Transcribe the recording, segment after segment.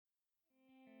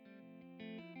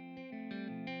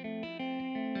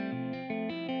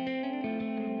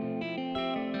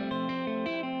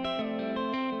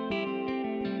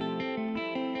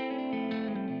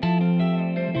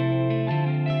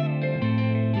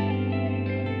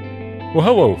Well,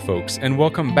 hello, folks, and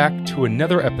welcome back to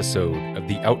another episode of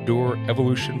the Outdoor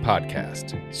Evolution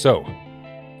Podcast. So,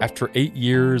 after 8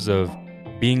 years of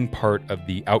being part of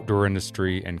the outdoor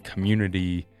industry and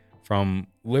community from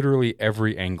literally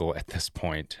every angle at this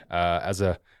point, as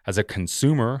a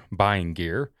consumer buying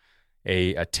gear,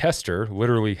 a tester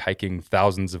literally hiking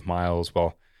thousands of miles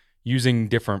while using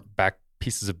different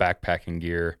pieces of backpacking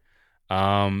gear,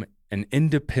 an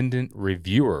independent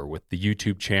reviewer with the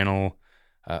YouTube channel,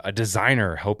 a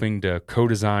designer helping to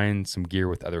co-design some gear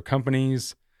with other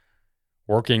companies,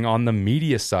 working on the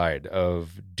media side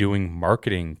of doing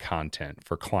marketing content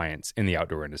for clients in the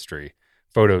outdoor industry,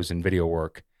 photos and video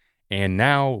work, and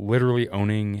now literally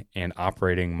owning and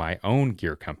operating my own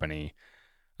gear company.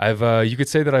 You could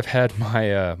say that I've had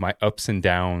my ups and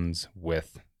downs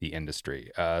with the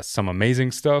industry, some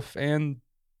amazing stuff and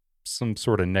some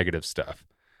sort of negative stuff.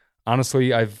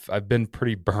 Honestly, I've been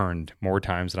pretty burned more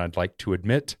times than I'd like to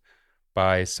admit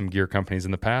by some gear companies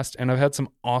in the past, and I've had some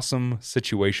awesome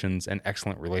situations and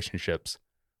excellent relationships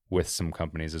with some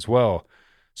companies as well.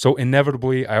 So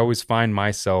inevitably, I always find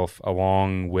myself,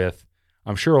 along with,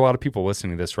 I'm sure a lot of people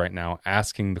listening to this right now,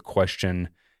 asking the question,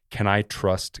 can I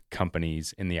trust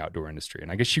companies in the outdoor industry?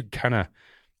 And I guess you kind of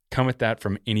come at that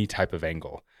from any type of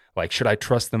angle. Like, should I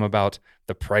trust them about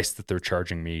the price that they're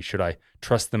charging me? Should I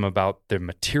trust them about the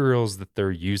materials that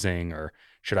they're using? Or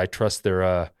should I trust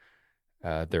their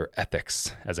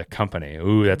ethics as a company?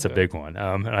 Ooh, that's a big one.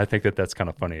 And I think that's kind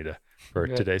of funny for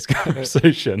today's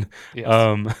conversation.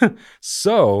 Yes.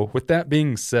 So with that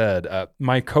being said,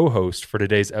 my co-host for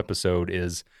today's episode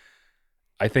is,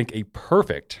 I think, a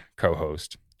perfect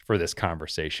co-host for this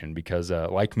conversation because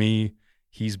like me,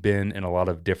 he's been in a lot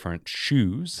of different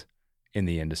shoes in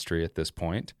the industry at this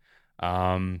point.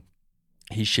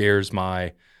 He shares he's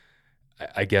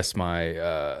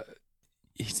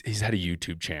had a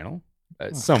YouTube channel,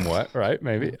 somewhat, right?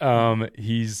 Maybe.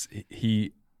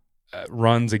 He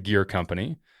runs a gear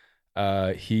company.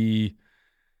 He's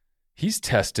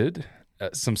tested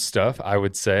some stuff, I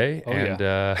would say. And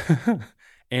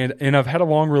I've had a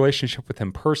long relationship with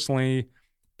him personally,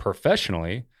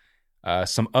 professionally,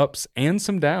 some ups and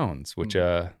some downs, which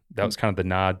that was kind of the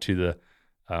nod to the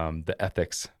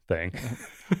ethics thing.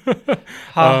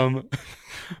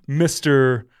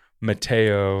 Mr.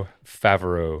 Matteo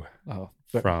Favero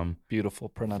from beautiful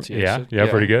pronunciation. Yeah,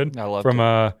 pretty good. I love it.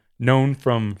 Known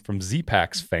from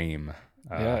Z-Packs fame.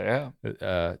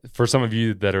 For some of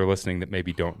you that are listening that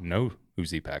maybe don't know who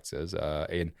Z-Packs is,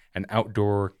 an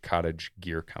outdoor cottage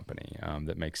gear company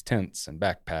that makes tents and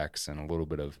backpacks and a little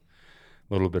bit of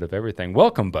everything.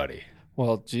 Welcome, buddy.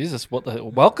 Well, Jesus,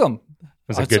 welcome.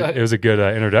 It was a good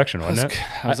introduction, wasn't it?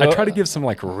 I try to give some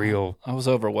real. I was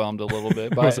overwhelmed a little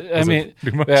bit, but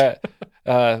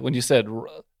when you said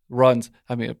runs,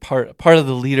 I mean part of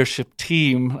the leadership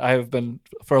team. I have been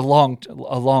for a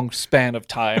long span of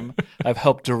time. I've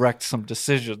helped direct some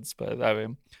decisions, but I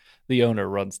mean, the owner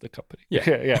runs the company.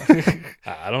 Yeah.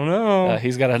 I don't know.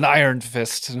 He's got an iron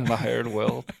fist and an iron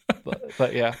will,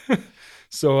 but yeah.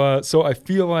 So I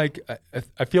feel like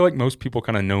most people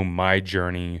kind of know my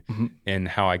journey and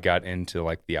how I got into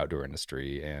the outdoor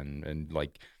industry and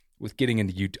with getting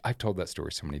into YouTube. I've told that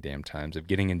story so many damn times of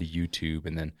getting into YouTube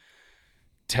and then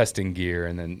testing gear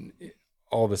and then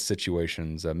all the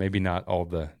situations. Maybe not all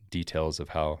the details of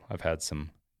how I've had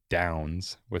some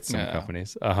downs with some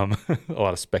companies. A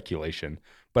lot of speculation,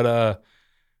 but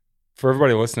for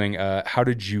everybody listening, how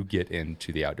did you get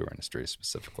into the outdoor industry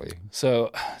specifically?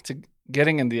 So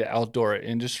getting in the outdoor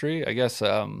industry, I guess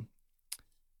in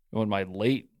my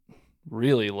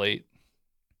really late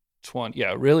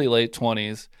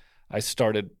 20s, I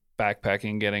started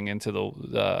backpacking, getting into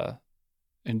the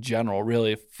in general,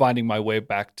 really finding my way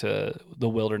back to the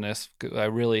wilderness. I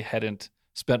really hadn't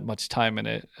spent much time in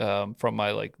it from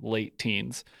my late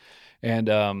teens. And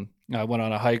I went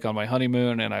on a hike on my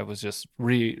honeymoon, and I was just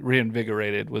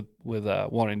reinvigorated with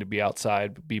wanting to be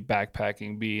outside, be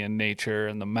backpacking, be in nature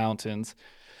and the mountains.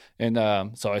 And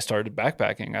so I started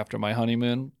backpacking after my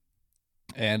honeymoon,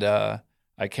 and I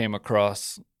came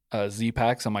across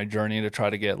Z-Packs on my journey to try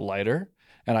to get lighter.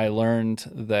 And I learned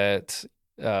that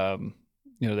they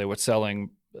were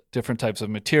selling different types of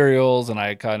materials, and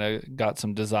I kind of got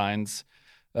some designs.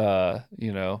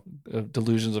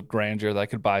 Delusions of grandeur that I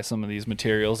could buy some of these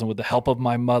materials and with the help of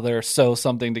my mother sew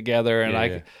something together, and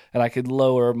I could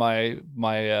lower my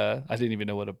I didn't even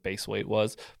know what a base weight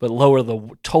was, but lower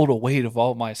the total weight of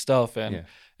all my stuff and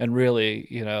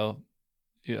really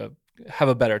have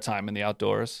a better time in the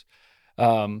outdoors.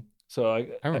 So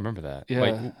I remember that.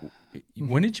 Yeah.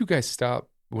 When did you guys stop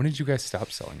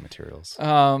selling materials?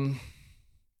 It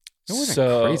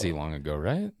wasn't crazy long ago,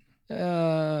 right?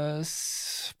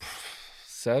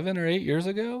 7 or 8 years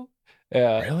ago.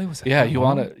 Really? Was it Yeah, that you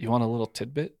long? want a little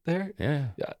tidbit there? Yeah.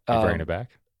 Yeah. You bringing it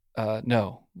back?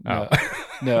 No. Oh.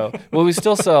 No. Well, we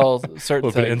still sell certain A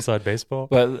little bit of things. inside baseball.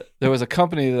 But there was a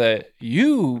company that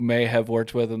you may have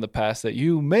worked with in the past that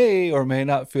you may or may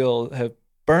not feel have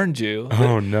burned you.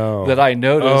 Oh no. That I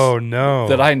noticed. Oh no.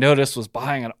 That I noticed was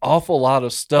buying an awful lot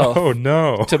of stuff. Oh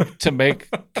no. to make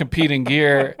competing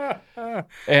gear,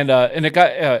 and it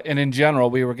got and in general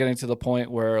we were getting to the point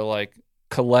where like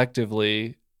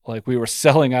collectively like we were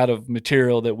selling out of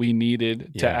material that we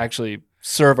needed to Yeah. actually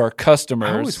serve our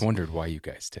customers. I always wondered why you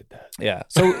guys did that. Yeah.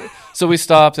 So we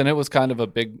stopped, and it was kind of a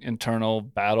big internal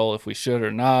battle if we should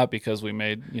or not, because we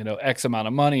made, X amount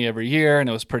of money every year, and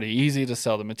it was pretty easy to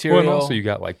sell the material. Well, and also you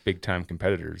got like big time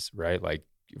competitors, right? Like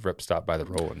Ripstop by the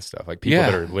roll and stuff. Like people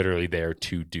that are literally there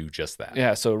to do just that.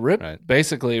 Yeah. So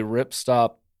basically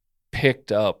Ripstop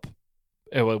picked up.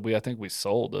 I think we've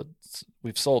sold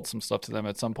some stuff to them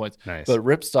at some points. Nice. But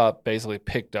Ripstop basically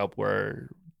picked up where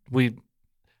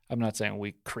I'm not saying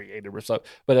we created Ripstop,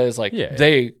 but it's like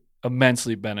they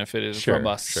immensely benefited from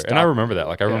us. Sure. And I remember that.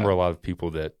 Like I remember a lot of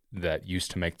people that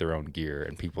used to make their own gear,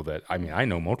 and people that, I mean, I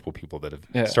know multiple people that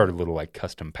have started little like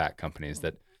custom pack companies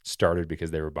that started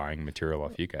because they were buying material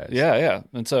off you guys. Yeah, yeah.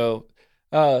 And so,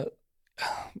 and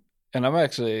I'm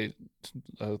actually,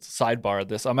 sidebar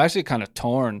this, I'm actually kind of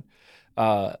torn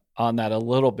on that a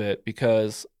little bit,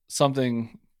 because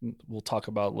something we'll talk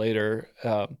about later,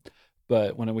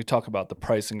 but when we talk about the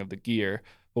pricing of the gear,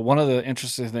 but one of the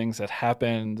interesting things that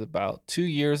happened about 2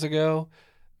 years ago,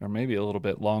 or maybe a little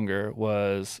bit longer,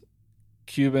 was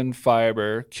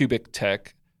Cubic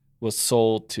Tech was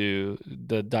sold to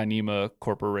the Dyneema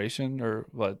Corporation, or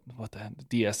what the hell?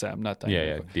 DSM, not Dyneema.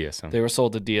 Yeah, DSM. They were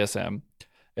sold to DSM.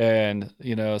 And,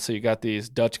 so you got these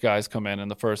Dutch guys come in, and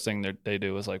the first thing they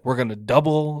do is like, we're going to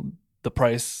double the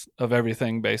price of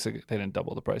everything. Basically, they didn't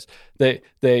double the price. They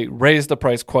raised the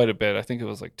price quite a bit. I think it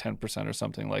was like 10% or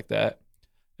something like that.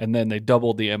 And then they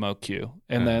doubled the MOQ.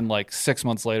 And then like 6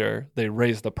 months later, they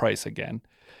raised the price again.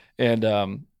 And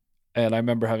I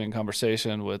remember having a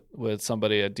conversation with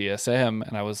somebody at DSM,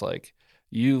 and I was like,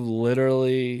 you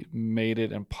literally made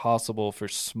it impossible for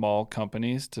small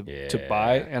companies to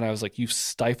buy. And I was like, you've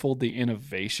stifled the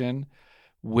innovation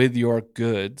with your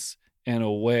goods in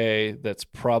a way that's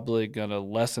probably going to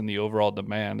lessen the overall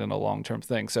demand in a long-term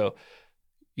thing. So,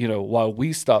 while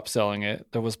we stopped selling it,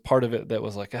 there was part of it that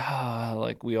was like,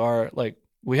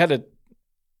 we had to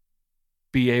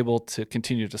be able to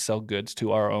continue to sell goods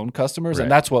to our own customers. Right.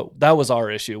 And that was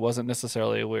our issue. It wasn't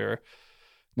necessarily we were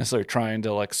necessarily trying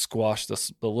to like squash the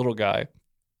little guy.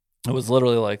 It was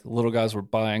literally like little guys were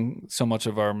buying so much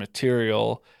of our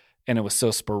material, and it was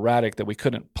so sporadic that we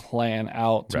couldn't plan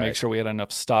out to make sure we had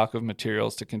enough stock of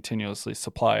materials to continuously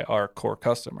supply our core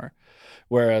customer.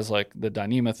 Whereas like the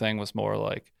Dyneema thing was more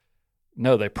like,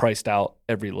 no, they priced out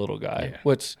every little guy,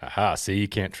 which see, you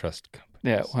can't trust companies.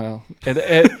 Yeah, well,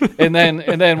 and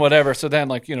then whatever. So then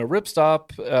like,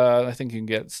 Ripstop, I think you can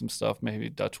get some stuff. Maybe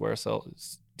Dutchware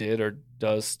did or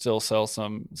does still sell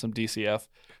some DCF,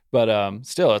 but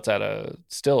still it's at a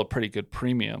pretty good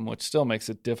premium, which still makes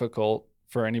it difficult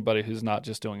for anybody who's not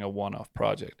just doing a one-off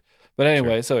project. But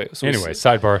anyway, so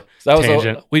sidebar. That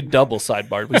was we double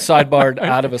sidebarred. We sidebarred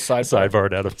out of a sidebar.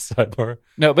 Sidebarred out of a sidebar.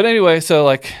 No, but anyway, so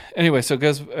it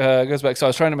goes back. So I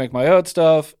was trying to make my own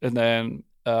stuff, and then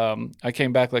I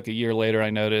came back like a year later. I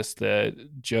noticed that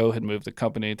Joe had moved the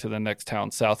company to the next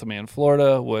town south of me in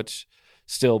Florida, which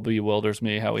still bewilders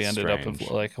me how we ended up in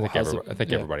like. I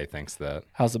think everybody thinks that.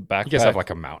 How's the backpack? You guys have like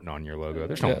a mountain on your logo.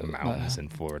 There's no mountains in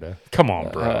Florida. Come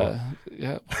on, bro.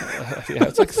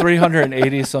 It's like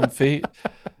 380 some feet.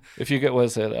 If you get,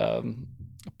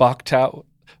 Bach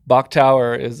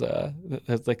Tower is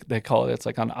it's like they call it. It's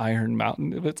like on Iron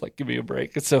Mountain. It's like, give me a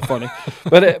break. It's so funny.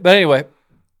 but anyway.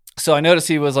 So I noticed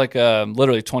he was like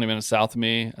literally 20 minutes south of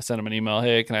me. I sent him an email.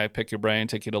 Hey, can I pick your brain,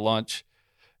 take you to lunch?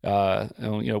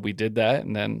 And we did that.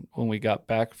 And then when we got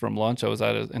back from lunch, I was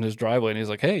in his driveway, and he's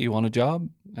like, hey, you want a job?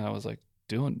 And I was like,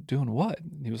 doing what?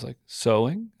 And he was like,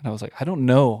 sewing. And I was like, I don't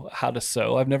know how to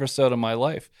sew. I've never sewed in my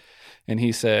life. And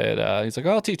he said, he's like,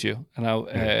 I'll teach you.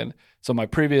 And so my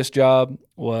previous job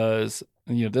was,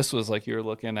 this was like, you're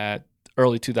looking at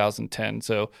early 2010.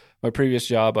 So my previous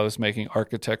job, I was making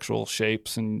architectural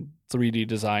shapes and 3D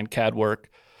design CAD work,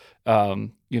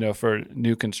 for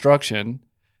new construction.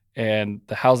 And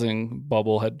the housing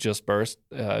bubble had just burst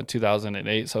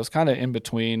 2008. So I was kind of in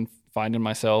between finding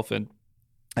myself, and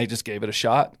I just gave it a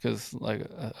shot because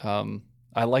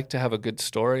I like to have a good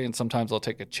story, and sometimes I'll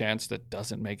take a chance that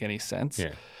doesn't make any sense.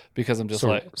 Yeah. Because I'm just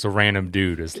So random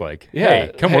dude is like, Yeah,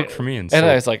 hey, come work for me and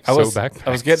I was like, I was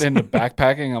backpacks. getting into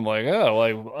backpacking. I'm like, oh,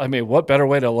 like, I mean, what better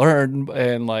way to learn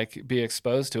and like be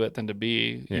exposed to it than to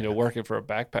be, you know, working for a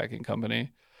backpacking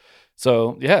company.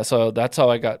 So yeah, so that's how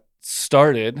I got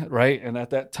started, right? And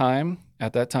at that time,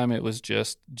 it was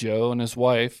just Joe and his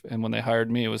wife, and when they hired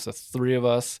me, it was the three of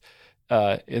us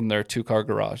in their 2-car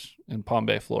garage in Palm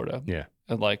Bay, Florida. Yeah.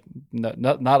 And like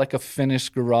not like a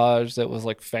finished garage that was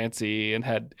like fancy and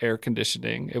had air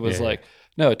conditioning. It was like,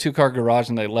 no, a 2-car garage,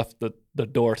 and they left the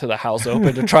door to the house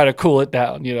open to try to cool it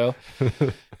down, you know?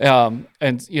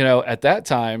 And you know, at that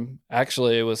time,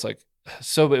 actually it was like,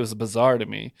 so it was bizarre to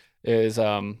me is,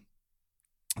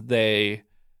 they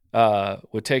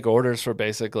would take orders for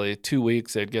basically 2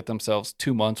 weeks. They'd get themselves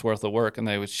 2 months worth of work, and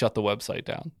they would shut the website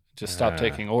down, just stop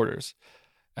taking orders.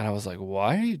 And I was like,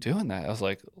 why are you doing that? I was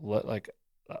like,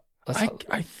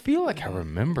 I feel like I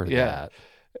remember that.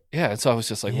 Yeah. And so I was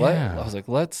just like, what? I was like,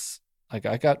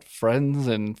 I got friends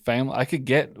and family. I could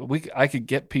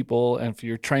get people, and if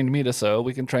you're trained me to sew,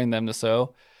 we can train them to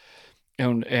sew.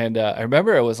 And I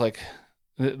remember it was like,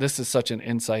 this is such an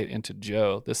insight into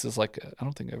Joe. This is like, I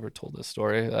don't think I ever told this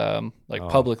story,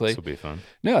 publicly. This will be fun.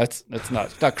 No, it's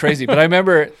not crazy. But I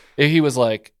remember he was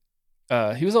like,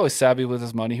 he was always savvy with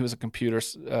his money. He was a computer,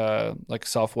 like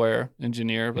software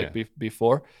engineer,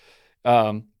 before.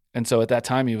 And so at that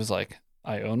time he was like,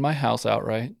 I own my house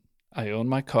outright. I own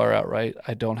my car outright.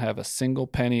 I don't have a single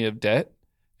penny of debt.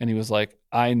 And he was like,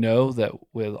 I know that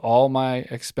with all my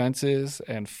expenses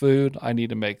and food, I need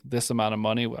to make this amount of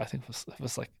money. I think it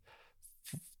was like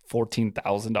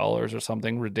 $14,000 or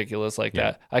something ridiculous like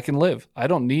that. I can live. I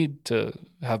don't need to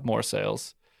have more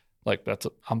sales. Like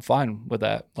I'm fine with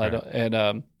that. Right. And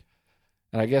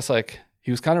I guess like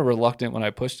he was kind of reluctant when I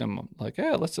pushed him. Like,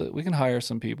 yeah, we can hire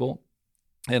some people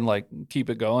and like keep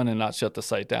it going and not shut the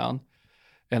site down.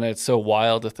 And it's so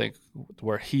wild to think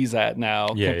where he's at now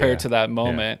compared to that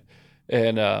moment. Yeah.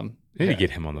 And you need to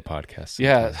get him on the podcast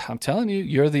sometime. Yeah, I'm telling you,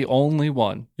 you're the only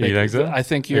one. Yeah, you think so? I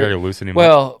think you're loosening him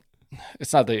up.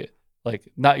 It's not you're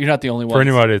not the only one. For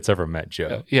anybody that's ever met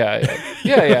Joe.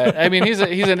 Yeah. I mean, he's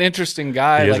an interesting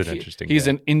guy. He is an interesting guy. He's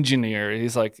an engineer.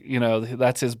 He's like, you know,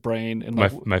 that's his brain. And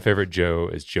my favorite Joe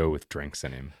is Joe with drinks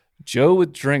in him. Joe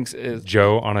with drinks is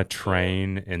Joe on a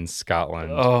train in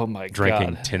Scotland. Oh my God.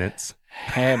 Drinking Tennent's.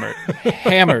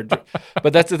 Hammered.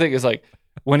 But that's the thing is like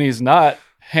when he's not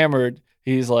hammered,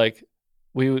 he's like,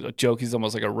 we would joke he's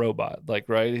almost like a robot, like,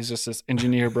 right? He's just this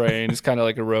engineer brain. He's kind of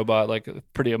like a robot, like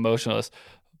pretty emotionless.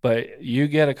 But you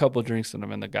get a couple of drinks in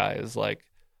him, and the guy is like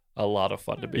a lot of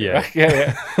fun to be. Yeah. Right?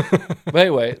 Yeah. But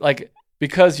anyway, like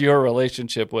because your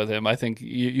relationship with him, I think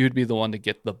you'd be the one to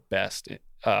get the best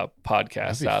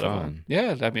podcast out of him.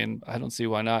 Yeah, I mean, I don't see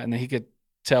why not. And then he could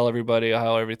tell everybody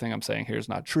how everything I'm saying here is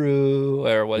not true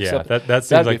or what. Yeah, that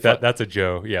seems like that's a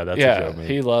Joe. Yeah, that's a Joe. Yeah,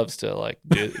 he loves to like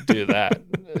do that.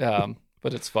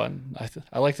 But it's fun.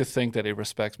 I like to think that he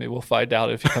respects me. We'll find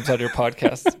out if he comes on your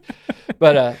podcast.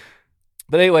 But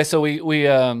anyway, so we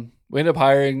ended up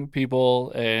hiring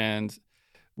people, and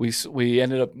we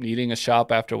ended up needing a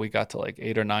shop after we got to like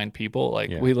 8 or 9 people. Like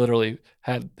we literally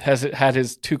had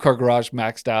his 2-car garage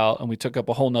maxed out, and we took up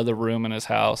a whole nother room in his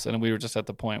house, and we were just at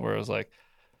the point where it was like,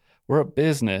 we're a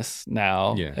business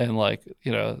now, and like,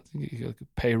 you know, you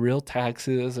pay real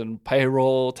taxes and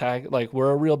payroll tax. Like we're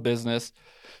a real business.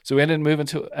 So we ended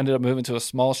up moving to a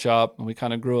small shop, and we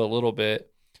kind of grew a little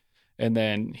bit. And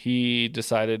then he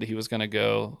decided he was going to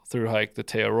go through hike the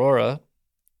Te Aurora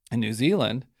in New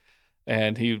Zealand,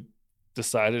 and he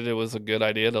decided it was a good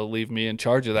idea to leave me in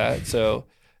charge of that. So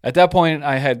at that point,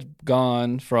 I had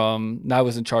gone from, I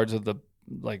was in charge of the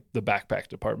backpack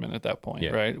department at that point,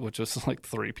 right? Which was like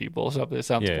 3 people. So it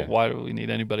sounds, why do we need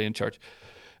anybody in charge?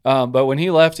 But when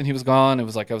he left and he was gone, it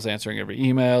was like I was answering every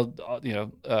email,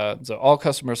 so all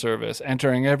customer service,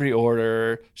 entering every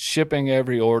order, shipping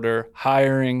every order,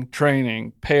 hiring,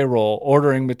 training, payroll,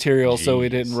 ordering materials so we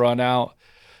didn't run out.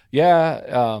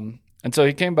 And so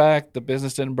he came back. The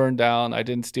business didn't burn down. I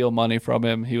didn't steal money from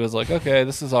him. He was like, okay,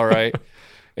 this is all right.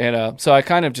 And so I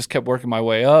kind of just kept working my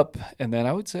way up. And then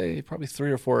I would say probably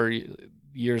 3 or 4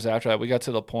 years after that, we got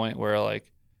to the point where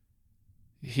like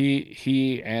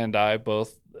he and I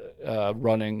both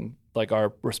running like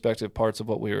our respective parts of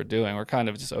what we were doing. We're kind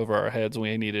of just over our heads.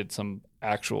 We needed some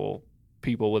actual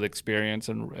people with experience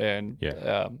and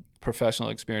professional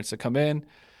experience to come in.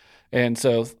 And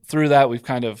so through that, we've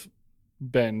kind of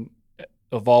been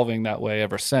evolving that way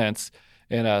ever since.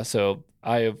 And so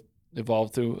I have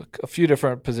evolved through a few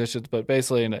different positions, but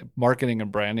basically in marketing and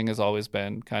branding has always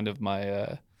been kind of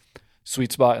my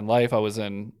sweet spot in life. I was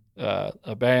in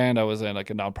a band. I was in like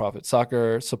a nonprofit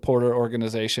soccer supporter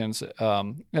organizations,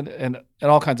 and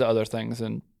all kinds of other things,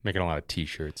 and making a lot of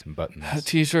T-shirts and buttons,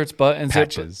 T-shirts, buttons,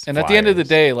 patches, and flyers. At the end of the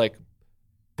day, like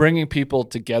bringing people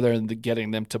together and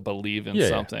getting them to believe in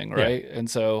something, right?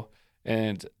 Yeah.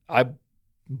 And I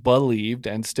believed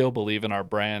and still believe in our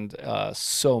brand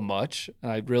so much,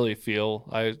 and I really feel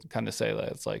I kind of say that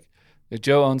it's like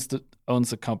Joe owns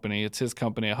the company. It's his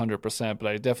company 100%, but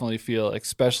I definitely feel,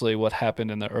 especially what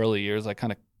happened in the early years, I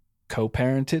kind of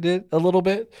co-parented it a little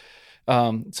bit.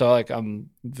 So like I'm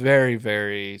very,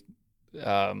 very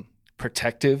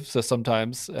protective. So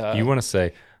sometimes you want to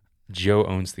say Joe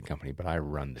owns the company, but I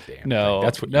run the damn thing.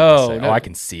 That's what you say. No. Oh, I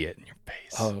can see it in your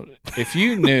face. Oh, if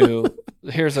you knew,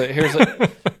 here's a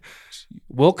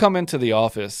we'll come into the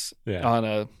office on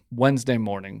a Wednesday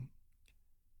morning,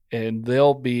 and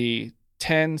there'll be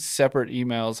 10 separate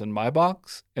emails in my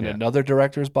box, and another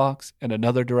director's box, and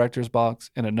another director's box,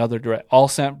 and another all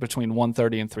sent between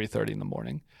 1:30 and 3:30 in the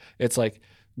morning. It's like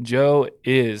Joe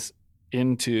is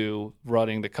into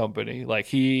running the company. Like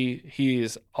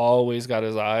he's always got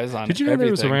his eyes on. Did you know everything.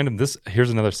 There was a random?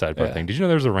 Here's another sidebar thing. Did you know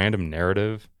there was a random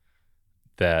narrative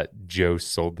that Joe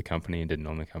sold the company and didn't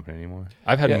own the company anymore?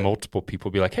 I've had multiple people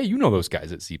be like, "Hey, you know those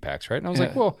guys at Z-Packs, right?" And I was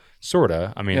like, "Well,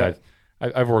 sorta." I mean,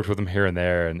 I've worked with them here and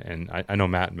there, and I know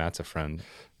Matt. Matt's a friend,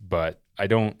 but I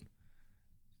don't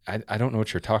know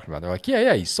what you're talking about. They're like,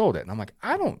 yeah, he sold it, and I'm like,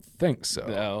 I don't think so.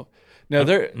 No, I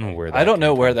don't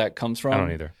know where that comes from. I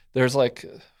don't either. There's like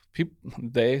people,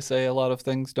 they say a lot of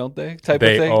things, don't they? Type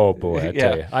of thing. Oh boy, I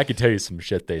tell you, I could tell you some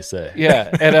shit they say. Yeah,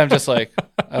 and I'm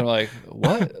like,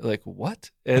 what? Like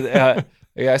what? And,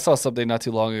 I saw something not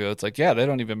too long ago. It's like, they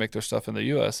don't even make their stuff in the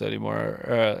U.S. anymore,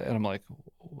 and I'm like,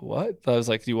 what? I was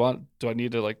like, do I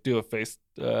need to like do a face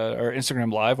or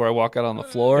Instagram live where I walk out on the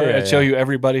floor and show you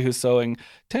everybody who's sewing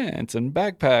tents and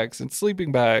backpacks and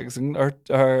sleeping bags and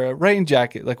our rain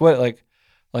jacket? Like what?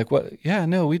 Like what? Yeah,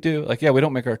 no, we do. Like, we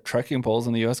don't make our trekking poles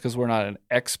in the U.S. because we're not an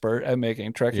expert at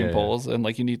making trekking poles, and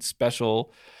like you need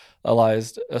specialized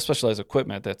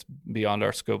equipment that's beyond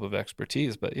our scope of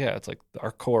expertise. But it's like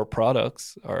our core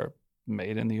products are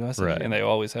made in the U.S. and they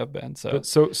always have been.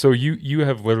 So you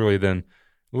have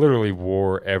literally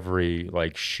wore every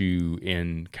like shoe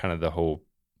in kind of the whole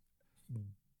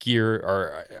gear,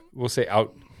 or we'll say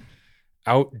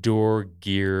outdoor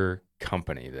gear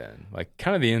company then, like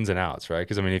kind of the ins and outs, right?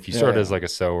 Because I mean, if you started as like a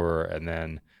sewer and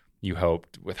then you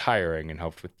helped with hiring and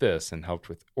helped with this and helped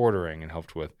with ordering and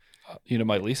helped with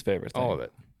my least favorite thing, all of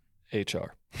it,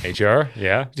 HR,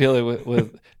 yeah, dealing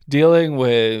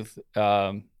with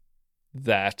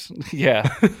that,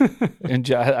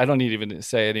 and I don't need even to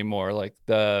say anymore. Like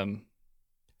this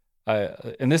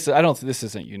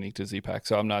isn't unique to Z-Pack,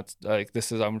 so I'm not like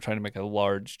I'm trying to make a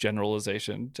large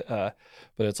generalization, but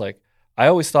it's like I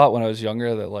always thought when I was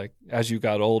younger that like as you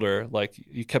got older, like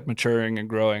you kept maturing and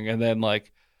growing, and then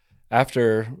like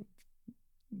after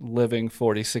living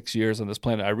 46 years on this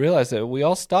planet, I realized that we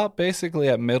all stop basically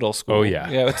at middle school. Oh yeah,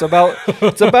 it's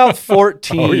about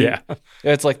 14. Oh yeah,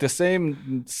 it's like the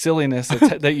same silliness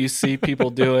that you see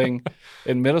people doing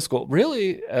in middle school.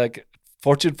 Really, like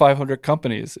Fortune 500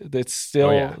 companies, it's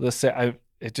still the same.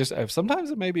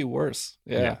 Sometimes it may be worse.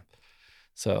 Yeah.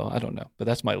 So I don't know, but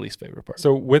that's my least favorite part.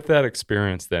 So with that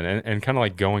experience then, and kind of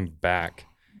like going back,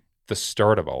 the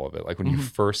start of all of it, like when you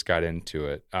first got into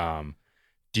it,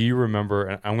 do you remember?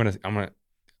 And I'm gonna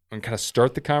kind of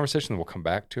start the conversation, and we'll come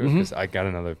back to it because I got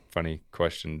another funny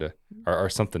question or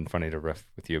something funny to riff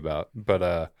with you about.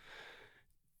 But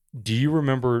do you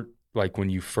remember like when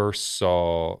you first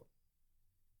saw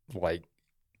like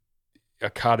a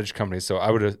cottage company? So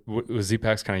was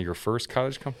Z-Packs kind of your first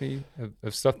cottage company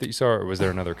of stuff that you saw, or was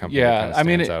there another company that kind of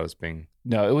stands out as being?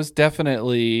 No, it was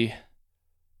definitely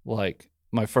like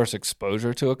my first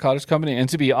exposure to a cottage company. And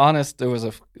to be honest, there was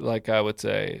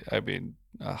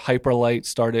Hyperlite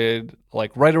started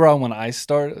like right around when I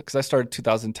started, because I started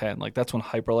 2010. Like that's when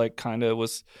Hyperlite kind of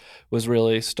was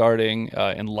really starting.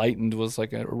 Enlightened was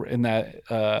like in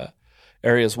that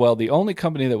area as well. The only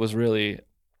company that was really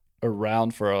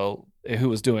around who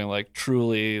was doing like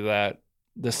truly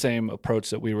the same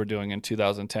approach that we were doing in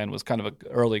 2010 was kind of an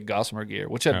early Gossamer Gear,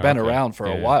 which had been around for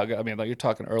a while. I mean, like you're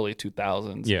talking early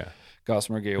 2000s. Yeah.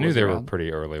 Gossamer Gear I knew they were a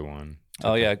pretty early one.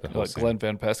 Oh yeah. Glenn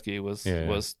Van Pesky was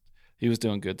he was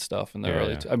doing good stuff in the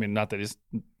early, I mean, not that he's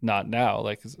not now,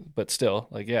 like, but still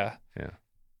like, yeah.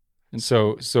 And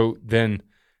so then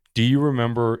do you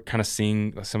remember kind of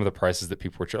seeing some of the prices that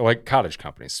people were like cottage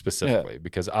companies specifically?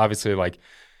 Because obviously like,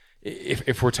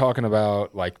 if we're talking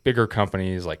about like bigger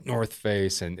companies like North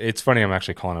Face, and it's funny I'm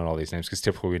actually calling out all these names because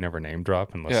typically we never name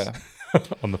drop unless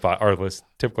on our list.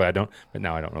 Typically I don't, but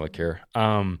now I don't really care.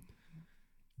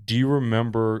 Do you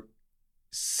remember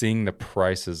seeing the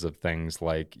prices of things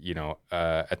like,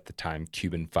 at the time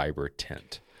Cuban fiber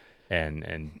tint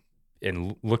and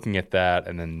looking at that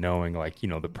and then knowing like,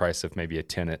 the price of maybe a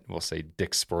tint at, we'll say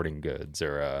Dick's Sporting Goods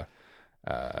or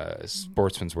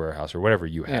Sportsman's Warehouse or whatever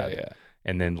you had.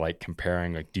 And then like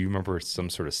comparing, like, do you remember some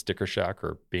sort of sticker shock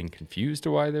or being confused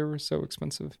to why they were so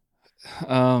expensive?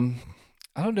 I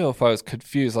don't know if I was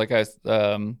confused. Like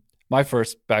my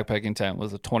first backpacking tent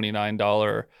was a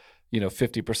 $29,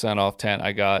 50% off tent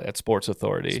I got at Sports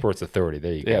Authority. Sports Authority,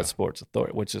 there you go. Yeah, Sports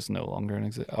Authority, which is no longer in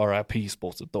existence. RIP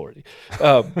Sports Authority.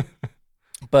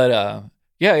 But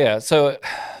so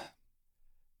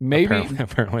maybe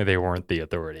apparently they weren't the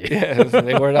authority. Yeah,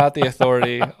 they were not the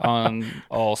authority on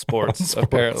all sports.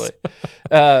 Apparently.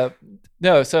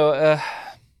 No, so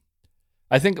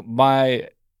I think my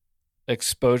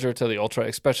exposure to the ultra,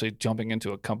 especially jumping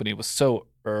into a company, was so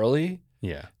early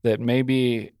that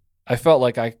maybe I felt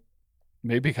like I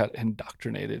maybe got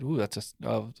indoctrinated. Ooh, that's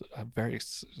a very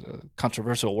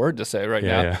controversial word to say right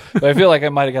now. Yeah. But I feel like I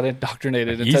might have got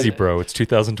indoctrinated. Easy, bro. It's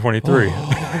 2023.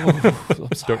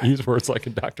 Don't use words like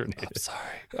indoctrinated. I'm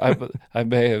sorry. I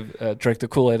may have drank the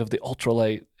Kool-Aid of the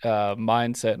ultralight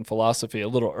mindset and philosophy a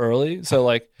little early. So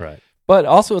right. But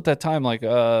also at that time, like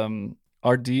I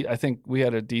think we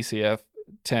had a DCF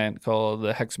tent called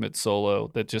the Hexmid Solo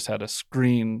that just had a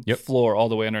screen floor all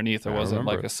the way underneath. There wasn't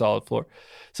like a solid floor.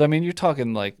 So, I mean, you're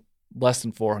talking like less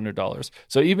than $400.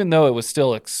 So even though it was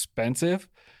still expensive,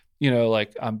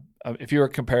 like if you were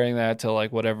comparing that to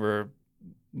like whatever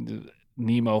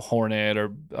Nemo Hornet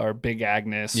or Big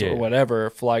Agnes or whatever,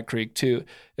 Fly Creek 2,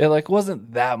 it like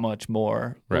wasn't that much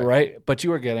more, right? But you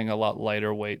were getting a lot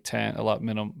lighter weight tent, a lot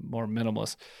more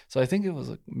minimalist. So I think it was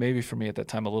like maybe for me at that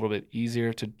time a little bit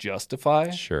easier to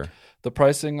justify the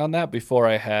pricing on that before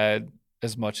I had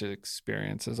as much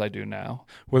experience as I do now.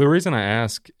 Well, the reason I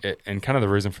ask, and kind of the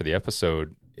reason for the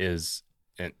episode, is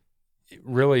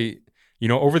really,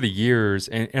 over the years,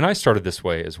 and I started this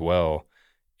way as well,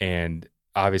 and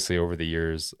obviously over the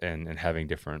years and having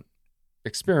different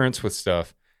experience with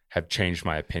stuff have changed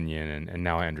my opinion, and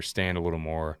now I understand a little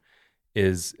more,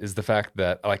 is the fact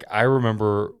that, like, I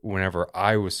remember whenever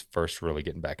I was first really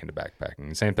getting back into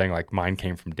backpacking, same thing, like mine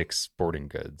came from Dick's Sporting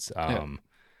Goods.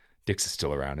 Dick's is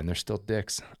still around, and they're still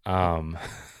Dick's. I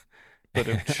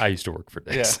used to work for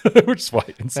Dick's, which is why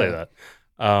I can say that.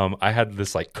 I had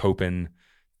this like Copen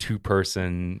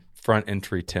 2-person front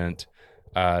entry tent,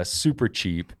 super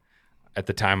cheap. At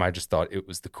the time, I just thought it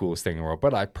was the coolest thing in the world,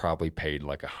 but I probably paid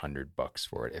like $100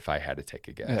 for it if I had to take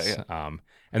a guess. And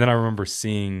then I remember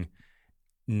seeing,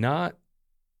 not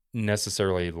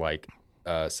necessarily like,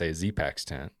 say, a Z-Packs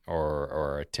tent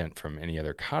or a tent from any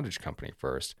other cottage company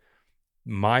first.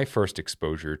 My first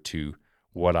exposure to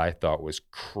what I thought was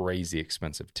crazy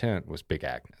expensive tent was Big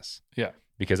Agnes. Yeah.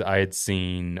 Because I'd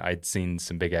seen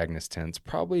some Big Agnes tents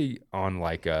probably on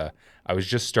like I was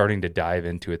just starting to dive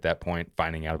into at that point,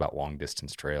 finding out about long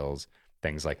distance trails,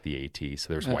 things like the AT.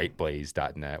 So there's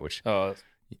whiteblaze.net, which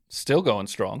still going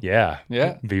strong. Yeah.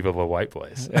 Viva la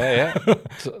Whiteblaze. Yeah.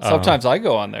 Sometimes I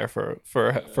go on there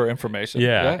for information.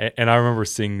 Yeah. And I remember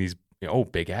seeing these,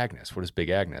 Big Agnes. What is Big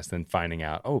Agnes? Then finding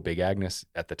out, Big Agnes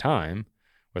at the time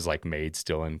was like made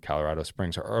still in Colorado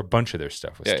Springs, or a bunch of their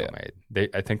stuff was still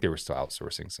made. I think they were still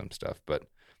outsourcing some stuff, but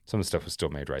some of the stuff was still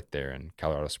made right there in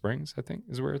Colorado Springs, I think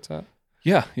is where it's at.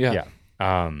 Yeah.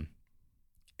 And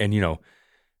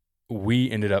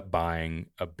we ended up buying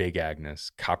a Big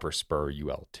Agnes Copper Spur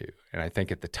UL2. And I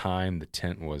think at the time the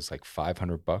tent was like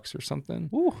 $500 or something.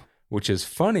 Ooh. Which is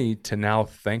funny to now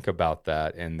think about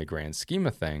that in the grand scheme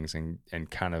of things, and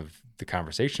kind of the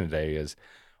conversation today is,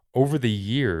 over the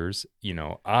years,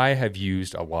 I have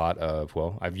used a lot of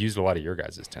your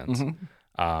guys' tents.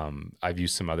 Mm-hmm. I've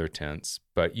used some other tents,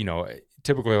 but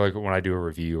typically like when I do a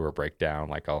review or a breakdown,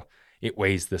 like it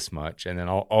weighs this much, and then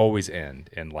I'll always end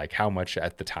in like how much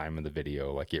at the time of the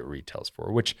video like it retails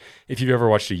for, which if you've ever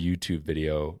watched a YouTube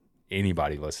video,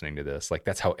 anybody listening to this, like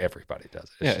that's how everybody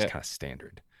does it. It's just kind of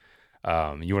standard.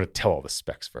 You want to tell all the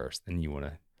specs first,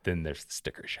 then there's the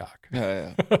sticker shock.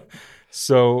 Yeah.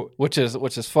 So, which is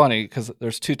funny because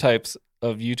there's two types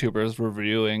of YouTubers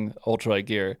reviewing ultralight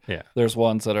gear. Yeah. There's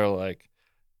ones that are like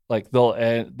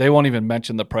they won't even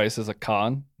mention the price as a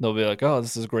con. They'll be like, "Oh,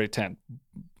 this is a great tent."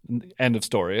 End of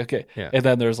story. Okay. Yeah. And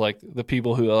then there's like the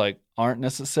people who like aren't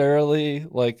necessarily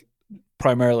like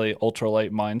primarily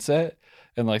ultralight mindset,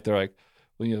 and like they're like,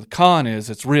 the con is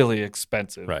it's really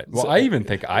expensive. Right. Well, So- I even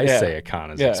think I Yeah. say a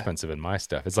con is Yeah. expensive in my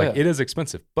stuff. It's like Yeah. it is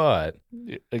expensive, but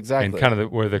exactly. and kind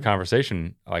of where the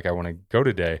conversation like I want to go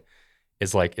today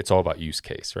is like it's all about use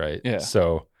case, right? Yeah.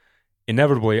 So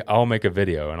inevitably I'll make a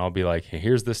video and I'll be like, hey,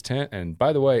 here's this tent, and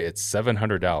by the way, it's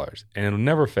 $700, and it'll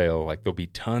never fail. Like there'll be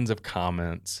tons of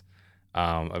comments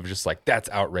of just like that's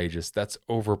outrageous, that's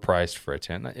overpriced for a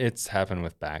tent. It's happened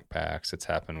with backpacks, it's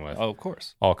happened with of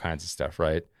course. all kinds of stuff,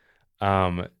 right?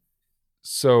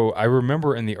 So I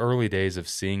remember in the early days of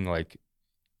seeing like,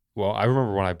 well, I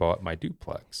remember when I bought my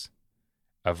duplex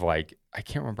of like, I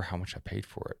can't remember how much I paid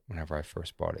for it whenever I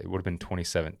first bought it. It would have been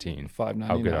 2017. $599.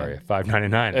 How good are you?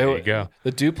 $599. There you go.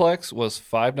 The duplex was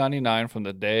 $599 from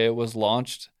the day it was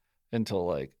launched until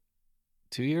like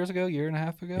 2 years ago, year and a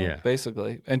half ago, Yeah.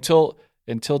 basically until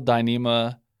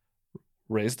Dyneema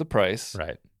raised the price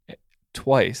Right.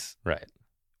 twice. Right.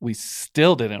 We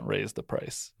still didn't raise the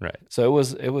price. Right. So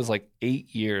it was like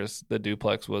 8 years the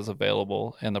duplex was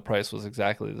available and the price was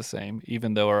exactly the same,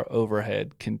 even though our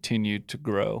overhead continued to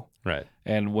grow. Right.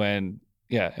 And when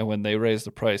they raised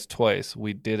the price twice,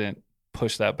 we didn't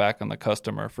push that back on the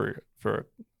customer for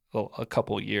a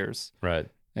couple years. Right.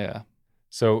 Yeah.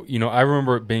 So, I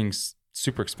remember it being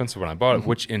super expensive when I bought it,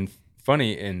 which in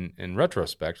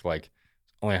retrospect, like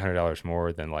only $100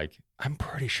 more than like, I'm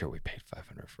pretty sure we paid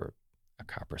 $500 for a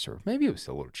copper server. Maybe it was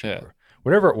a little cheaper.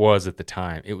 Whatever it was at the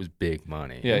time, it was big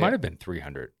money. Yeah, it might have been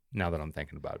 $300 now that I'm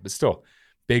thinking about it, but still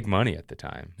big money at the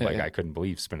time. Yeah, like yeah. I couldn't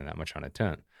believe spending that much on a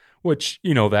tent, which,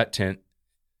 that tent,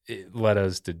 it led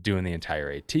us to doing the entire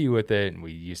AT with it, and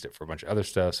we used it for a bunch of other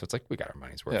stuff. So it's like we got our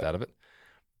money's worth out of it.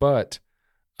 But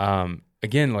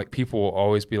again, like people will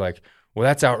always be like, well,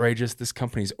 that's outrageous. This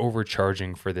company's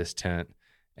overcharging for this tent,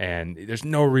 and there's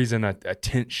no reason a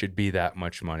tent should be that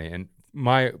much money. And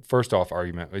my first off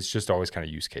argument is just always kind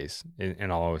of use case.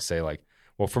 And I'll always say like,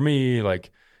 well, for me,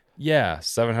 like, yeah,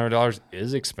 $700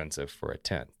 is expensive for a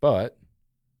tent, but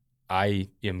I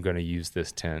am going to use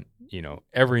this tent,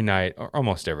 every night or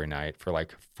almost every night for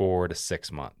like 4 to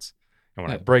 6 months. And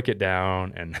when I break it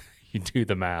down and you do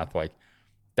the math, like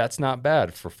that's not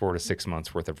bad for 4 to 6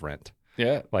 months worth of rent.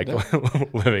 Yeah. Like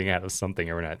living out of something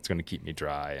every night, it's going to keep me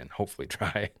dry and hopefully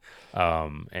dry,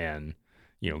 and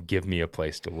give me a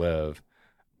place to live.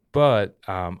 But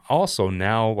also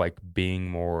now, like being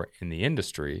more in the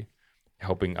industry,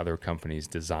 helping other companies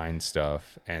design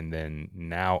stuff, and then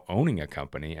now owning a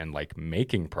company and like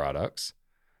making products,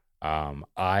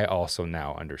 I also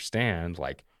now understand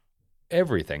like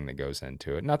everything that goes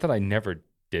into it. Not that I never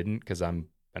didn't, because I'm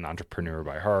an entrepreneur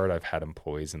by heart. I've had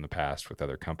employees in the past with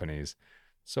other companies,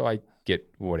 so I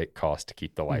get what it costs to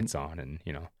keep the lights on and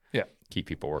keep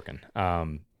people working.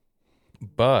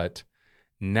 But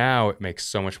now it makes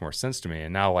so much more sense to me,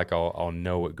 and now like I'll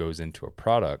know what goes into a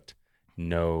product,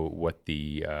 know what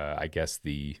the I guess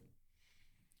the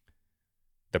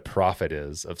profit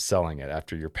is of selling it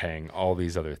after you're paying all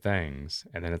these other things,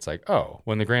 and then it's like, oh,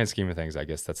 well, in the grand scheme of things, I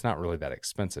guess that's not really that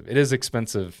expensive. It is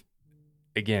expensive.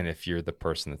 Again, if you're the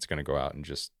person that's going to go out and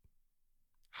just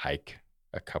hike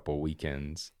a couple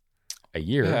weekends a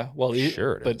year,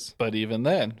 sure it is. But even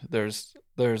then, there's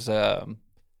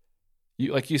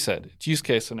like you said, it's use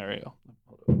case scenario.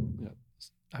 Yeah,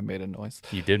 I made a noise.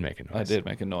 You did make a noise. I did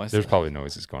make a noise. There's probably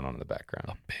noises going on in the background.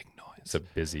 A big noise. It's a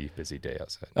busy day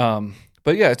outside.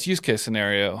 But yeah, it's use case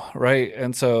scenario, right?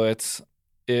 And so it's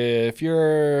if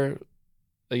you're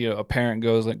a parent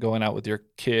going out with your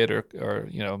kid or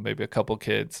maybe a couple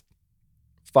kids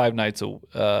 5 nights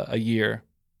a year,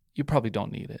 you probably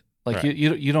don't need it. Like right.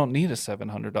 you don't need a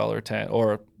 $700 tent,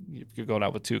 or if you're going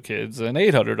out with 2 kids, an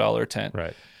 $800 tent.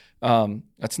 Right.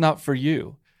 That's not for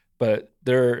you. But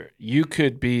you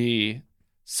could be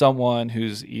someone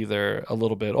who's either a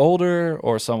little bit older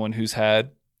or someone who's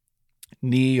had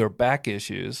knee or back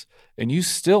issues, and you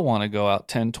still want to go out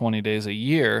 10, 20 days a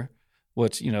year,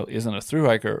 which isn't a thru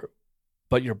hiker,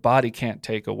 but your body can't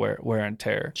take a wear and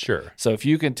tear. Sure. So if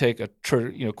you can take a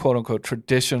quote unquote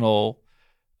traditional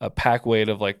pack weight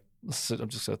of like, I'm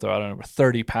just gonna throw out a number,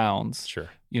 30 pounds. Sure.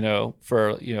 For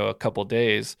a couple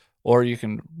days, or you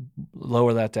can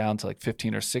lower that down to like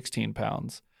 15 or 16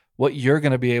 pounds. What you're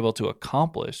going to be able to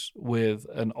accomplish with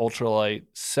an ultralight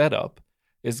setup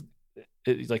is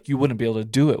like you wouldn't be able to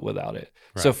do it without it.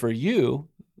 Right. So for you,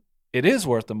 it is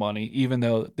worth the money, even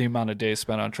though the amount of days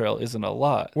spent on trail isn't a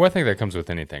lot. Well, I think that comes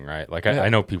with anything, right? Like I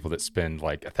know people that spend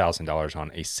like $1,000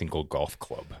 on a single golf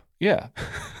club. Yeah.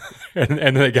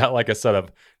 and they got like a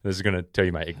setup. This is going to tell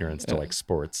you my ignorance to like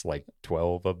sports, like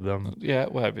 12 of them. Yeah.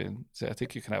 Well, I mean, I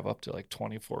think you can have up to like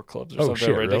 24 clubs or something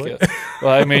shit, ridiculous. Really?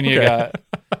 Well, I mean, you got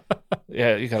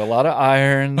Yeah, you got a lot of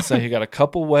irons, and you got a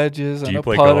couple wedges and you a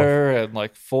play putter and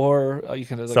like four. You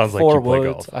can have like Sounds like four you play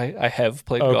woods. golf. I have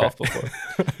played Okay. golf before.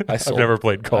 I've never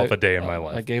played golf a day in my I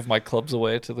life. gave my clubs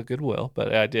away to the Goodwill,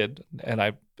 but I did, and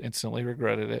I instantly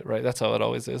regretted it. Right, that's how it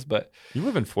always is. But You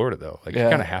live in Florida though. Like you yeah.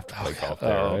 kind of have to play golf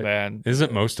there, Oh right? man,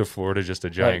 Isn't most of Florida just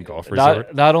a giant Like, golf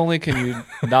resort? Not only can you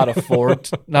not afford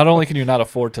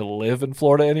to live in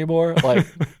Florida anymore, like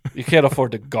you can't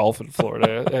afford to golf in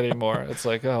Florida anymore. It's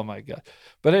like, oh my god.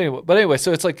 But anyway,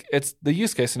 so it's the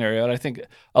use case scenario, and I think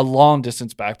a long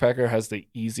distance backpacker has the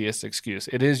easiest excuse.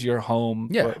 It is your home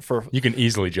Yeah. for You can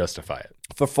easily justify it.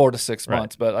 4 to 6 Right.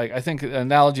 months. But like I think the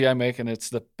analogy I make, and it's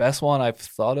the best one I've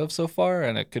thought of so far,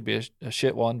 and it could be a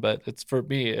shit one, but it's for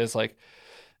me is like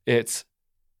it's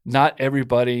not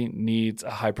everybody needs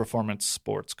a high performance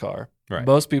sports car. Right.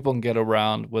 Most people can get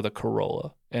around with a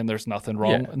Corolla, and there's nothing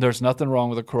wrong. Yeah. There's nothing wrong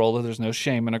with a Corolla. There's no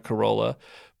shame in a Corolla,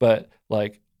 but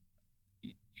like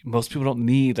most people don't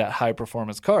need that high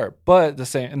performance car. But the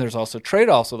same, and there's also trade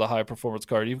offs with a high performance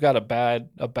car. You've got a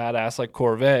badass like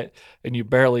Corvette, and you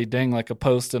barely ding like a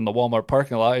post in the Walmart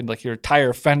parking lot, and like your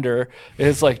tire fender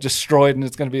is like destroyed, and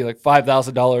it's going to be like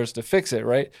 $5,000 to fix it.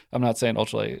 Right? I'm not saying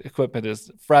ultralight equipment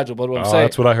is fragile, but what I'm saying,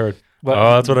 That's what I heard. But-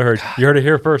 that's what I heard. You heard it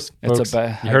here first. It's a folks.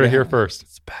 bad- You heard it here first.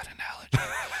 it's a bad analogy.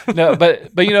 No,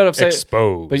 but you know what I'm saying.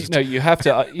 Exposed. But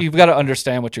you've got to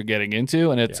understand what you're getting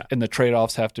into, and and the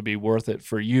trade-offs have to be worth it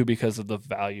for you because of the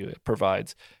value it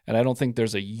provides. And I don't think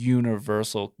there's a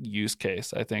universal use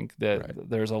case. I think that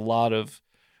there's a lot of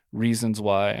reasons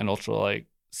why an ultralight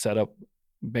setup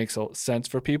makes sense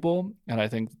for people. And I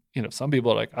think, some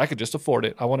people are like, I could just afford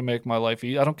it. I want to make my life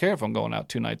easy. I don't care if I'm going out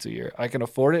 2 nights a year. I can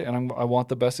afford it, and I want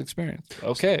the best experience.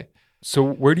 Okay. So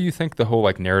where do you think the whole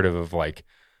like narrative of like,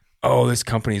 oh, this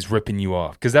company's ripping you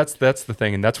off? Because that's the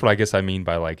thing, and that's what I guess I mean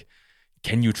by like,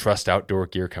 can you trust outdoor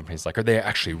gear companies? Like, are they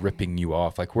actually ripping you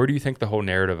off? Like, where do you think the whole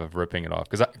narrative of ripping it off?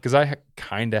 Because I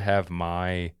kind of have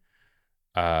my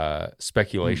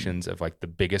speculations of like the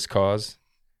biggest cause,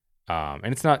 and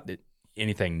it's not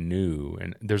anything new,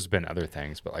 and there's been other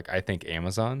things, but like I think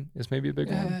Amazon is maybe a big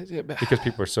one because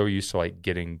people are so used to like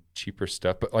getting cheaper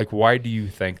stuff. But like, why do you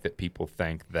think that people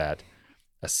think that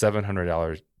a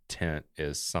 $700 tent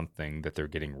is something that they're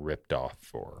getting ripped off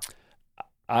for?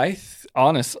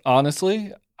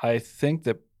 Honestly, I think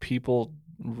that people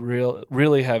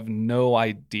really have no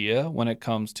idea when it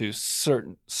comes to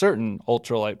certain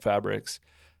ultralight fabrics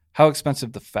how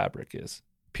expensive the fabric is.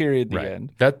 Period. The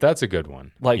end. That's a good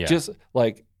one. Just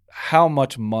like how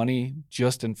much money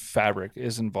just in fabric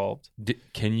is involved.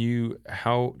 Can you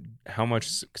how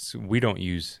much? We don't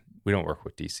work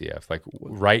with DCF. Like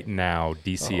right now,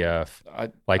 DCF,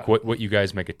 what you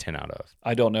guys make a tent out of?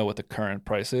 I don't know what the current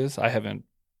price is. I haven't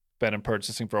been in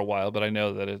purchasing for a while, but I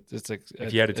know that it's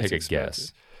if you had to take a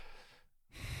guess.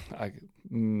 Like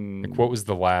what was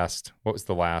the last?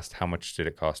 How much did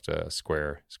it cost a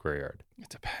square yard? It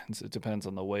depends. It depends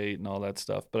on the weight and all that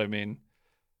stuff. But I mean,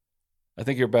 I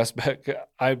think your best bet.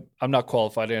 I'm not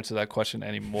qualified to answer that question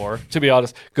anymore. To be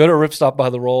honest, go to Ripstop by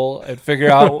the roll and figure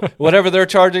out whatever they're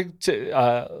charging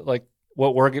to like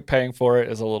what we're paying for it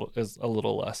is a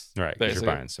little less. Right, because you're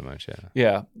buying so much.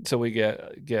 Yeah. So we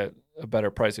get a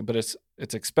better pricing, but it's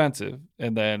expensive,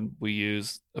 and then we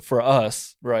use for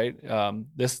us, right?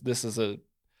 This is a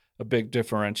big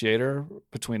differentiator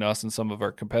between us and some of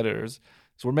our competitors.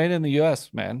 So we're made in the U.S.,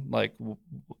 man. Like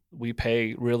we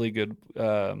pay really good.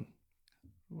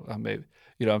 Maybe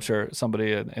I'm sure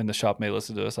somebody in the shop may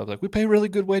listen to us. I was like, we pay really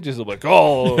good wages. I'm like,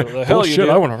 oh, the hell you shit,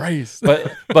 do? I want to raise.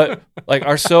 but like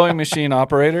our sewing machine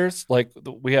operators, like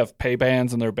we have pay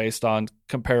bands, and they're based on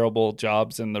comparable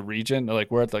jobs in the region. Like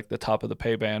we're at like the top of the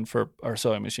pay band for our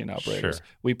sewing machine operators. Sure.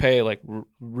 We pay like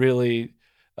really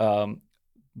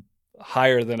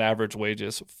higher than average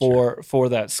wages for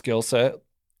that skill set.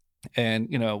 And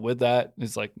with that,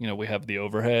 it's like we have the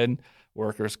overhead,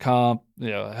 workers' comp,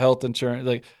 health insurance,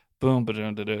 like boom, but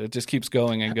it just keeps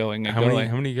going and going and going.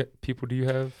 How many people do you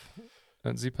have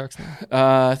at ZPAX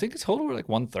now? I think it's total we're like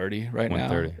 130 right now.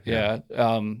 130. Yeah.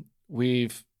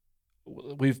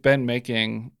 We've been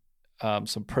making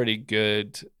some pretty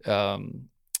good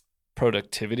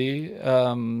productivity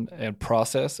and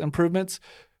process improvements,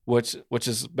 which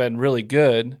has been really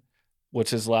good.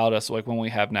 Which has allowed us, like when we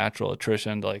have natural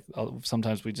attrition, like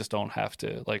sometimes we just don't have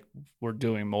to, like we're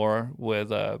doing more with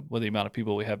the amount of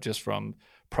people we have just from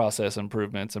process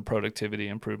improvements and productivity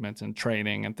improvements and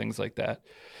training and things like that.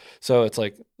 So it's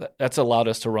like that's allowed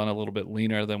us to run a little bit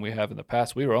leaner than we have in the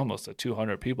past. We were almost at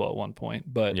 200 people at one point,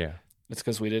 but it's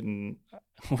because we didn't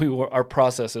our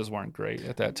processes weren't great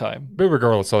at that time. But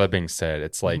regardless, all that being said,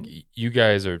 it's like you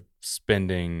guys are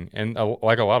spending, and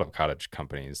like a lot of cottage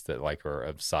companies that like are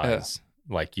of size,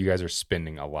 like you guys are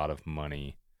spending a lot of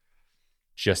money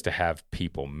just to have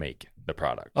people make the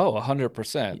product. Oh,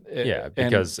 100%. Yeah,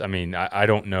 because I mean, I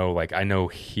don't know, like I know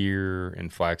here in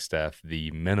Flagstaff,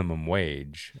 the minimum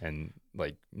wage, and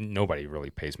like nobody really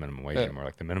pays minimum wage anymore.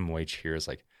 Like the minimum wage here is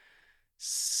like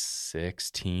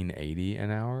 $16.80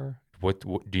 an hour. What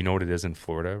do you know what it is in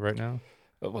Florida right now?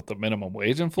 What, the minimum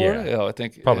wage in Florida? Yeah. Oh, I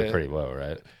think Probably pretty low,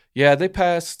 right? Yeah, they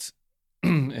passed.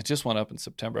 It just went up in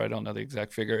September. I don't know the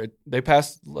exact figure. They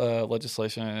passed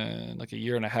legislation like a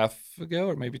year and a half ago,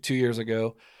 or maybe 2 years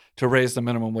ago, to raise the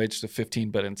minimum wage to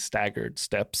 15, but in staggered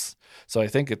steps. So I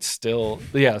think it's still,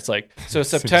 it's like, so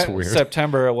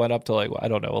September it went up to like, I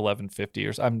don't know,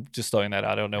 11.50 or I'm just throwing that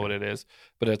out. I don't know what it is,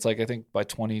 but it's like, I think by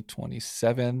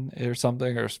 2027 or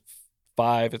something, or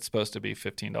 5, it's supposed to be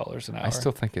 $15 an hour. I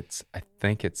still think it's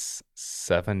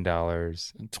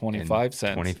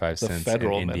 $7.25. The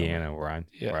federal in Indiana, minimum. where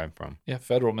I'm from. Yeah,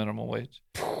 federal minimum wage.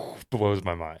 Blows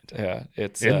my mind. Yeah,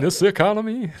 it's in this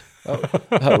economy.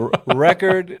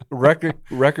 record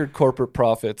corporate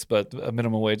profits, but a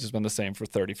minimum wage has been the same for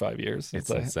 35 years. It's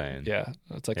like, insane. Yeah,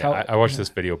 it's like I watched this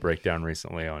video breakdown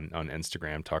recently on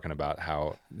Instagram talking about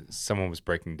how someone was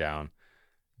breaking down.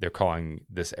 They're calling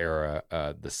this era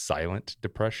the silent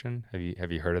depression.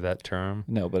 Have you heard of that term?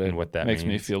 No, but it what that makes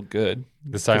means? Me feel good.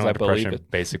 The silent depression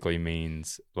basically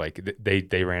means like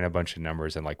they ran a bunch of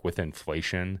numbers, and like with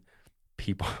inflation,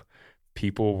 people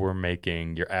were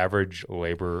making, your average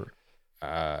labor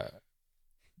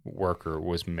worker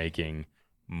was making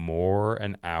more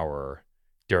an hour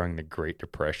during the Great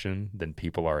Depression than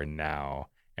people are now.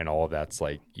 And all of that's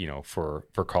like, for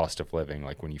cost of living,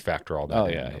 like when you factor all that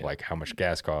in, like how much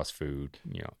gas costs, food,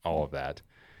 all of that.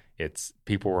 It's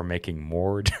people were making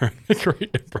more during the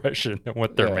Great Depression than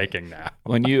what they're making now.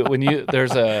 when you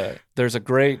there's a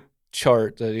great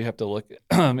chart that you have to look,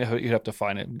 you have to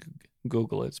find it and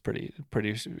Google it. It's pretty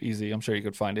easy. I'm sure you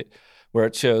could find it, where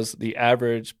it shows the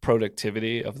average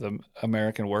productivity of the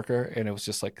American worker, and it was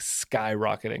just like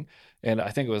skyrocketing. And I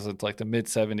think it was like the mid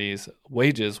 70s,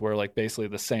 wages were like basically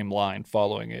the same line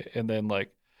following it. And then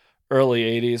like early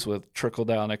 80s with trickle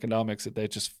down economics,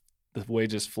 the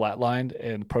wages flatlined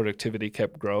and productivity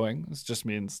kept growing. This just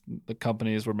means the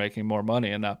companies were making more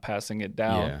money and not passing it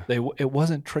down. Yeah. It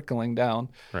wasn't trickling down.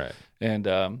 Right. And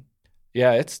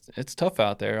it's tough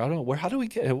out there. I don't know. How do we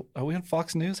get? Are we on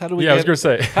Fox News? How do we? I was going to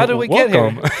say. How do we get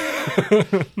here?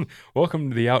 Welcome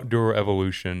to the Outdoor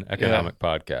Evolution Economic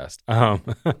Podcast.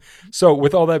 So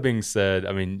with all that being said,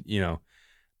 I mean,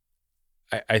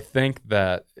 I think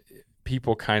that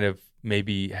people kind of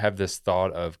maybe have this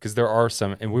thought of, because there are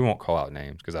some, and we won't call out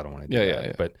names because I don't want to do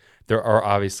that, but there are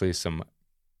obviously some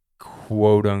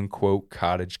quote unquote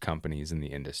cottage companies in the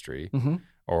industry. Mm-hmm.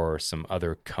 Or some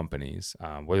other companies,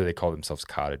 whether they call themselves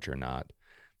cottage or not,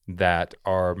 that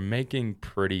are making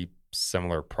pretty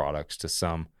similar products to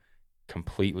some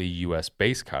completely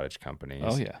U.S.-based cottage companies.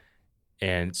 Oh, yeah.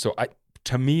 And so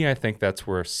to me, I think that's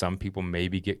where some people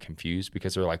maybe get confused,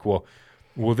 because they're like, well,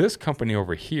 this company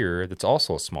over here that's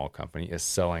also a small company is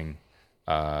selling,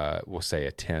 we'll say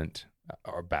a tent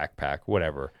or backpack,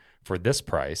 whatever, for this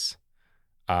price.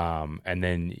 And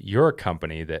then you're a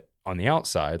company that on the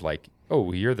outside, like,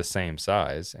 oh, you're the same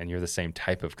size and you're the same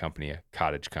type of company, a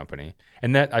cottage company.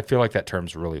 And that, I feel like that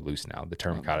term's really loose now. The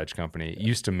term cottage company, it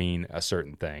used to mean a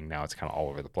certain thing. Now it's kind of all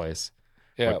over the place.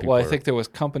 Yeah, well, I think there was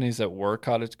companies that were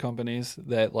cottage companies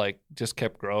that like just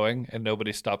kept growing, and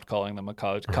nobody stopped calling them a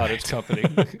cottage company.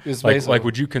 Like,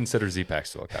 would you consider Z-Pack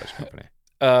still a cottage company?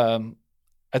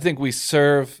 I think we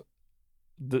serve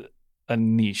a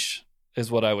niche,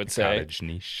 is what I would say. Cottage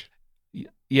niche.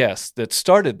 Yes, that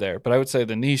started there, but I would say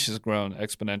the niche has grown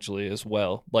exponentially as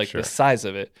well, like the size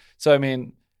of it. So, I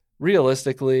mean,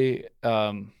 realistically,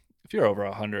 if you're over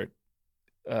 100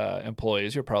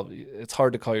 employees, it's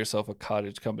hard to call yourself a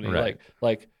cottage company. Right.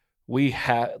 Like we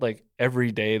have, like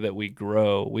every day that we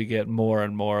grow, we get more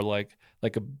and more like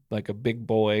a big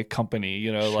boy company,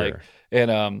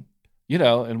 and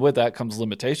with that comes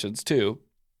limitations too.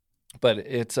 But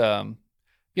it's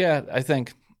I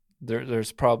think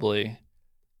there's probably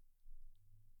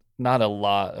not a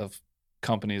lot of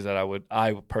companies that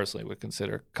I personally would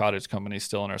consider cottage companies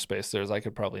still in our space. I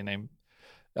could probably name,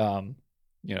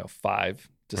 5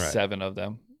 to 7 of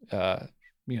them.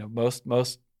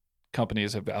 Most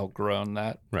companies have outgrown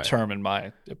that term, in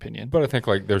my opinion. But I think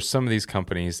like there's some of these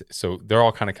companies, so they're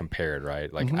all kind of compared,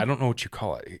 right? Like I don't know what you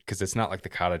call it, because it's not like the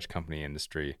cottage company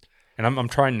industry. And I'm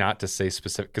trying not to say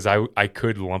specific because I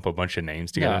could lump a bunch of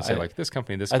names together and say like this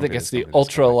company, this I company. think it's this the company,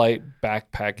 this company. ultralight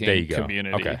backpacking There you go.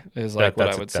 community Okay. is like what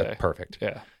I would That's say. perfect.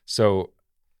 Yeah. So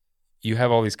you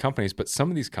have all these companies, but some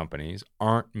of these companies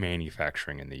aren't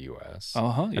manufacturing in the U.S.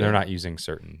 And they're not using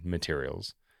certain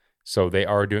materials. So they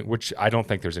are doing, which I don't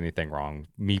think there's anything wrong.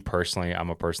 Me personally,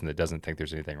 I'm a person that doesn't think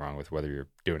there's anything wrong with whether you're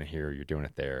doing it here or you're doing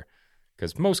it there.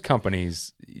 Because most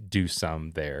companies do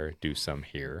some there, do some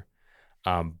here.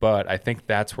 But I think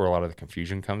that's where a lot of the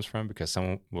confusion comes from, because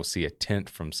someone will see a tent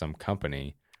from some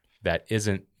company that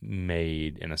isn't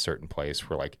made in a certain place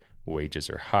where like wages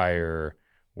are higher,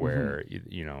 where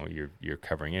you're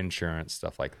covering insurance,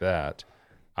 stuff like that,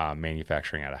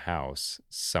 manufacturing at a house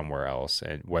somewhere else,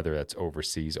 and whether that's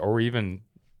overseas or even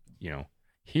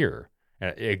here.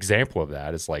 An example of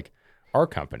that is like our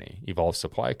company, Evolve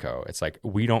Supply Co. It's like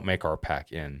we don't make our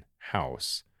pack in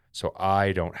house, so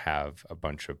I don't have a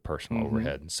bunch of personal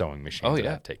overhead and sewing machines that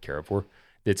I have to take care of.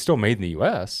 It's still made in the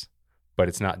U.S., but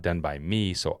it's not done by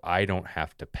me, so I don't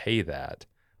have to pay that.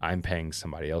 I'm paying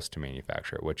somebody else to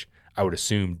manufacture it, which I would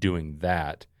assume doing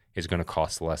that is going to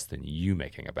cost less than you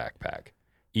making a backpack.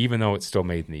 Even though it's still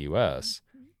made in the U.S.,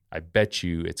 I bet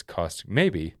you it's costing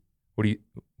maybe.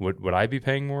 Would I be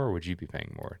paying more, or would you be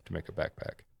paying more to make a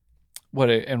backpack? What?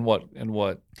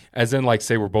 As in, like,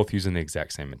 say we're both using the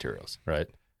exact same materials, right?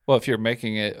 Well, if you're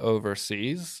making it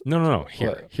overseas, no,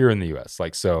 here in the U.S.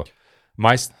 Like, so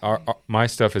my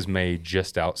stuff is made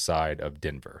just outside of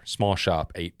Denver, small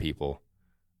shop, 8 people.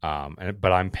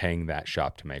 But I'm paying that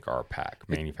shop to make our pack,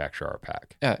 manufacture our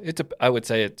pack. Yeah, I would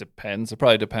say it depends. It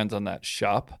probably depends on that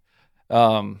shop.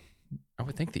 I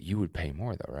would think that you would pay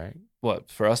more, though, right?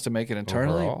 What, for us to make it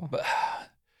internally? Overall?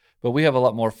 But we have a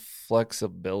lot more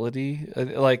flexibility.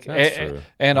 That's true.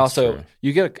 And That's also true.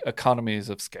 you get economies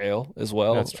of scale as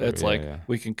well. That's true. It's Yeah.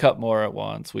 we can cut more at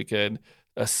once. We could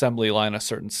assembly line a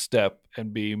certain step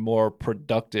and be more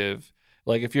productive.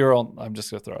 Like if you're on, I'm just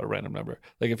going to throw out a random number.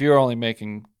 Like if you're only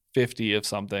making 50 of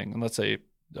something, and let's say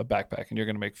a backpack, and you're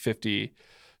going to make 50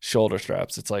 shoulder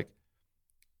straps, it's like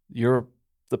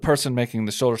the person making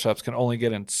the shoulder straps can only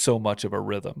get in so much of a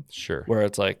rhythm. Sure. Where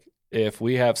it's like, if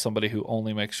we have somebody who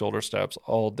only makes shoulder straps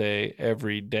all day,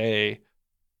 every day,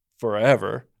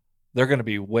 forever, they're going to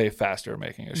be way faster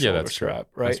making a shoulder strap,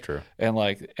 right? That's true. And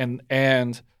like,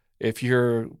 and if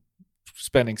you're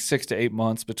spending 6 to 8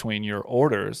 months between your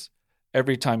orders,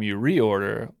 every time you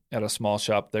reorder at a small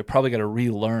shop, they probably got to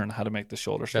relearn how to make the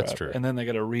shoulder strap. That's true. And then they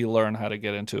got to relearn how to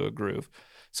get into a groove.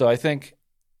 So I think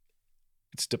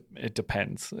it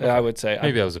depends. Okay. I would say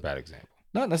maybe that was a bad example.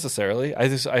 Not necessarily. I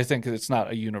think it's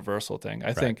not a universal thing.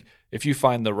 I think if you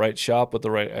find the right shop with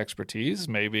the right expertise,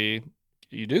 maybe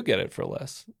you do get it for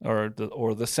less or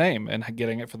the same, and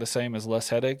getting it for the same is less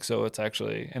headache. So it's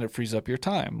actually, and it frees up your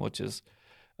time, which is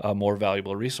a more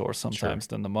valuable resource sometimes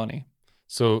than the money.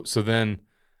 So then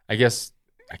I guess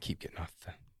I keep getting on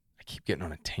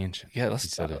a tangent. Yeah,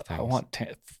 I want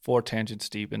 4 tangents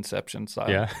deep, Inception style.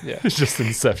 Yeah. It's just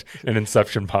an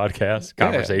Inception podcast,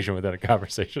 conversation within a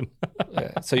conversation.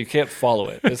 So you can't follow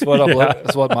it. It's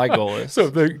what my goal is. So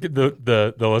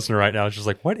the listener right now is just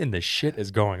like, what in the shit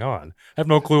is going on? I have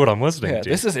no clue what I'm listening to.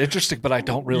 This is interesting, but I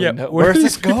don't really know. Where is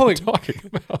this going? Talking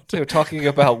about? They're talking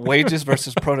about wages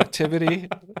versus productivity.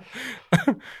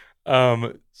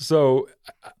 So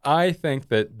I think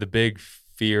that the big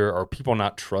fear or people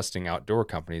not trusting outdoor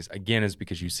companies, again, is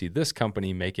because you see this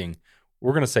company making,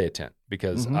 we're going to say a tent,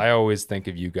 because I always think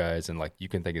of you guys, and like you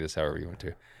can think of this however you want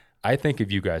to. I think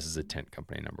of you guys as a tent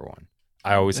company, number one.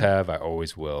 I always have, I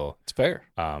always will. It's fair.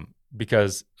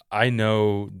 Because I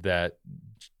know that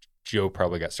Joe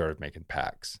probably got started making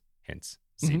packs, hence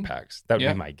Z-Packs. That would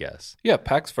be my guess. Yeah,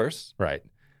 packs first. Right.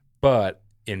 But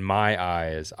in my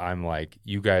eyes, I'm like,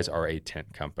 you guys are a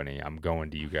tent company. I'm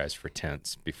going to you guys for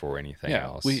tents before anything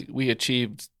else. We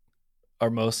achieved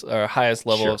our highest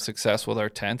level of success with our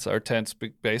tents. Our tents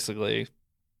basically,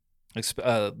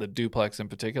 the duplex in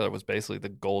particular, was basically the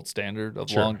gold standard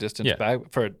of long distance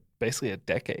bag for basically a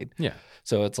decade. Yeah.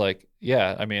 So it's like,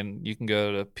 I mean, you can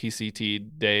go to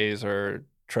PCT days or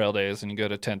trail days and you go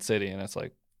to Tent City and it's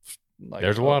like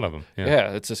there's a lot of them.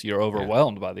 Yeah, it's just you're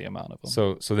overwhelmed by the amount of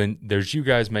them. So then there's you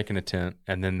guys making a tent,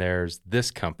 and then there's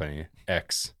this company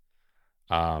X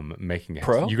making it.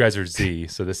 Pro? You guys are Z,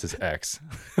 so this is X.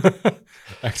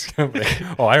 X company.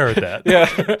 Oh, I heard that. Yeah.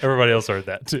 Everybody else heard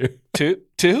that too.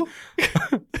 Two?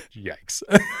 Yikes.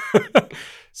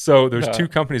 So there's 2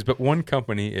 companies, but one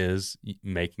company is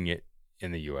making it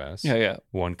in the US. Yeah.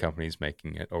 One company is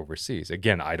making it overseas.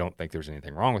 Again, I don't think there's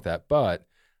anything wrong with that, but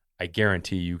I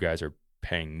guarantee you guys are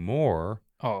paying more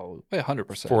Oh,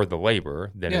 100%. for the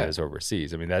labor than Yeah. it is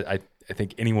overseas. I mean, I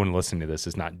think anyone listening to this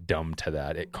is not dumb to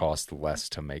that. It costs less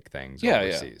to make things Yeah,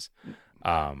 overseas.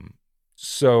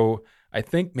 So I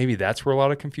think maybe that's where a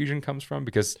lot of confusion comes from,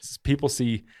 because people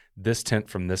see this tent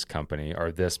from this company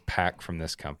or this pack from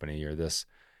this company or this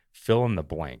fill in the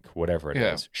blank, whatever it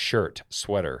is, shirt,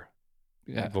 sweater,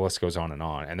 the list goes on.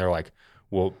 And they're like,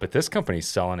 well, but this company's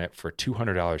selling it for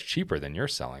 $200 cheaper than you're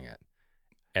selling it.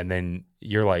 And then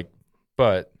you're like,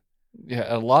 but yeah,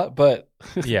 a lot, but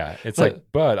yeah, it's like,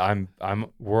 but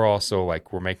we're also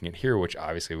like, we're making it here, which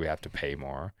obviously we have to pay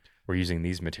more. We're using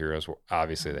these materials,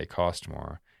 obviously they cost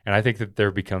more. And I think that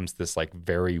there becomes this like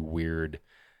very weird,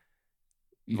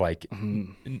 like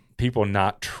people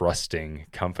not trusting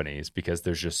companies because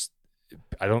there's just,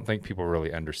 I don't think people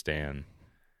really understand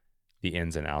the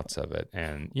ins and outs of it.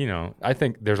 And, you know, I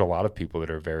think there's a lot of people that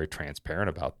are very transparent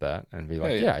about that and be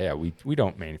like, yeah, we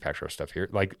don't manufacture our stuff here.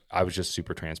 Like I was just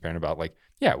super transparent about like,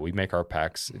 yeah, we make our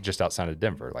packs just outside of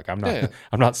Denver. Like I'm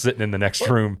not sitting in the next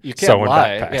room sewing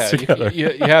backpacks together. You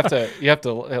have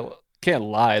to can't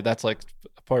lie. That's like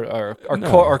part of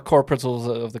our core principles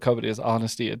of the company is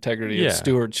honesty, integrity, and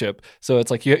stewardship. So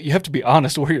it's like you have to be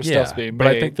honest where your stuff's being made. But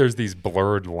I think there's these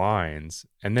blurred lines.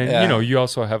 And then, you know, you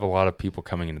also have a lot of people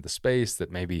coming into the space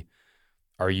that maybe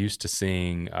are used to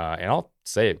seeing, and I'll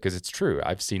say it because it's true.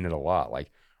 I've seen it a lot,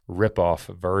 like rip-off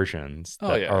versions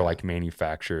that are like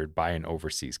manufactured by an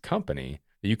overseas company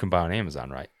that you can buy on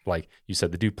Amazon, right? Like you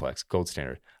said, the Duplex, Gold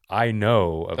Standard. I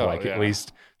know of at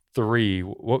least 3.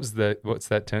 What's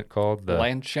that tent called? The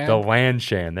Lanshan. The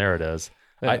Lanshan. There it is.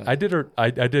 Yeah.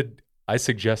 I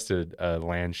suggested a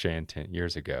Lanshan tent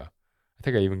years ago. I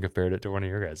think I even compared it to one of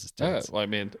your guys' tents. Well, I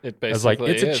mean, it basically I was like,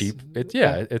 it's is.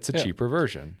 it's a cheaper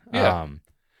version. Yeah.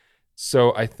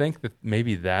 So I think that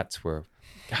maybe that's where.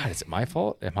 God, is it my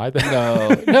fault? Am I the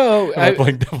no? I'm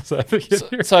playing devil's advocate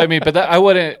here. So I mean, but I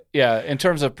wouldn't. Yeah, in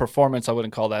terms of performance, I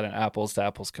wouldn't call that an apples to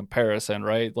apples comparison,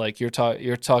 right? Like you're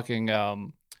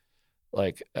talking.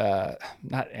 Like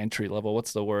not entry level,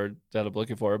 what's the word that I'm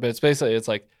looking for, but it's basically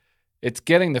it's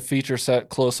getting the feature set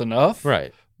close enough,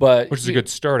 right? But which is a good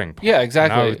starting point. Yeah,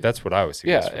 exactly. That's what I was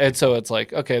suggesting. Yeah, and so it's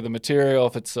like, okay, the material,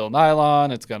 if it's still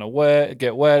nylon, it's gonna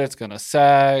get wet, it's gonna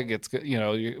sag, it's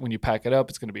when you pack it up,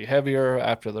 it's gonna be heavier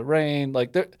after the rain.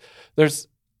 Like there's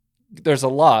a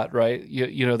lot, right?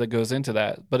 You know that goes into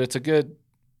that, but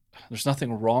there's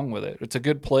nothing wrong with it. It's a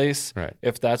good place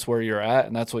if that's where you're at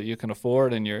and that's what you can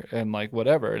afford and like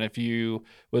whatever. And if you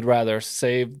would rather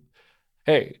save,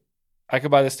 hey, I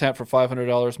could buy this tent for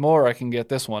 $500 more. I can get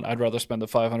this one. I'd rather spend the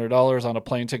 $500 on a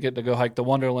plane ticket to go hike the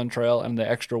Wonderland Trail, and the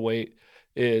extra weight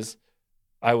is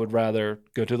I would rather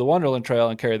go to the Wonderland Trail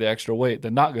and carry the extra weight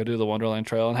than not go to the Wonderland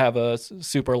Trail and have a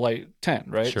super light tent,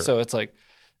 right? Sure. So it's like,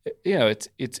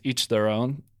 it's each their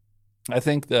own. I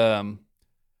think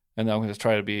and I'm going to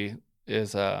try to be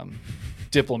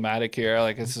diplomatic here.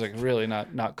 Like it's like really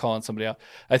not calling somebody out.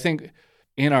 I think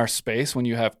in our space, when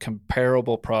you have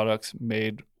comparable products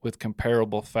made with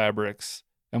comparable fabrics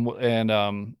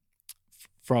and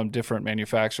from different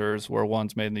manufacturers, where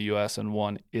one's made in the U.S. and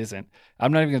one isn't,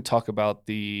 I'm not even going to talk about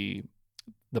the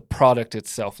product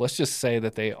itself. Let's just say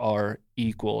that they are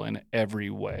equal in every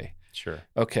way. Sure.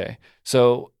 Okay.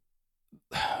 So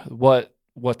what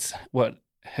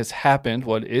has happened,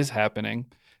 what is happening,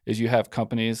 is you have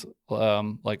companies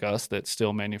like us that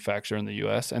still manufacture in the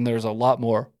U.S., and there's a lot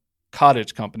more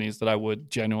cottage companies that I would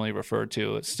genuinely refer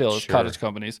to as still as cottage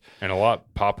companies. And a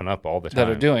lot popping up all the time. That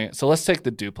are doing it. So let's take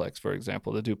the Duplex, for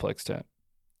example, the Duplex tent.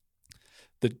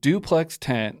 The Duplex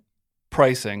tent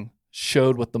pricing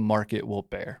showed what the market will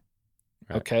bear.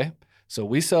 Right. Okay? So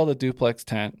we sell the Duplex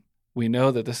tent. We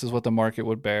know that this is what the market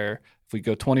would bear. If we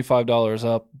go $25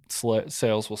 up,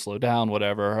 sales will slow down,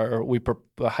 whatever, or we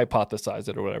hypothesize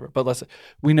it or whatever. But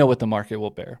we know what the market will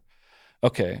bear.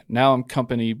 Okay, now I'm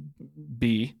company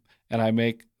B, and I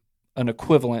make an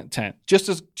equivalent tent, just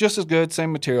as good,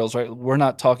 same materials, right? We're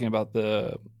not talking about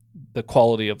the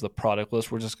quality of the product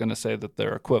list. We're just going to say that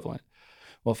they're equivalent.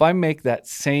 Well, if I make that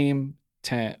same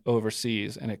tent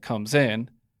overseas and it comes in,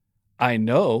 I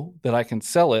know that I can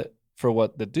sell it for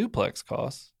what the Duplex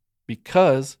costs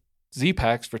because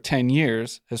Z-Packs for 10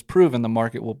 years has proven the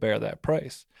market will bear that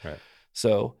price. Right.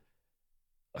 So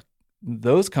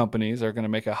those companies are going to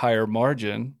make a higher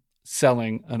margin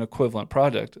selling an equivalent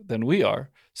product than we are.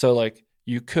 So like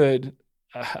you could,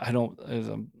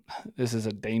 this is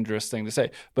a dangerous thing to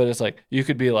say, but it's like, you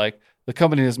could be like, the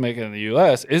company that's making it in the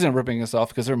US isn't ripping us off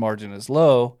because their margin is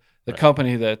low. The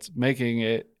company that's making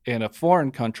it in a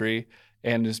foreign country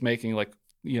and is making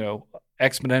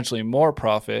exponentially more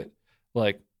profit,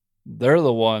 like they're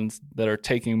the ones that are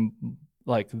taking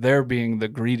like they're being the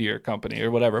greedier company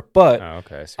or whatever. But Oh,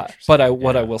 okay. I see what you're but saying.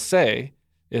 what I Yeah. will say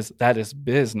is that is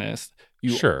business.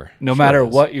 No Sure matter it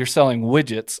is. what you're selling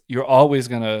widgets, you're always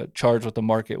going to charge what the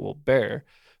market will bear.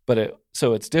 But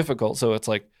so it's difficult. So it's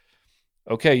like,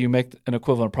 okay, you make an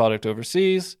equivalent product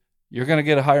overseas, you're going to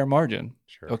get a higher margin.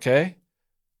 Sure. Okay.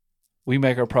 We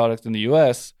make our product in the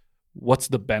US. What's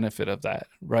the benefit of that?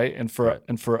 Right. And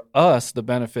for us, the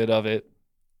benefit of it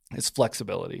is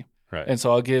flexibility. Right. And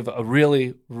so I'll give a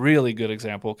really, really good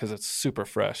example because it's super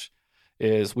fresh.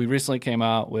 Is we recently came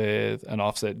out with an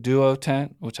offset duo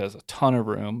tent, which has a ton of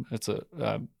room.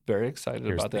 I'm very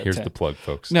excited about that Here's tent. the plug,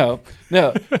 folks. No,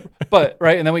 but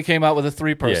right. And then we came out with a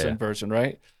 3-person version,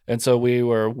 right? And so we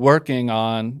were working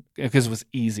on, because it was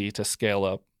easy to scale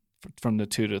up from the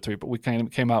 2 to 3, but we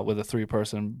came out with a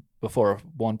 3-person before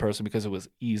 1-person because it was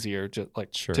easier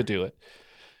to do it.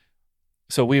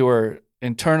 So we were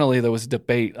internally, there was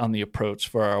debate on the approach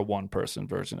for our 1-person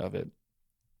version of it.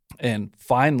 And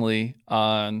finally,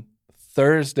 on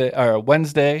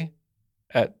Wednesday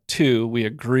at 2, we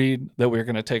agreed that we were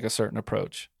going to take a certain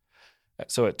approach.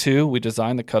 So at 2, we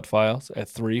designed the cut files. At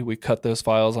 3, we cut those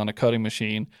files on a cutting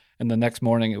machine. And the next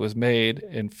morning, it was made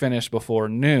and finished before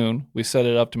noon. We set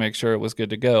it up to make sure it was good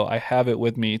to go. I have it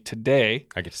with me today.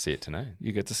 I get to see it tonight.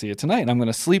 You get to see it tonight. And I'm going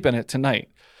to sleep in it tonight.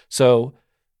 So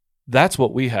that's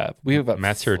what we have.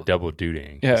 Matt's here double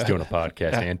dutying. Yeah. He's doing a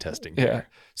podcast and testing. Yeah. Here.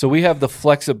 So we have the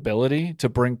flexibility to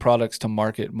bring products to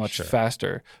market much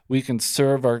faster. We can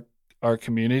serve our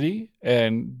community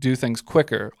and do things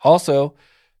quicker. Also,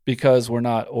 because we're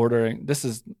not ordering, this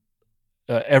is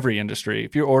every industry.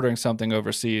 If you're ordering something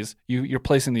overseas, you're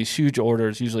placing these huge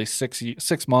orders, usually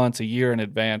 6 months, a year in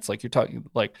advance. Like you're talking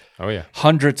like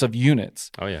hundreds of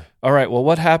units. Oh yeah. All right. Well,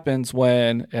 what happens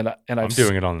when I'm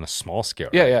doing it on a small scale.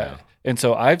 Yeah, right yeah. now. And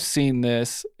so I've seen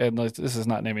this, and this is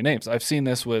not naming names. I've seen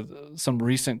this with some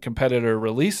recent competitor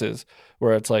releases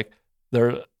where it's like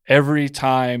every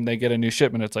time they get a new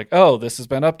shipment, it's like, oh, this has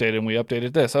been updated and we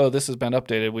updated this. Oh, this has been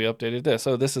updated, we updated this.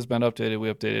 Oh, this has been updated,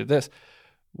 we updated this.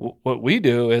 What we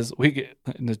do is we get,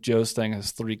 and the Joe's thing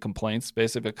has 3 complaints.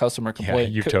 Basically, a customer complaint.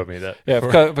 Yeah, you've told me that. Yeah,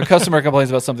 if a customer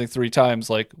complains about something 3 times,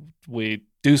 like we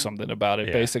do something about it.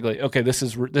 Yeah. Basically, okay, this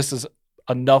is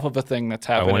enough of a thing that's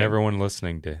happening. I want everyone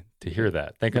listening to hear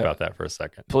that. Think about that for a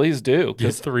second. Please do.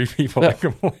 Get 3 people to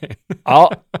complain.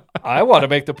 I want to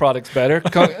make the products better.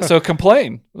 So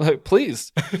complain,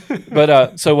 please.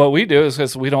 But so what we do is,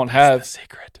 because we don't have That's the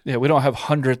secret. Yeah, we don't have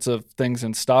hundreds of things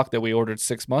in stock that we ordered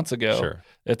 6 months ago. Sure.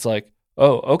 It's like,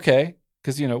 oh, okay,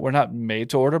 because we're not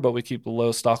made to order, but we keep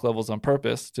low stock levels on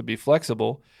purpose to be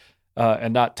flexible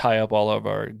and not tie up all of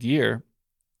our gear.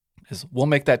 Is we'll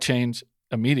make that change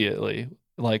immediately.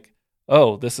 Like,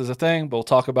 oh, this is a thing, but we'll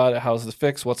talk about it. How's the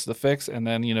fix? What's the fix? And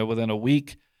then within a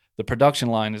week, the production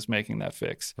line is making that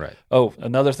fix. Right. Oh,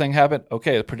 another thing happened.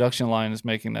 Okay, the production line is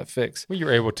making that fix. Well,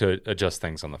 you're able to adjust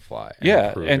things on the fly.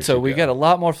 Yeah, and so we get a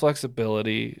lot more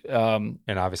flexibility. And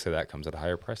obviously that comes at a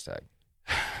higher price tag.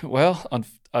 Well,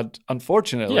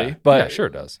 unfortunately, Yeah. but yeah, sure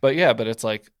it does. But it's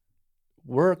like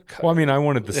Well, I mean, I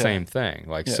wanted the same thing.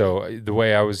 Like, so the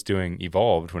way I was doing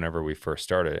evolved whenever we first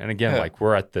started. And again, like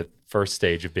we're at the first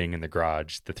stage of being in the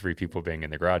garage, the 3 people being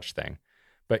in the garage thing.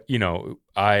 But,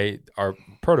 our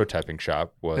prototyping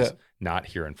shop was not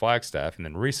here in Flagstaff. And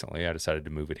then recently I decided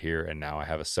to move it here. And now I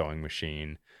have a sewing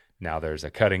machine. Now there's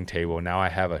a cutting table. Now I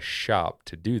have a shop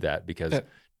to do that because,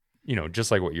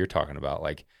 just like what you're talking about,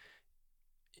 like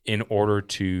in order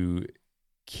to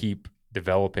keep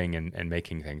developing and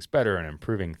making things better and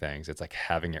improving things, it's like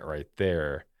having it right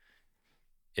there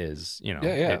is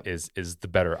is the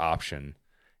better option.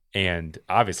 And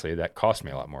obviously that cost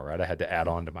me a lot more, right? I had to add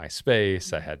on to my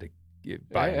space. I had to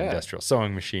buy an industrial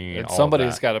sewing machine. And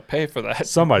somebody's got to pay for that.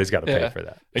 Somebody's got to pay for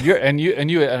that. And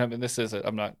I mean, this is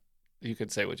I'm not. You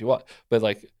could say what you want, but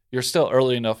like you're still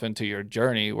early enough into your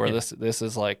journey where this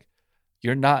is like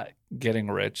you're not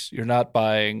getting rich. You're not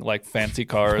buying like fancy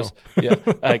cars. No.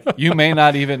 Yeah, like you may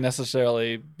not even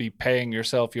necessarily be paying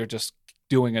yourself. You're just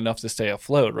doing enough to stay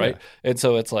afloat, right? Yeah. And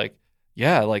so it's like,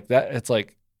 like that. It's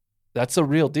like that's a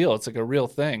real deal. It's like a real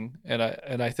thing. And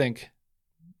I think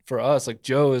for us, like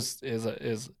Joe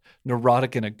is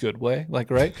neurotic in a good way, like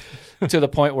right to the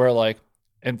point where like,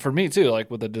 and for me too, like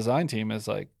with the design team is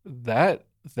like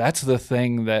that's the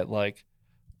thing that like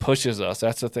pushes us.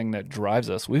 That's the thing that drives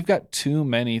us. We've got too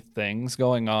many things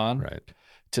going on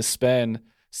to spend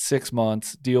 6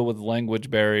 months, deal with language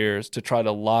barriers, to try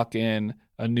to lock in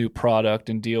a new product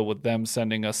and deal with them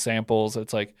sending us samples.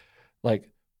 It's like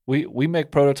we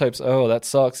make prototypes. Oh, that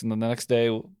sucks. And then the next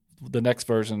day, the next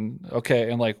version.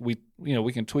 Okay. And like we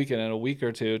can tweak it in a week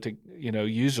or two to,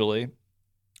 usually.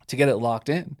 to get it locked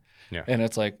in. Yeah. And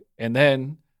it's like, and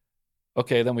then,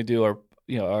 okay, then we do our,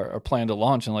 our plan to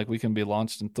launch, and like we can be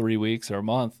launched in 3 weeks or a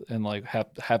month, and like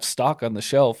have stock on the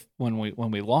shelf when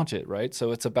we launch it. Right.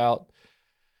 So it's about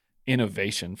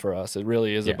innovation for us. It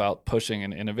really is about pushing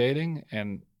and innovating.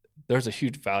 And there's a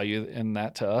huge value in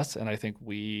that to us. And I think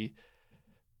we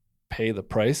pay the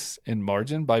price in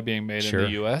margin by being made in the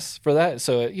US for that.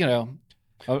 So, I'm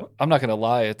not going to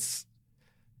lie. It's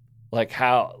like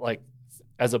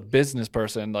as a business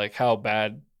person, like how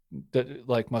bad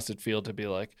must it feel to be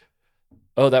like,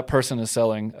 oh, that person is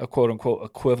selling a quote unquote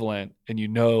equivalent,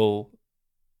 and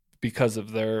because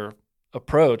of their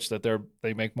approach that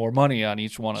they make more money on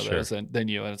each one of those than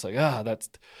you. And it's like, that's,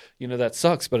 that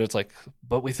sucks. But it's like,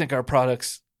 but we think our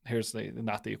products,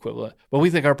 not the equivalent, but we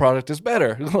think our product is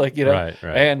better. Right.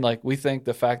 And like, we think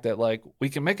the fact that like we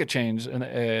can make a change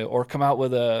or come out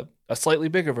with a slightly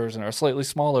bigger version or a slightly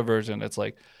smaller version. It's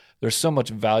like, there's so much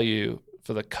value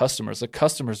for the customers. The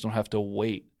customers don't have to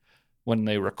wait when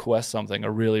they request something a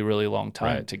really, really long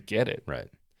time to get it. Right.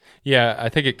 Yeah. I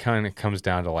think it kind of comes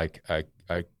down to like a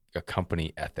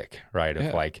company ethic, right?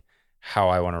 Of like how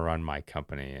I want to run my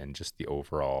company and just the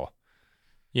overall,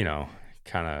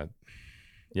 kind of,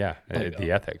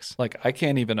 the ethics. Like I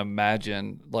can't even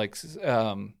imagine like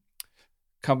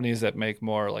companies that make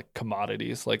more like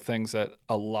commodities, like things that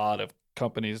a lot of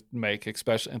companies make,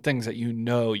 especially, and things that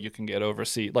you can get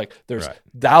overseas. Like there's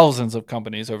thousands of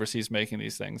companies overseas making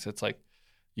these things. It's like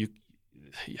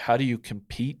how do you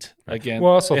compete against?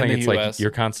 Well, I also think it's US? Like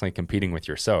you're constantly competing with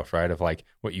yourself, right? Of like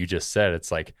what you just said.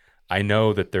 It's like, I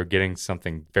know that they're getting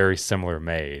something very similar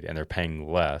made and they're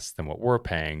paying less than what we're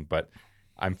paying, but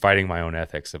I'm fighting my own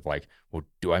ethics of like, well,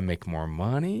 do I make more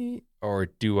money, or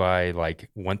do I like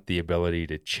want the ability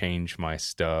to change my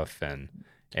stuff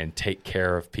and take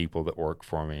care of people that work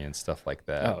for me and stuff like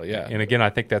that? Oh yeah. And again, I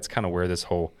think that's kind of where this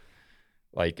whole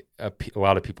like a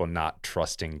lot of people not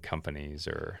trusting companies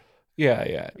or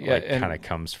kind of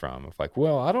comes from, of like,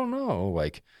 well, I don't know,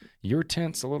 like your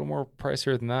tent's a little more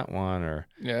pricier than that one, or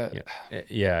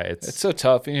it's so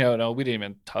tough. No, we didn't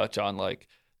even touch on like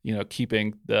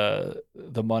keeping the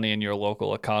money in your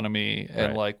local economy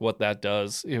and like what that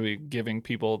does, giving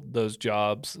people those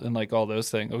jobs and like all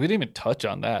those things. We didn't even touch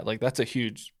on that. Like that's a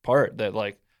huge part that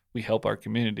like we help our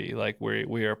community. Like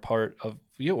we are part of,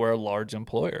 we're a large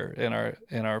employer in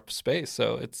our space.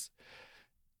 So it's,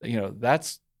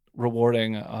 that's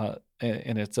rewarding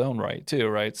in its own right too.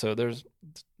 Right. So there's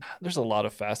a lot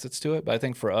of facets to it, but I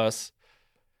think for us,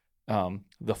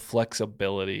 the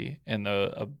flexibility and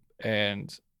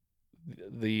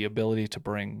the ability to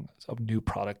bring a new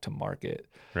product to market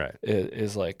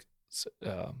is like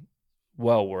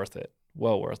well worth it.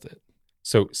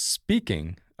 So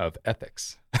speaking of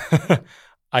ethics,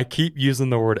 I keep using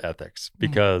the word ethics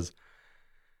because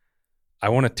I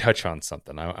want to touch on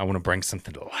something. I want to bring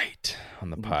something to light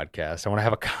on the podcast. I want to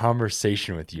have a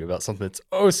conversation with you about something that's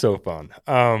so fun.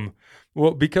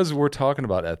 Well, because we're talking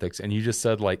about ethics, and you just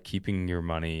said like keeping your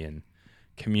money and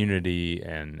community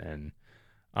and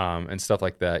stuff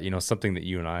like that. Something that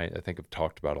you and I think have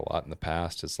talked about a lot in the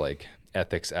past is like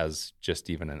ethics as just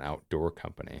even an outdoor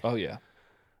company. Oh yeah.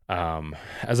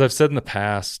 As I've said in the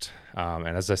past,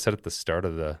 and as I said at the start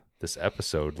of this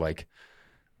episode, like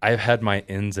I've had my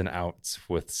ins and outs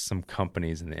with some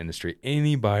companies in the industry.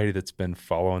 Anybody that's been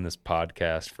following this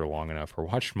podcast for long enough or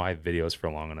watched my videos for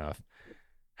long enough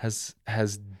has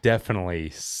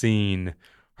definitely seen,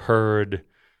 heard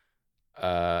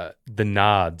the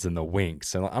nods and the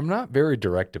winks. And I'm not very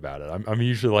direct about it. I'm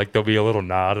usually like, there'll be a little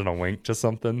nod and a wink to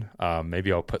something.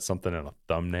 Maybe I'll put something in a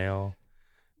thumbnail.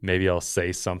 Maybe I'll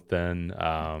say something.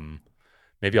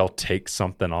 Maybe I'll take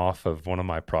something off of one of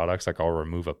my products, like I'll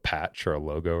remove a patch or a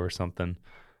logo or something.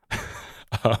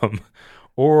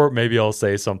 Or maybe I'll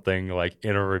say something like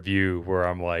in a review where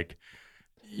I'm like,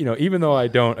 even though I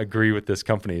don't agree with this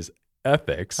company's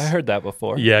ethics. I heard that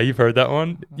before. Yeah, you've heard that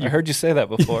one? I heard you say that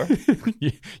before.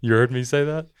 You heard me say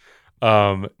that?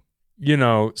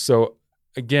 So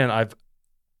again,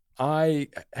 I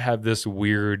have this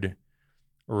weird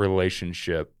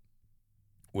relationship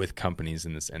with companies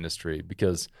in this industry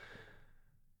because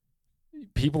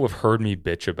people have heard me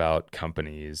bitch about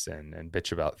companies and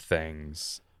bitch about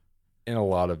things in a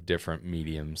lot of different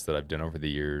mediums that I've done over the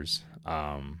years.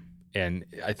 And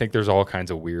I think there's all kinds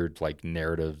of weird like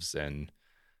narratives and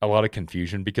a lot of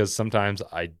confusion because sometimes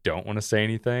I don't want to say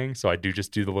anything. So I do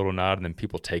just do the little nod, and then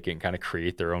people take it and kind of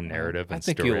create their own narrative and I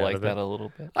think story you out like of that it. a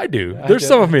little bit. I do. I There's do.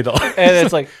 some of me that And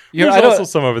it's like there's also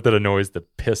some of it that annoys the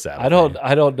piss out of me.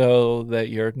 I don't know that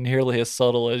you're nearly as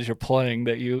subtle as you're playing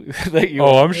that you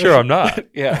Oh, I'm sure I'm not.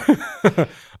 Yeah.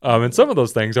 And some of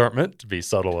those things aren't meant to be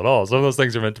subtle at all. Some of those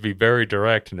things are meant to be very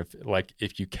direct. And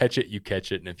if you catch it, you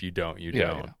catch it. And if you don't, you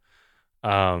don't.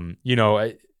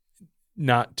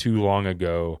 Not too long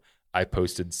ago, I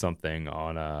posted something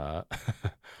on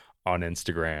on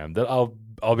Instagram that I'll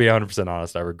be 100%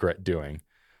 honest, I regret doing.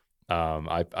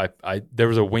 There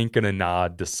was a wink and a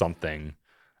nod to something,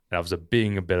 and I was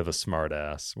being a bit of a smart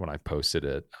ass when I posted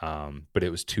it. But it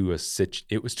was to a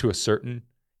certain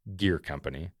gear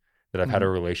company that I've had a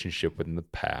relationship with in the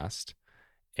past,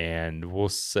 and we'll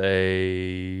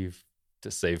say,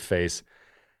 to save face,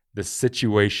 the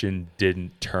situation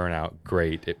didn't turn out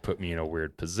great. It put me in a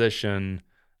weird position.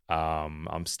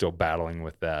 I'm still battling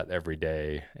with that every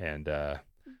day, and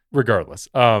regardless,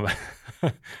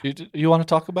 you want to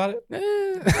talk about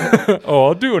it?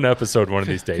 I'll do an episode one of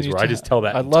these days where I just tell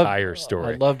that entire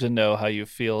story. I'd love to know how you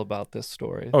feel about this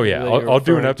story. Oh yeah, I'll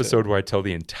do an episode where I tell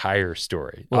the entire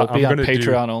story. Will it be on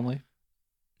Patreon only?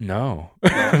 No,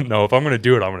 no. If I'm going to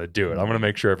do it, I'm going to do it. I'm going to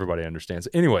make sure everybody understands.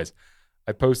 Anyways,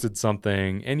 I posted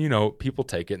something, and people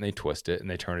take it and they twist it and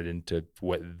they turn it into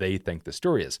what they think the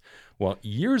story is. Well,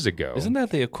 years ago, isn't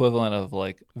that the equivalent of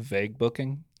like vague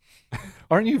booking?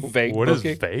 Aren't you vague what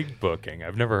booking? Is vague booking?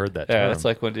 I've never heard that term. Yeah, it's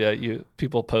like when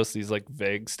people post these like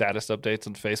vague status updates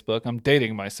on Facebook. I'm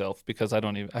dating myself because I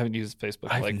haven't used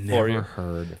Facebook in like 4 years. I've never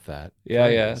heard of that. Yeah,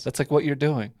 yeah. That's like what you're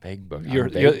doing. Vague booking.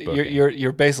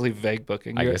 You're basically vague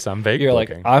booking. I guess I'm vague booking. You're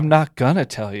like, I'm not gonna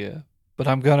tell you, but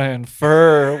I'm gonna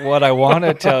infer what I want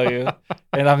to tell you,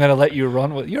 and I'm gonna let you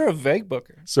run with. You're a vague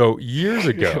booker. So years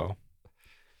ago,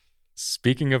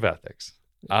 speaking of ethics,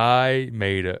 I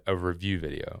made a review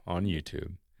video on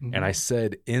YouTube, and I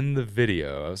said in the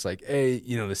video, I was like, hey,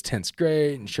 this tent's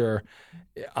great, and sure,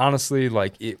 honestly,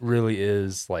 like it really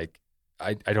is, like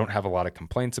I don't have a lot of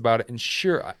complaints about it, and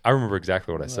sure, I remember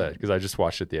exactly what I said because I just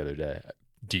watched it the other day.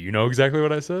 Do you know exactly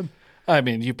what I said? I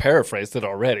mean, you paraphrased it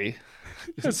already.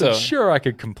 So sure, I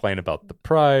could complain about the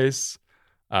price,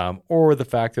 or the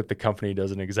fact that the company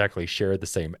doesn't exactly share the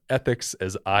same ethics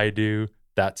as I do.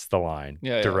 That's the line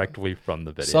directly from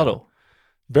the video. Subtle.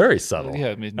 Very subtle. Yeah,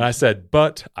 I mean, and I said,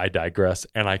 but I digress,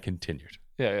 and I continued.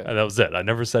 Yeah. And that was it. I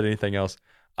never said anything else.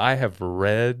 I have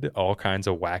read all kinds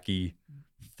of wacky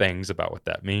things about what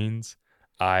that means.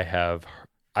 I've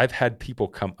had people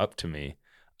come up to me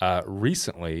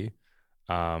recently.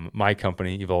 My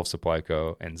company, Evolve Supply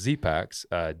Co. and Z-Packs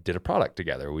did a product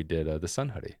together. We did the Sun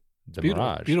Hoodie. The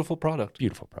Mirage. Beautiful product.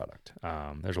 Beautiful product.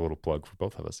 There's a little plug for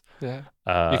both of us. Yeah.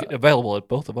 Available at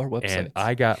both of our websites. And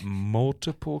I got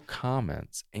multiple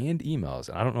comments and emails,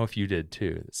 and I don't know if you did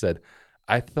too, that said,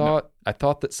 I thought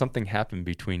that something happened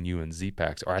between you and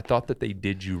Z-Packs, or I thought that they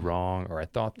did you wrong, or I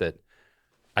thought that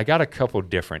I got a couple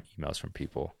different emails from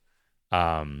people.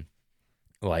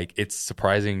 Like, it's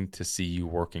surprising to see you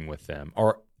working with them,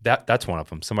 or that's one of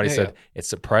them. Somebody said, it's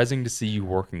surprising to see you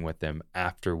working with them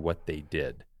after what they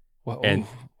did. Well, and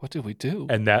what did we do?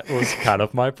 And that was kind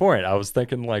of my point. I was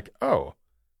thinking like, oh,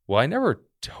 well, I never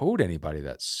told anybody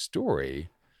that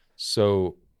story,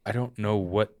 so I don't know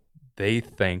what they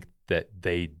think that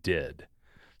they did.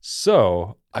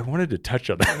 So I wanted to touch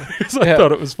on that because I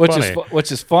thought it was funny.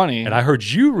 Which is funny. And I heard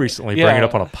you recently bring it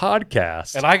up on a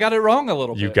podcast. And I got it wrong a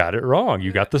little bit. You got it wrong.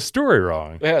 You got the story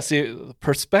wrong. Yeah, see,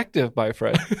 perspective, my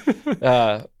friend.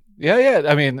 Yeah.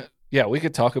 I mean, yeah, we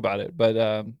could talk about it, but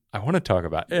I want to talk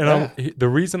about it. And the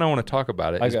reason I want to talk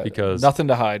about it is because nothing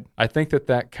to hide. I think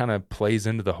that kind of plays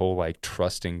into the whole like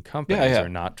trusting companies or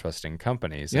not trusting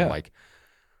companies, and like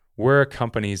where a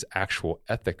company's actual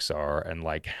ethics are, and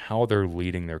like how they're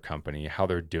leading their company, how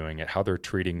they're doing it, how they're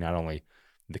treating not only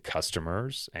the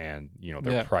customers and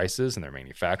their prices and their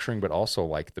manufacturing, but also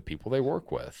like the people they work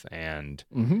with and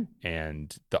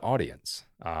the audience,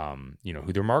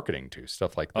 who they're marketing to,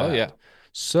 stuff like that. Oh yeah.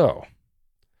 So,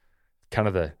 kind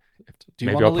of do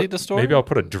you want to lead the story? Maybe I'll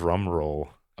put a drum roll.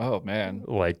 Oh man,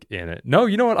 like in it. No,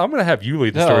 you know what? I'm going to have you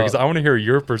lead the story because I want to hear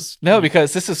your perspective. No,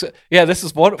 because this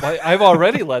is what I've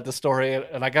already led the story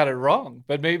and I got it wrong.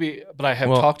 But I have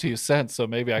talked to you since, so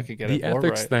maybe I could get it more right. The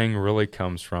ethics thing really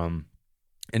comes from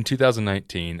in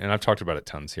 2019, and I've talked about it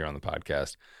tons here on the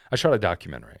podcast. I shot a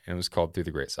documentary, and it was called Through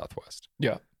the Great Southwest.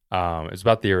 Yeah, it was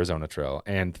about the Arizona Trail,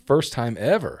 and first time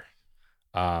ever.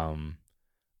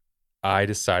 I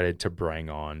decided to bring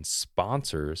on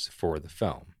sponsors for the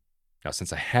film. Now,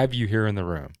 since I have you here in the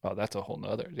room. Oh, that's a whole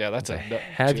nother. Yeah,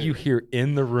 you here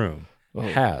in the room, Oh.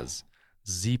 Has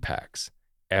Z-Packs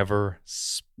ever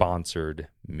sponsored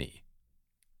me?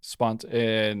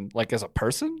 And like as a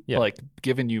person, Yeah. like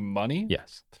giving you money,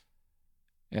 Yes.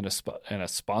 and a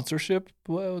sponsorship.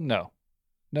 Well, no,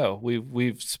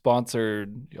 we've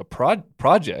sponsored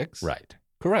projects, Right.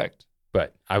 Correct.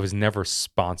 But I was never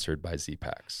sponsored by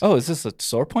Z-Packs. Oh, is this a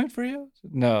sore point for you?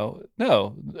 No.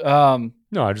 No, I'm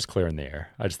just clearing the air.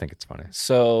 I just think it's funny.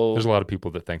 So There's a lot of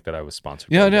people that think that I was sponsored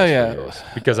Yeah, by no, you guys yeah. for years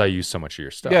because I use so much of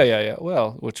your stuff. yeah.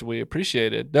 Well, which we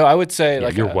appreciated. No, I would say Yeah,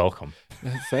 like you're welcome.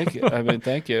 Thank you. I mean,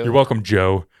 thank you. You're welcome,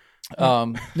 Joe.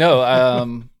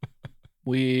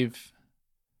 We've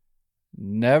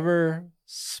never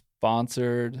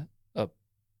sponsored a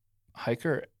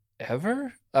hiker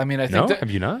ever. I mean,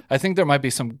 Have you not? I think there might be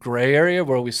some gray area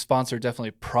where we sponsor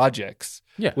definitely projects.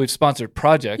 Yeah. We've sponsored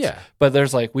projects. Yeah. But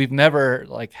there's like, we've never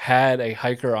like had a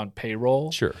hiker on payroll.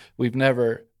 Sure. We've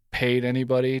never paid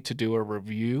anybody to do a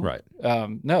review. Right.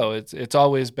 No, it's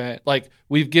always been like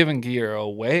we've given gear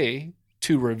away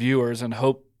to reviewers and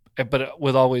hope, but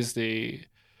with always the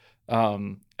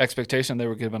expectation they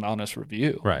were given an honest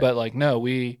review. Right. But like, no,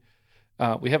 we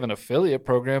have an affiliate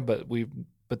program, but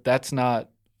that's not.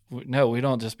 No, we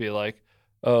don't just be like,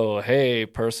 oh, hey,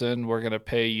 person, we're going to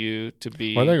pay you to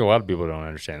be. Well, I think a lot of people don't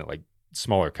understand that like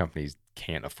smaller companies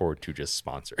can't afford to just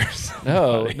sponsor.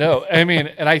 No. I mean,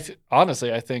 and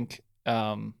honestly, I think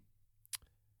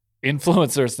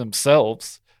influencers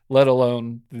themselves, let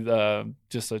alone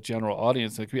just a general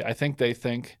audience, I think they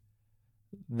think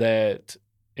that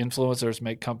influencers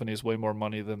make companies way more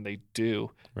money than they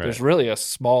do. Right. There's really a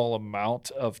small amount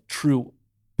of true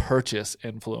purchase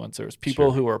influencers,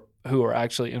 people Sure. who are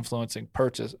actually influencing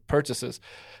purchases.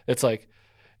 It's like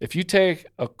if you take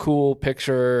a cool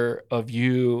picture of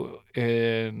you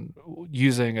in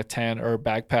using a tent or a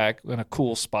backpack in a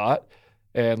cool spot,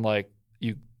 and like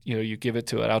you give it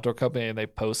to an outdoor company and they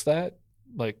post that,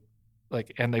 like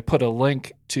and they put a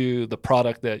link to the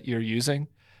product that you're using,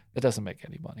 it doesn't make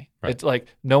any money. Right. It's like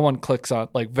no one clicks on,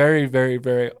 like very, very,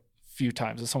 very few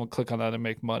times does someone click on that and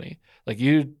make money. Like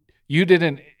you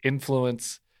didn't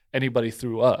influence anybody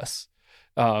through us.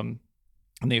 And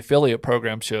the affiliate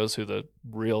program shows who the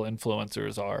real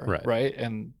influencers are, right?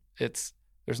 And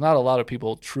there's not a lot of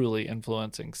people truly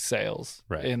influencing sales,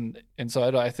 right? And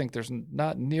so I think there's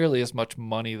not nearly as much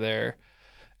money there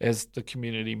as the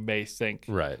community may think.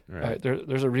 Right.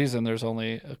 There's a reason there's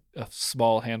only a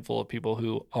small handful of people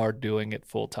who are doing it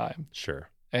full time. Sure.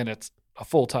 And it's a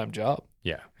full time job.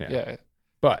 Yeah.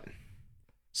 But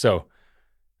so.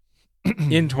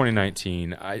 In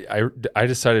 2019, I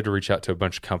decided to reach out to a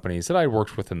bunch of companies that I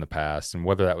worked with in the past, and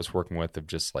whether that was working with of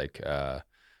just like,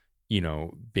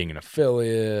 being an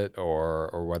affiliate,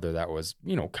 or whether that was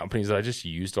companies that I just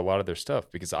used a lot of their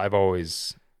stuff because I've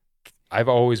always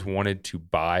wanted to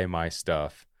buy my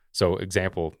stuff. So,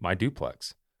 example, my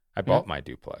duplex. I bought my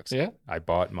duplex. Yeah. I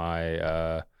bought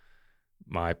my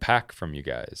my pack from you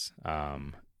guys.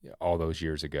 All those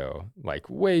years ago, like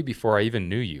way before I even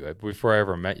knew you, before I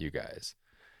ever met you guys.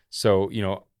 So,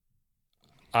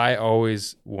 I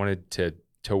always wanted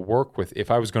to work with, if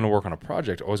I was going to work on a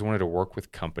project, I always wanted to work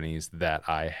with companies that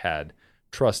I had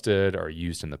trusted or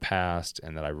used in the past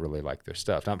and that I really liked their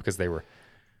stuff. Not because they were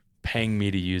paying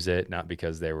me to use it, not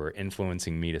because they were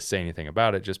influencing me to say anything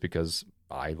about it, just because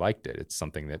I liked it. It's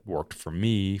something that worked for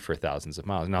me for thousands of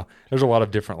miles. Now, there's a lot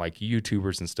of different like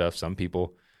YouTubers and stuff. Some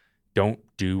people don't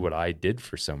do what I did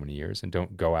for so many years and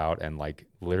don't go out and like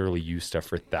literally use stuff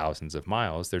for thousands of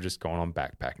miles. They're just going on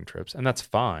backpacking trips, and that's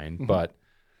fine. Mm-hmm. But,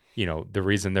 the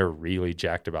reason they're really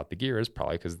jacked about the gear is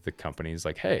probably because the company's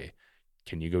like, hey,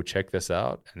 can you go check this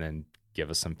out and then give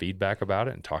us some feedback about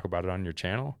it and talk about it on your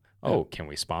channel? Yeah. Oh, can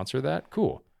we sponsor that?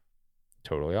 Cool.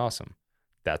 Totally awesome.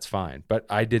 That's fine. But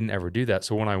I didn't ever do that.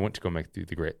 So when I went to go make through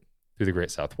the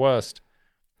Great Southwest,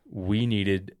 we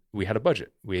had a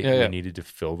budget. We needed to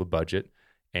fill the budget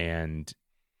and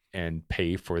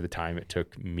pay for the time it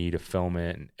took me to film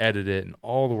it and edit it and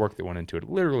all the work that went into it.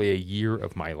 Literally a year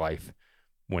of my life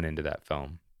went into that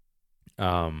film.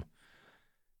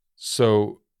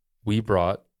 So we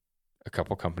brought a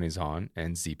couple companies on,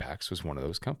 and Z-Packs was one of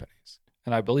those companies.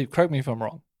 And I believe, correct me if I'm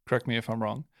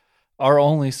wrong, our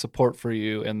only support for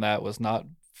you in that was not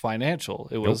financial.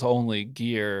 It was only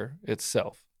gear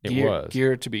itself.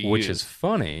 Gear to be used. Which is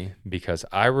funny because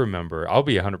I remember, I'll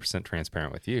be 100%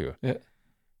 transparent with you. Yeah.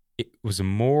 It was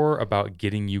more about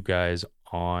getting you guys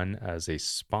on as a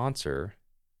sponsor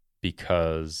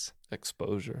because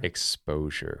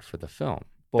exposure for the film.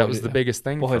 That was the biggest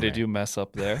thing. Boy, did you mess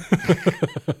up there.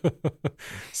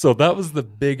 So that was the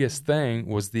biggest thing,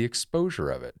 was the exposure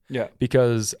of it. Yeah.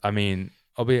 Because I'm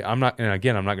not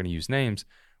going to use names.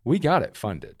 we got it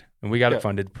funded, and we got Yeah. it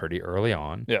funded pretty early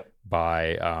on Yeah.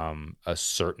 by a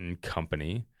certain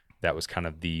company that was kind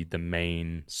of the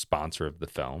main sponsor of the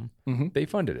film. Mm-hmm. They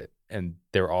funded it, and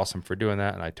they were awesome for doing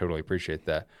that, and I totally appreciate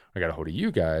that. I got a hold of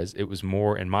you guys. It was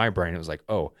more in my brain. It was like,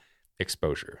 oh,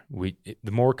 exposure.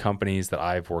 The more companies that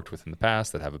I've worked with in the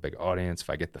past that have a big audience, if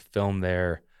I get the film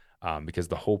there, because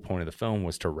the whole point of the film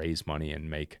was to raise money and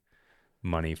make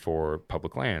money for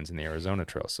public lands in the Arizona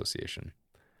Trail Association.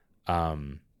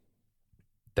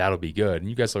 That'll be good. And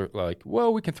you guys are like,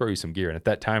 well, we can throw you some gear. And at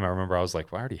that time, I remember I was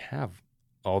like, well, I already have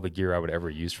all the gear I would ever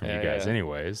use from you guys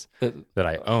anyways that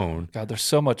I own. God, there's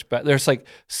so much there's like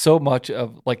so much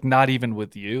of like, not even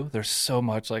with you, there's so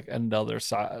much like another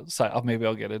side. Maybe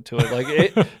I'll get into it.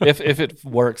 Like if it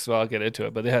works, well, I'll get into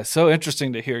it. But yeah, it's so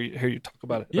interesting to hear you talk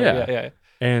about it. Yeah.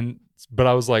 But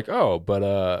I was like, oh,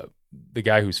 but the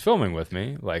guy who's filming with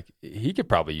me, like, he could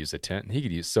probably use a tent, and he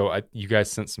could use. So you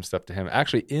guys sent some stuff to him.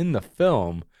 Actually, in the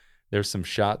film, there's some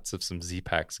shots of some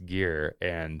Z-Packs gear,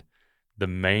 and the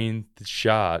main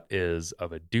shot is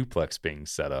of a duplex being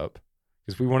set up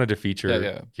because we wanted to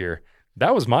feature gear.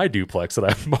 That was my duplex that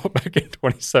I bought back in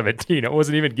 2017. It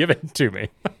wasn't even given to me.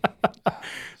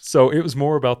 So it was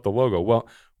more about the logo. Well,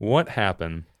 what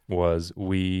happened was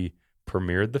we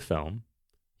premiered the film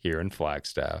here in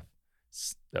Flagstaff.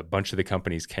 A bunch of the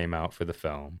companies came out for the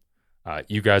film.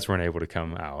 You guys weren't able to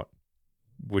come out,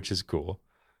 which is cool.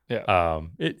 Yeah.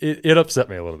 It upset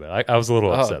me a little bit. I was a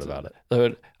little upset about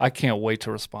it. I can't wait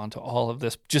to respond to all of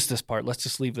this. Just this part. Let's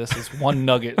just leave this as one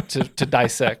nugget to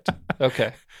dissect.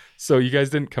 Okay. So you guys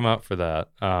didn't come out for that.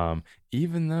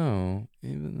 Even though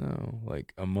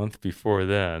like a month before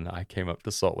then, I came up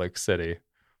to Salt Lake City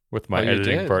with my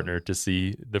editing partner to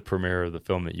see the premiere of the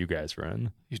film that you guys were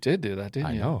in. You did do that,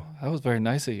 didn't you? I know. That was very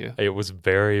nice of you. It was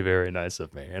very, very nice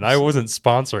of me. And I wasn't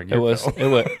sponsoring your film.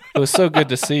 It was so good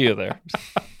to see you there.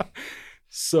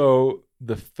 So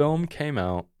the film came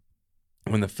out.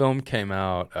 When the film came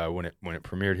out, when it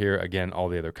premiered here, again, all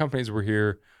the other companies were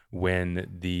here. When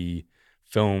the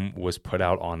film was put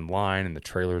out online and the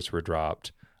trailers were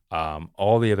dropped,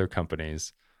 all the other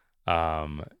companies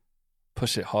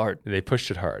push it hard. They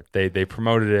pushed it hard. They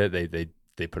promoted it.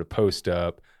 They put a post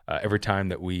up every time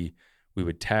that we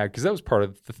would tag, because that was part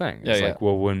of the thing. It's like,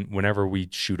 well, whenever we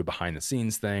shoot a behind the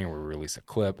scenes thing or we release a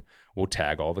clip, we'll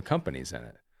tag all the companies in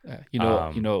it. You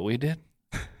know what we did?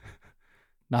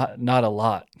 Not a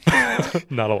lot.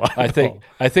 Not a lot. I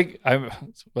think I'm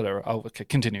whatever. Okay,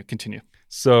 continue.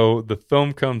 So the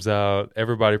film comes out,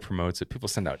 everybody promotes it, people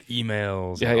send out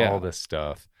emails and all this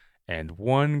stuff, and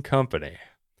one company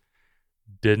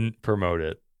didn't promote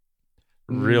it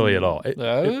really at all.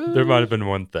 There might have been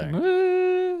one thing.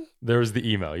 There was the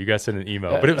email. You guys sent an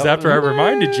email, but it was after I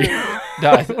reminded you.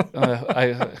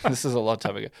 This is a long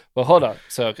time ago. But hold on.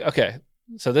 So okay.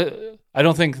 So I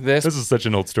don't think this. This is such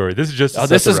an old story. This is just. Oh,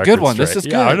 this is a good one. This is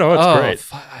good. Yeah, I know, it's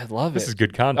great. I love it. This is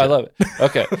good content. I love it.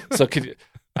 Okay, so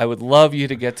I would love you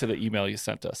to get to the email you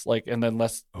sent us, and then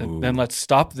let's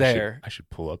stop there. I should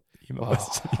pull up the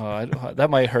email. That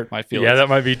might hurt my feelings. Yeah, that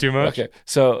might be too much. Okay,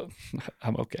 so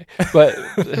I'm okay, but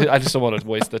I just don't want to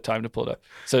waste the time to pull it up.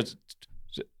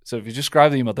 So if you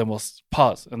describe the email, then we'll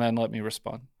pause and then let me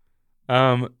respond.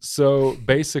 So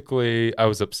basically, I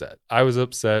was upset. I was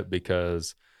upset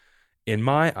because in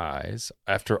my eyes,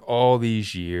 after all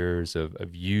these years of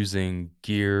using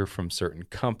gear from certain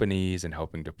companies and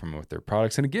helping to promote their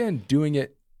products, and again, doing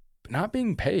it, not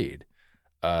being paid,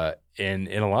 in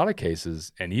a lot of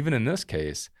cases, and even in this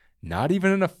case, not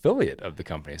even an affiliate of the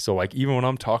company. So like, even when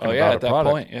I'm talking about a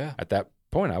product, at that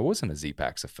point, I wasn't a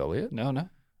Z-Packs affiliate. No.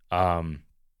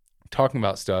 Talking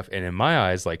about stuff, and in my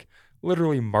eyes, like,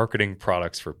 literally marketing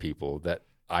products for people that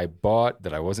I bought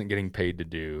that I wasn't getting paid to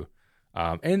do.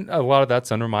 And a lot of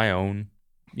that's under my own,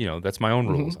 that's my own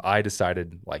rules. I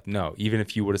decided, like, no, even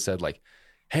if you would have said, like,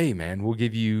 hey man, we'll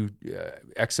give you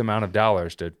X amount of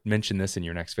dollars to mention this in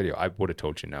your next video, I would have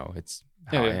told you no. It's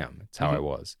how I am. It's how I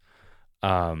was.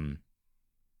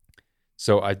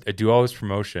 So I do all this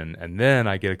promotion, and then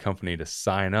I get a company to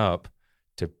sign up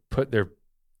to put their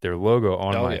logo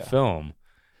on my film.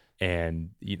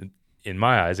 And in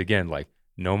my eyes, again, like,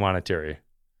 no monetary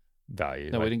value.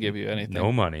 No, we didn't give you anything.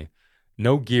 No money,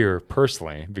 no gear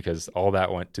personally, because all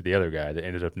that went to the other guy that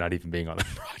ended up not even being on the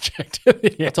project.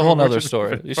 That's a whole nother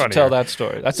story. You should tell that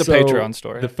story. That's a Patreon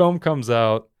story. The film comes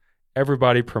out,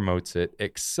 everybody promotes it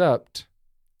except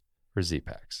for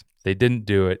Z-Packs. They didn't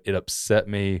do it. It upset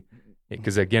me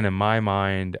because, again, in my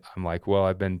mind, I'm like, well,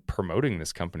 I've been promoting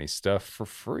this company's stuff for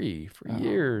free for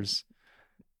years.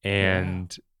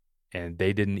 And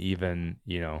they didn't even,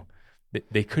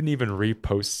 they couldn't even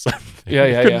repost something. Yeah,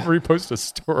 They couldn't repost a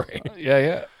story.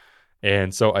 Yeah.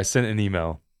 And so I sent an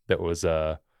email that was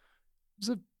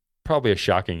probably a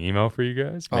shocking email for you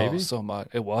guys, maybe. Oh, so much.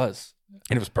 It was.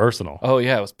 And it was personal. Oh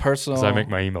yeah, it was personal. Because I make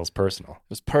my emails personal. It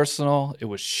was personal. It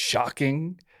was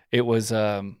shocking. It was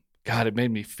God, it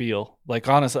made me feel like,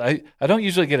 honestly, I don't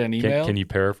usually get an email. Can you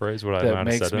paraphrase what I that might have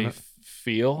makes said in me it?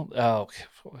 feel? Oh,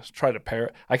 let's try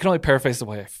to I can only paraphrase the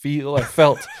way I feel. I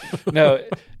felt. No,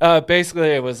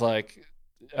 basically it was like,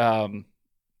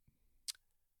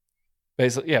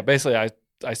 basically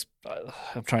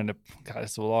I'm trying to. God,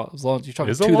 it's a long. You're talking.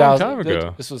 It's a long time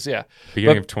ago. This was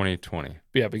beginning of 2020.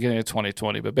 Yeah, beginning of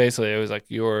 2020. But basically, it was like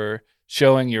you're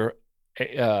showing your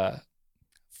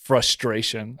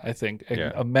frustration. I think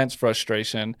immense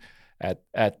frustration at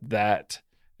that,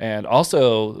 and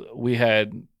also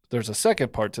there's a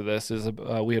second part to this is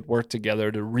we had worked together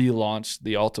to relaunch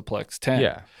the Altiplex tent.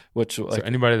 Yeah. Which So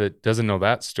anybody that doesn't know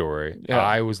that story, Yeah.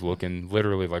 I was looking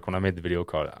literally like when I made the video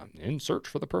called "I'm in search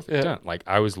for the perfect tent." Like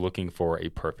I was looking for a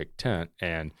perfect tent,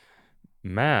 and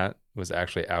Matt was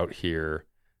actually out here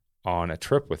on a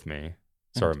trip with me.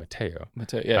 Sorry, Mateo.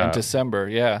 in December.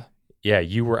 Yeah. Yeah,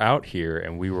 you were out here,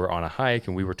 and we were on a hike,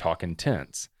 and we were talking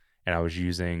tents. And I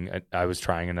was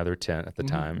trying another tent at the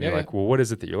time. And you're like, well, what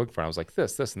is it that you're looking for? And I was like,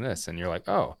 this, and this. And you're like,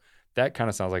 oh, that kind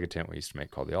of sounds like a tent we used to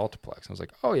make called the Altiplex. And I was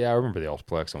like, oh, yeah, I remember the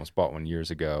Altiplex. I almost bought one years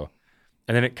ago.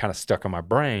 And then it kind of stuck on my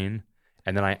brain.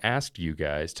 And then I asked you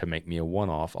guys to make me a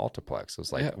one-off Altiplex. I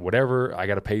was like, whatever, I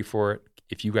got to pay for it.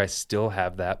 If you guys still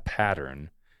have that pattern,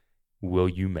 will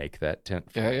you make that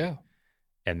tent for me? Yeah.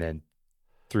 And then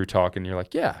through talking, you're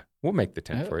like, yeah, we'll make the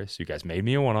tent for you. So you guys made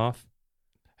me a one-off.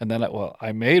 And then,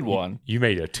 I made one. You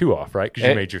made a two-off, right? Because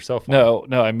you made yourself one.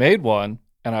 No, I made one,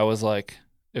 and I was like,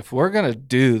 if we're gonna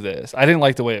do this, I didn't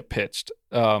like the way it pitched.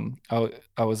 I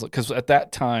was because at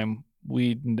that time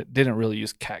we didn't really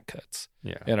use cat cuts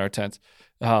in our tents.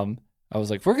 I was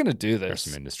like, if we're gonna do this, there's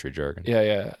some industry jargon.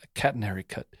 Yeah, catenary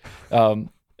cut.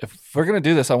 If we're gonna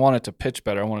do this, I want it to pitch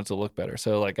better. I want it to look better.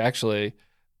 So like, actually,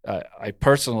 I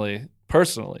personally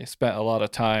spent a lot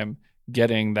of time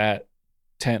getting that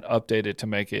tent updated to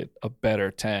make it a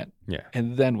better tent. Yeah.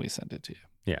 And then we sent it to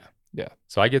you. Yeah.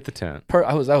 So I get the tent.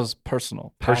 That was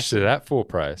personal. Purchased it at full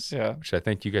price. Yeah. Which I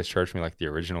think you guys charged me like the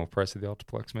original price of the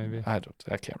Altiplex, maybe. I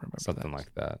can't remember. Something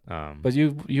like that. But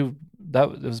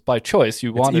that was by choice.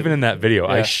 You wanted, even in that video,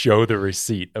 I show the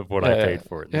receipt of what I paid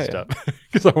for it and stuff.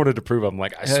 Because I wanted to prove, I'm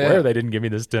like, I swear they didn't give me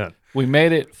this tent. We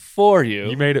made it for you.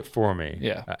 You made it for me.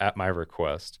 Yeah. At my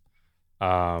request.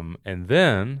 And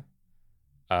then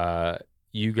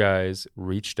you guys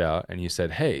reached out and you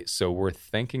said, hey, so we're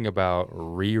thinking about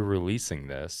re-releasing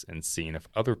this and seeing if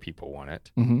other people want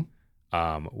it.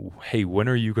 Mm-hmm. Hey, when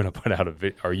are you going to put out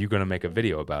are you going to make a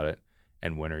video about it?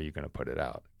 And when are you going to put it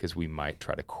out? Because we might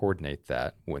try to coordinate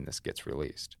that when this gets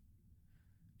released.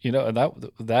 And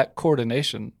that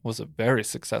coordination was a very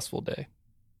successful day.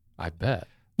 I bet.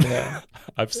 Yeah.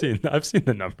 I've seen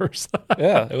the numbers.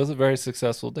 Yeah, it was a very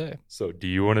successful day. So do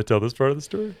you want to tell this part of the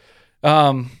story?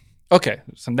 Okay,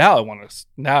 so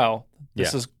now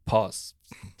this is pause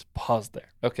there.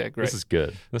 Okay, great. This is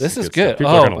good. This is good.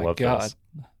 People are gonna my love God. this.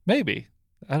 Maybe.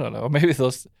 I don't know. Maybe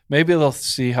they'll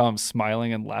see how I'm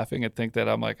smiling and laughing and think that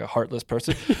I'm like a heartless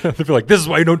person. They'll be like, this is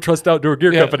why you don't trust outdoor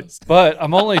gear companies. But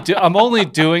I'm only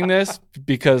doing this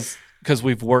because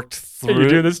we've worked through. Hey, you're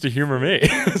doing this to humor me.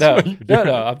 No.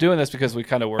 I'm doing this because we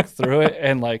kind of worked through it,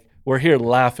 and like we're here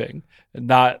laughing,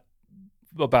 not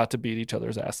about to beat each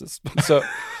other's asses. So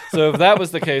if that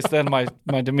was the case, then my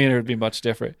demeanor would be much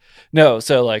different. No,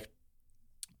 so like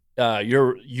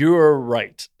you're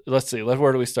right. Let's see.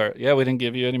 Where do we start? Yeah, we didn't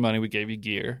give you any money. We gave you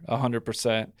gear,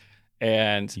 100%.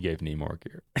 And you gave me more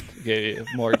gear. Gave you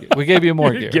more gear. We gave you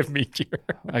more gear. Give me gear.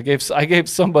 I gave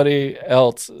somebody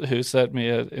else who sent me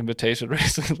an invitation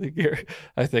recently gear,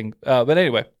 I think. But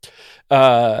anyway,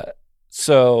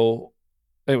 so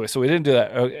we didn't do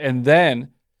that. And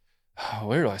then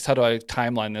how do I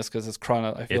timeline this? Because it's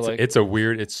chrono. I feel like it's a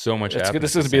weird. It's so much. This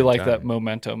is going to be like that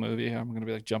Memento movie. I'm going to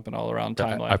be like jumping all around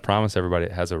timeline. I promise everybody,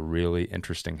 it has a really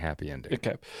interesting happy ending.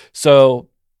 Okay, so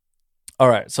all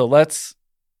right, so let's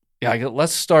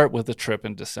start with the trip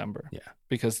in December. Yeah,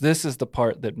 because this is the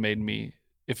part that made me.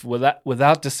 If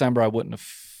without December, I wouldn't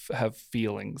have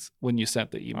feelings when you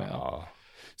sent the email.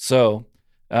 So,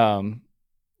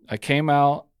 I came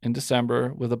out in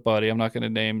December with a buddy. I'm not going to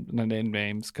name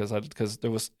names because there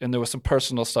was some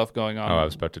personal stuff going on. Oh, I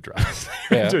was about to drop.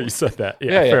 Until you said that.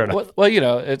 Yeah, fair enough. Well,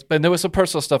 there was some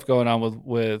personal stuff going on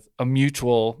with a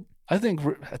mutual. I think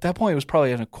at that point it was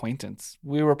probably an acquaintance.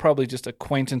 We were probably just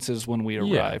acquaintances when we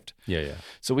arrived. Yeah.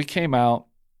 So we came out,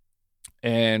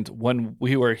 And when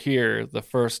we were here the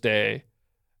first day,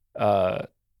 our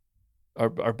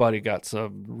buddy got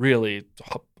some really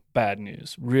bad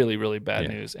news, really, really bad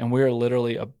news. And we were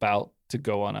literally about to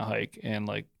go on a hike, and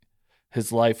like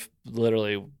his life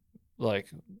literally like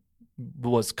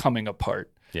was coming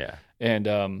apart. Yeah.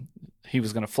 And he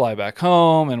was going to fly back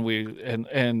home,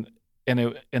 and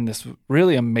this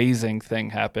really amazing thing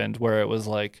happened where it was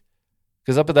like,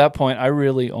 because up at that point, I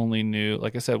really only knew,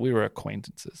 like I said, we were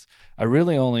acquaintances. I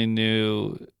really only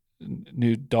knew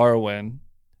Darwin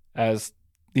as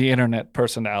the internet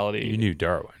personality. You knew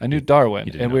Darwin. I knew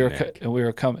Darwin, and we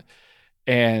were coming,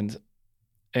 and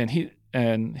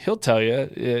he'll tell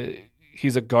you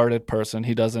he's a guarded person.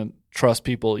 He doesn't trust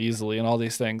people easily, and all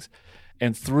these things.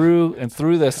 And through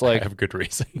this, like, I have good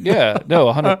reason. Yeah, no,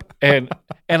 100. And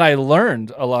I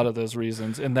learned a lot of those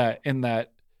reasons in the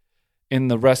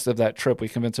rest of that trip. We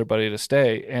convinced our buddy to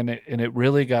stay, and it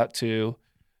really got to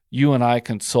you and I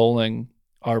consoling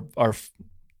our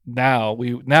now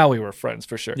we were friends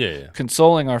for sure. Yeah.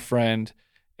 Consoling our friend,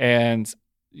 and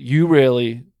you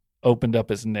really opened up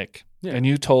as Nick, and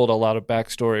you told a lot of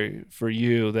backstory for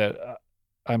you that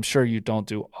I'm sure you don't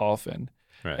do often.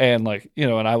 Right. And like, you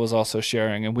know, and I was also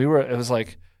sharing, and it was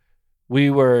like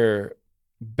we were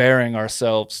bearing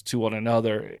ourselves to one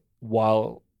another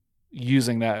while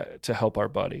using that to help our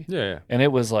buddy. Yeah. And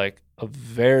it was like a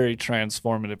very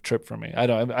transformative trip for me. I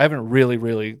haven't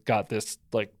really got this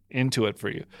like into it for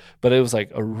you, but it was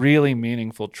like a really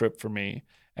meaningful trip for me.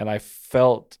 And I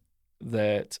felt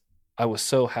that I was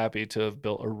so happy to have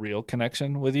built a real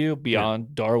connection with you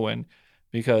beyond Darwin,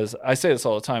 because I say this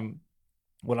all the time.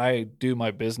 When I do my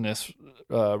business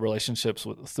relationships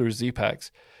through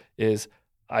Z-Packs, is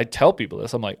I tell people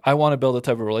this. I'm like, I want to build a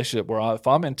type of relationship where if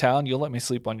I'm in town, you'll let me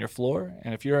sleep on your floor.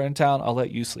 And if you're in town, I'll let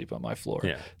you sleep on my floor.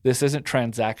 Yeah. This isn't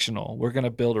transactional. We're going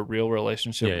to build a real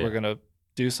relationship. Yeah. We're going to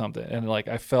do something. And like,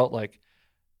 I felt like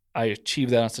I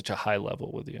achieved that on such a high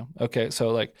level with you. Okay.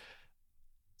 So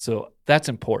that's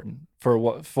important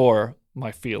for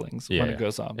my feelings when it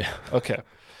goes on. Yeah. Okay.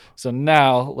 So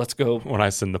now let's go. When I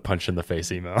send the punch in the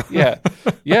face email. Yeah.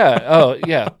 Oh,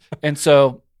 yeah.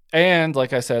 And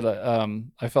like I said,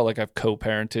 I felt like I've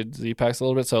co-parented Z-Packs a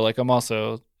little bit. So like I'm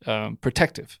also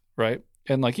protective, right?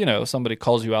 And like, you know, somebody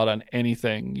calls you out on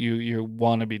anything, you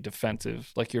want to be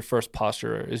defensive. Like your first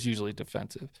posture is usually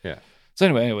defensive. Yeah. So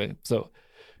anyway, so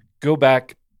go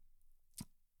back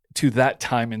to that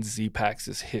time in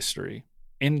Z-Packs' history,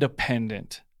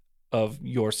 independent of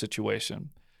your situation.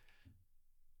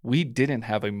 We didn't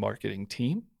have a marketing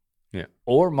team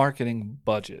or marketing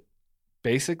budget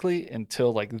basically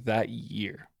until like that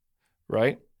year,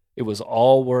 right? It was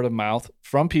all word of mouth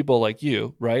from people like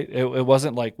you, right? It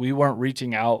wasn't like we weren't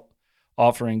reaching out,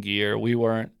 offering gear. We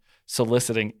weren't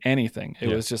soliciting anything. It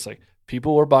was just like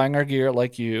people were buying our gear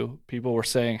like you. People were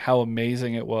saying how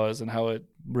amazing it was and how it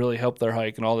really helped their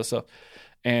hike and all this stuff.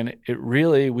 And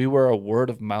we were a word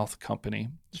of mouth company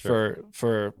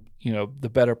for you know, the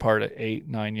better part of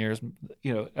 8-9 years.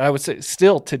 You know, I would say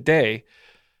still today,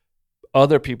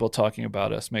 other people talking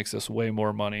about us makes us way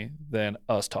more money than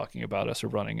us talking about us or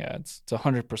running ads. It's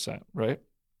 100%, right?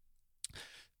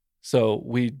 So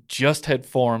we just had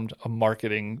formed a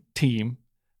marketing team.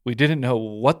 We didn't know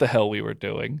what the hell we were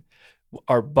doing.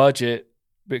 Our budget,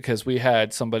 because we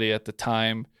had somebody at the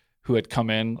time who had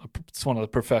come in, it's one of the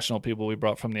professional people we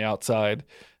brought from the outside,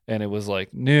 and it was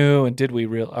like new. And we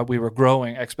were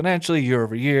growing exponentially year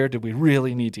over year. Did we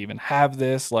really need to even have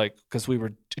this? Like, because we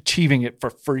were achieving it for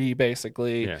free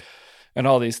basically, and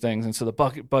all these things. And so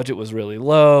the budget was really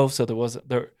low. So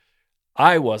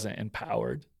I wasn't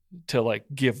empowered to like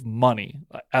give money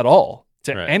at all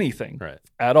to anything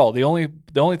at all. The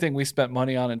only thing we spent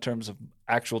money on in terms of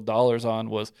actual dollars on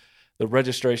was the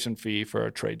registration fee for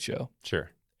a trade show.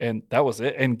 Sure. And that was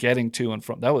it. And getting to and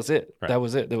from, that was it. Right. That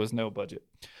was it. There was no budget.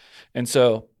 And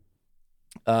so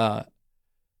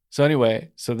anyway,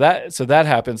 so that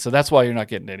happened. So that's why you're not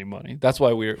getting any money. That's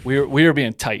why we were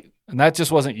being tight. And that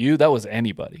just wasn't you. That was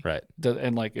anybody. Right.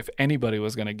 And like, if anybody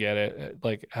was going to get it,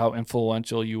 like how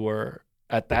influential you were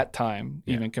at that time,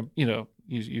 even, you know,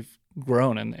 you've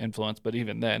grown in influence, but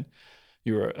even then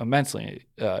you were immensely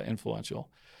influential.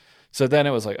 So then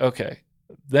it was like, okay,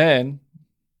 then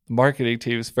the marketing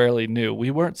team is fairly new.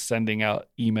 We weren't sending out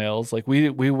emails. Like we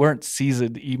weren't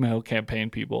seasoned email campaign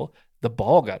people. The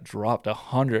ball got dropped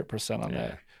 100% on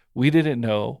that. We didn't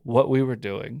know what we were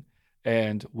doing,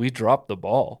 and we dropped the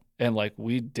ball. And like,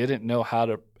 we didn't know how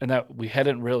to, and that we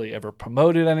hadn't really ever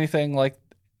promoted anything like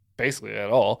basically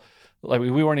at all. Like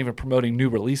we weren't even promoting new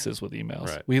releases with emails.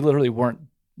 Right. We literally weren't,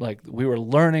 like, we were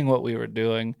learning what we were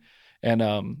doing, and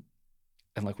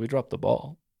like we dropped the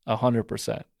ball.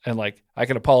 100%. And like, I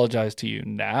can apologize to you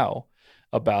now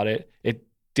about it. It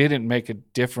didn't make a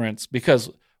difference because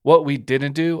what we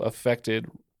didn't do affected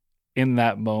in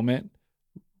that moment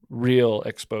real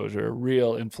exposure,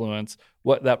 real influence,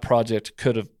 what that project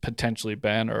could have potentially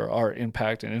been, or our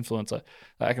impact and influence.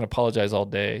 I can apologize all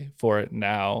day for it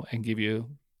now and give you,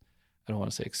 I don't want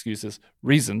to say excuses,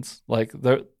 reasons. Like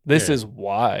this is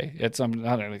why. It's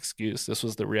not an excuse. This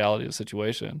was the reality of the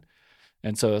situation.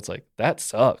 And so it's like, that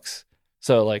sucks.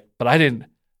 So like, but I didn't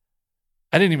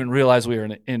even realize we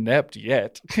were inept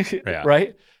yet.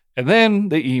 Right. And then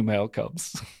the email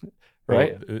comes.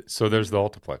 Right. So there's the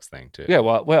Ultiplex thing too. Yeah.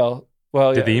 Well.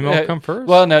 Did the email come first?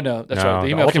 Well, no. That's right. The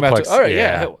email came out. All right.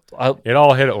 Yeah. It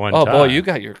all hit at one time. Oh boy, you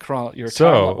got your time.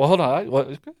 Well, hold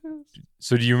on.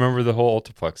 So do you remember the whole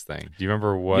Ultiplex thing? Do you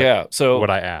remember what? Yeah. So what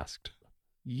I asked.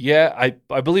 Yeah,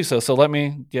 I believe so. So let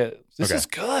me get. This is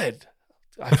good.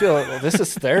 I feel this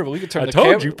is therapy. We could turn. I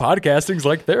told you, podcasting's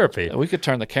like therapy. We could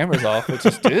turn the cameras off. We'll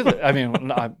just do that. I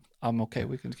mean, I'm okay.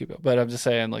 We can keep it. But I'm just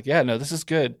saying, like, yeah, no, this is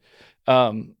good.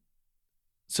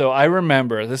 So I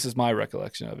remember, this is my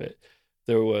recollection of it.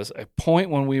 There was a point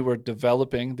when we were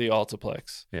developing the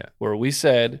Ultiplex, where we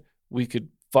said we could.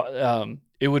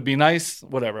 It would be nice.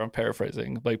 Whatever, I'm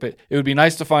paraphrasing. Like, but it would be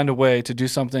nice to find a way to do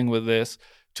something with this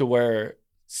to where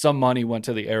some money went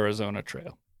to the Arizona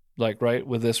Trail. Like, right,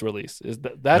 with this release,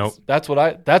 that's what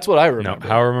I remember. No,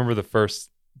 how I remember the first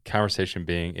conversation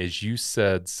being is you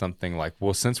said something like,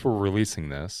 well, since we're releasing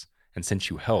this and since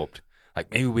you helped, like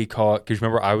maybe we call it, because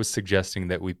remember I was suggesting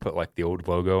that we put like the old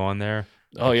logo on there.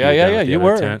 Oh yeah, you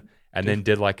were. Tent, and then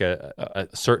did like a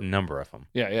certain number of them.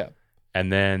 Yeah.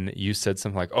 And then you said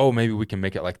something like, oh, maybe we can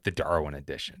make it like the Darwin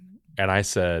edition. And I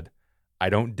said, I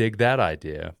don't dig that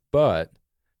idea, but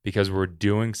because we're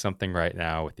doing something right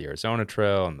now with the Arizona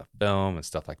Trail and the film and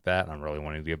stuff like that, and I'm really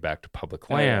wanting to get back to public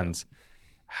lands,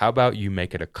 how about you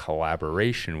make it a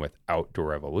collaboration with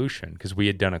Outdoor Evolution? Because we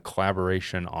had done a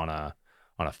collaboration on a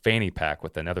fanny pack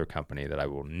with another company that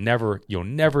you'll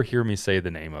never hear me say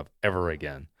the name of ever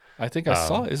again. I think I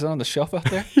saw it. Is it on the shelf out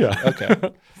there? Yeah.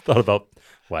 Okay. Thought about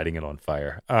lighting it on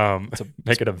fire.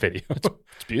 Make it a video. It's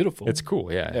beautiful. It's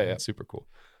cool. Yeah. It's super cool.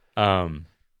 I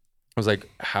was like,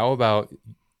 how about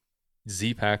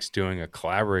Z-Pack's doing a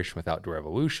collaboration with Outdoor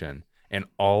Evolution, and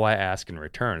all I ask in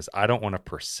return is I don't want a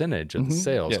percentage of the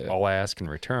sales. All I ask in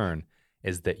return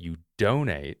is that you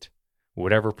donate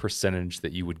whatever percentage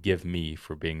that you would give me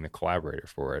for being the collaborator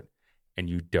for it, and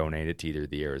you donate it to either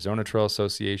the Arizona Trail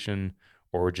Association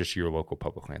or just your local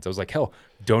public lands. I was like, hell,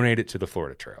 donate it to the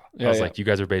Florida Trail. I was like, you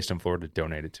guys are based in Florida,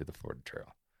 donate it to the Florida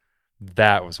Trail.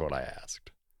 That was what I asked.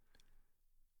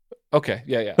 Okay,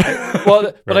 yeah.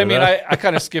 But I mean, I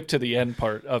kind of skipped to the end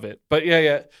part of it. But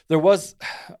yeah, there was,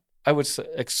 I would say,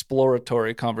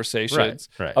 exploratory conversations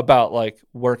about like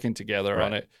working together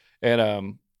on it.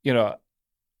 And,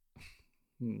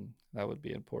 that would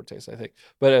be in poor taste, I think.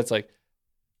 But it's like,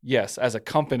 yes, as a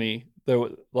company, there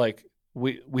was like,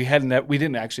 we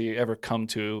didn't actually ever come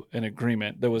to an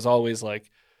agreement. There was always like,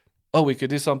 oh, we could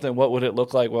do something. What would it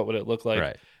look like? What would it look like?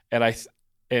 Right.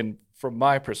 And from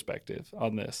my perspective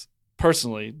on this,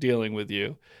 personally dealing with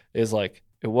you, is like,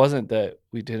 it wasn't that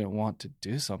we didn't want to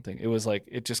do something. It was like,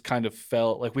 it just kind of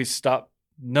felt like we stopped.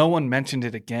 No one mentioned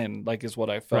it again, like, is what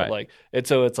I felt like. And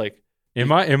so it's like, in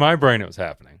my brain, it was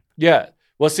happening. Yeah.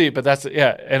 Well, see, but that's,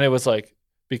 and it was like,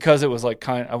 because it was like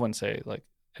I wouldn't say like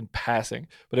in passing,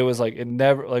 but it was like,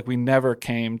 we never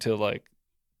came to like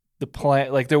the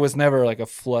plan. Like there was never like a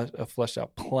fleshed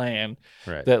out plan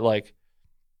that like,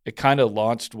 it kind of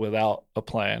launched without a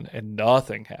plan and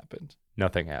nothing happened.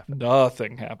 Nothing happened.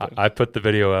 I put the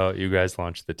video out. You guys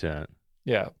launched the tent.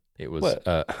 Yeah. It was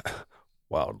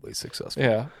wildly successful.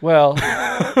 Yeah. Well,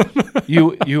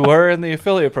 you were in the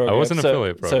affiliate program. I was in an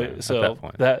affiliate program so at that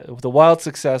point. The wild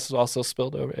success also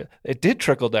spilled over. It did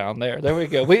trickle down there. There we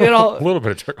go. A little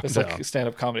bit of trickle down. It's like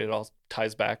stand-up comedy. It all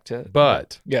ties back to.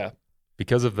 But yeah,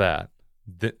 because of that,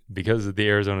 because of the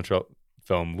Arizona Trail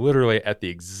film, literally at the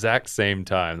exact same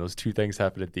time, those two things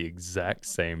happened at the exact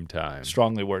same time.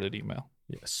 Strongly worded email.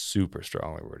 Yeah, super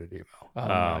strongly worded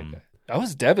email. I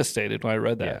was devastated when I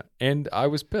read that. Yeah, and I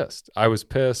was pissed.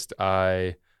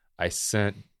 I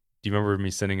sent. Do you remember me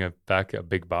sending back a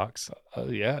big box?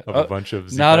 Yeah, of a bunch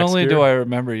of. Not only do I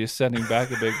remember you sending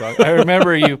back a big box, I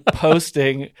remember you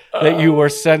posting that you were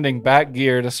sending back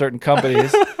gear to certain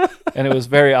companies, and it was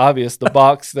very obvious the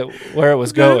box where it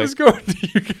was going. It was going to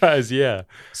you guys. Yeah,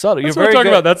 subtle. That's what I'm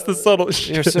talking about. That's the subtle.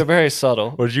 You're so very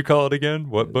subtle. What did you call it again?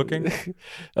 What booking?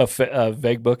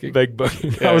 Vague booking. Vague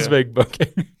booking. That was vague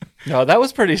booking. No, that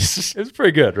was pretty. It's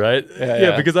pretty good, right?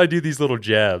 Yeah, because I do these little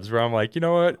jabs where I'm like, you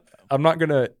know what? I'm not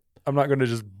gonna to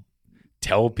just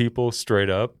tell people straight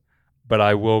up, but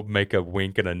I will make a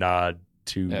wink and a nod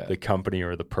to the company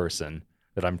or the person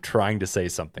that I'm trying to say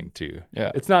something to.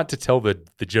 Yeah. It's not to tell the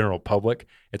general public.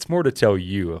 It's more to tell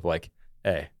you of like,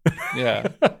 hey, yeah,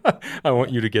 I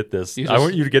want you to get this. I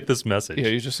want you to get this message. Yeah,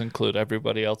 you just include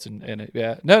everybody else in it.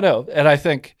 Yeah. No. And I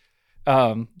think,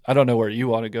 I don't know where you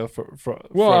want to go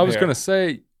Well, I was going to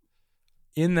say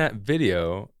in that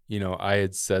video, I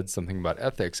had said something about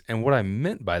ethics. And what I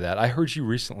meant by that, I heard you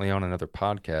recently on another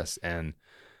podcast, and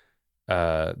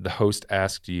the host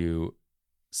asked you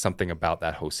something about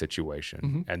that whole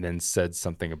situation, and then said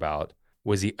something about,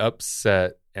 was he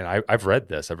upset? And I've read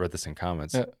this in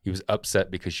comments. Yeah. He was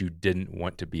upset because you didn't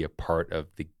want to be a part of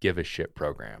the Give a Shit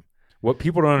program. What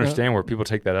people don't understand, where people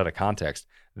take that out of context,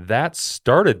 that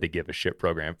started the Give a Shit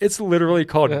program. It's literally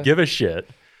called Give a Shit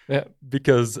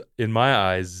because in my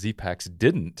eyes, Z-Packs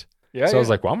didn't. So I was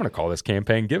like, well, I'm going to call this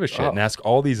campaign Give a Shit and ask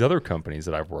all these other companies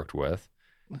that I've worked with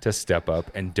to step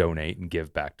up and donate and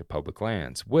give back to public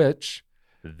lands, which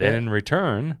then in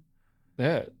return...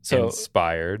 so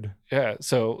inspired.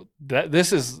 So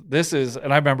this is,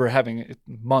 and I remember having it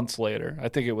months later. I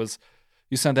think it was,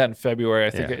 you sent that in February. I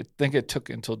think it took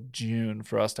until June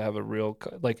for us to have a real,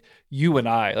 like you and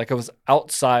I was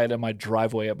outside of my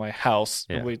driveway at my house,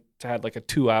 and we had like a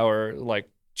 2-hour like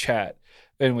chat,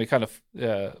 and we kind of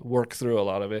worked through a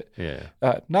lot of it.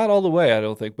 Not all the way, I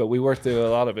don't think, but we worked through a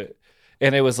lot of it,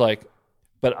 and it was like,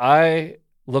 but I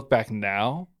look back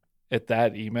now at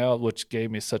that email, which gave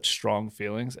me such strong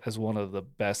feelings, as one of the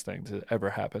best things that ever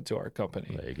happened to our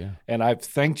company. There you go. And I've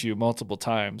thanked you multiple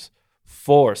times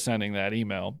for sending that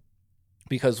email,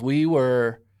 because we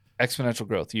were exponential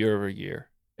growth year over year.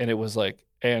 And it was like,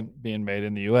 and being made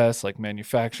in the US, like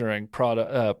manufacturing,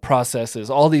 product, processes,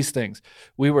 all these things.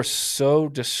 We were so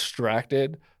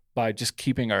distracted by just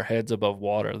keeping our heads above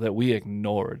water that we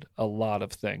ignored a lot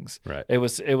of things. Right. It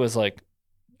was like,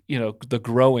 the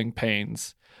growing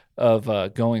pains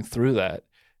of going through that,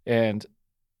 and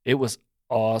it was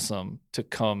awesome to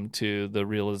come to the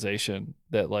realization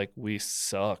that like we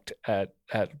sucked at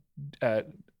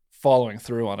following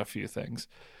through on a few things,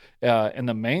 and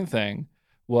the main thing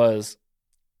was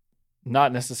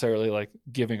not necessarily like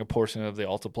giving a portion of the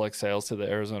Altaplex sales to the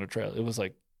Arizona Trail. It was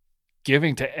like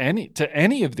giving to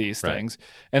any of these things,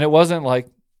 and it wasn't like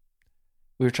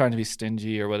we were trying to be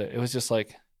stingy or what. It was just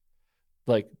like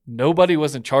nobody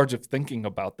was in charge of thinking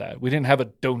about that. We didn't have a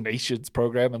donations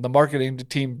program, and the marketing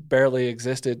team barely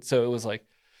existed. So it was like,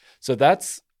 so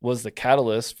that's was the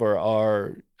catalyst for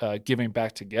our Giving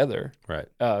Back Together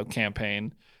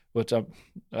campaign, which I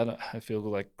feel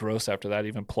like gross after that,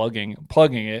 even plugging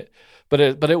it, but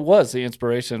it was the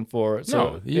inspiration for.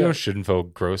 So you shouldn't feel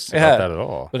gross about that at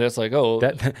all. But it's like,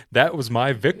 that was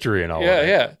my victory in all of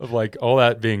it. Of like all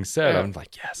that being said, I'm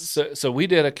like, yes. So we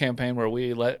did a campaign where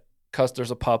we let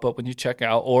there's a pop-up when you check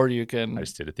out, or you can. I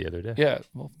just did it the other day. Yeah,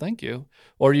 well, thank you.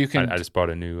 Or you can. I just bought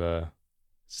a new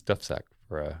stuff sack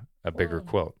for a bigger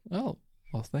quilt. Oh,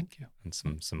 well, thank you. And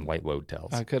some light load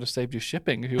towels. I could have saved you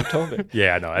shipping if you had told me.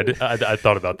 Yeah, no, I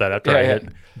thought about that after I hit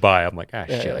buy. I'm like,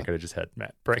 shit, I could have just had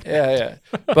Matt break. Yeah.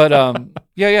 But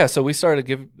So we started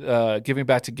Giving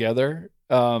Back Together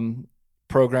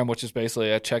program, which is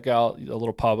basically at checkout, a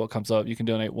little pop-up comes up. You can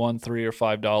donate $1, $3, or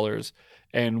 $5,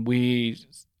 and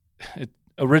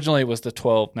originally it was the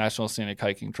 12 National Scenic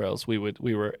Hiking Trails. We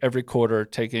were every quarter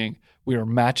we were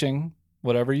matching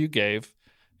whatever you gave,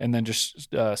 and then just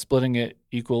splitting it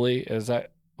equally, as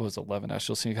that was 11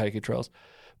 National Scenic Hiking Trails.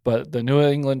 But the New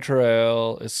England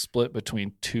Trail is split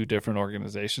between 2 different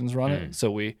organizations run it.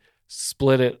 So we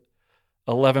split it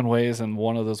 11 ways, and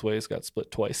one of those ways got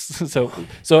split twice. So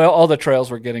all the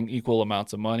trails were getting equal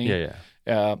amounts of money.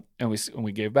 And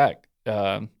we gave back.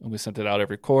 And we sent it out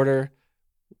every quarter.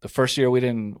 The first year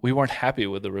we weren't happy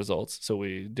with the results, so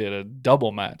we did a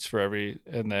double match for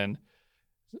and then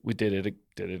we did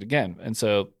it again, and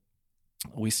so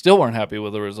we still weren't happy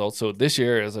with the results. So this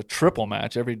year is a triple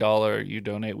match. Every $1 you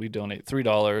donate, we donate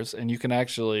 $3, and you can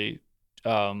actually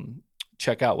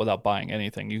check out without buying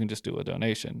anything. You can just do a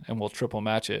donation, and we'll triple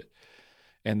match it.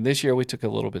 And this year we took a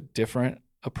little bit different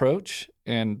approach,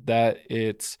 and that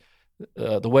it's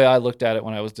the way I looked at it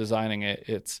when I was designing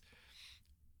it.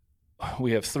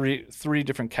 We have three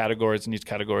different categories, and each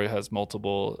category has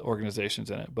multiple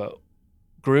organizations in it. But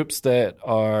groups that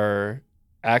are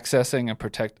accessing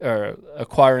and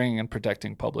acquiring and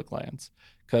protecting public lands,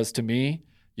 because to me,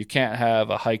 you can't have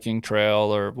a hiking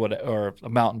trail or a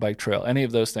mountain bike trail, any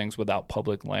of those things, without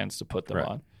public lands to put them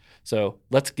on. So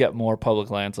let's get more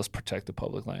public lands. Let's protect the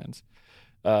public lands.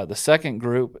 The second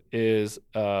group is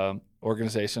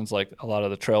organizations like a lot of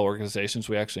the trail organizations,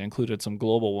 we actually included some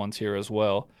global ones here as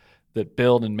well, that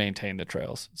build and maintain the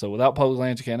trails. So without public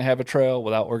lands, you can't have a trail.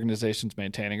 Without organizations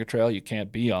maintaining a trail, you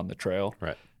can't be on the trail.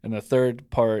 Right. And the third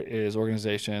part is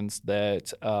organizations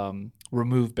that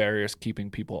remove barriers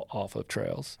keeping people off of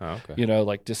trails. Oh, okay. You know,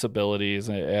 like disabilities,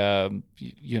 wounded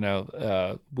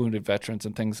veterans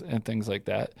and things like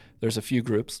that. There's a few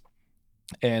groups,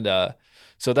 and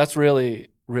so that's really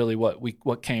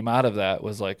what came out of that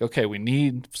was like, okay, we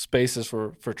need spaces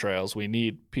for trails. We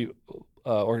need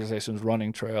organizations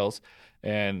running trails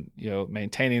and, you know,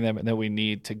 maintaining them, and then we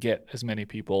need to get as many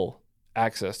people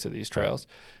access to these trails.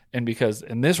 And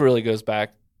this really goes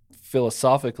back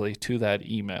philosophically to that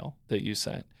email that you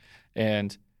sent.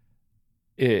 And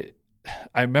I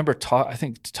remember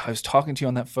I was talking to you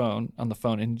on the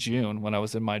phone in June when I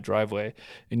was in my driveway,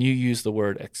 and you used the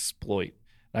word exploit.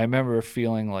 And I remember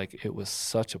feeling like it was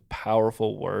such a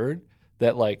powerful word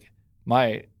that, like,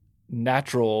 my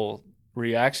natural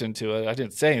reaction to it, I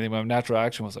didn't say anything, but my natural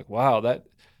action was like, wow,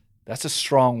 that's a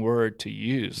strong word to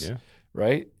use. Yeah.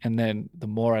 Right. And then the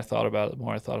more I thought about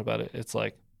it, it's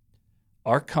like,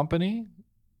 our company,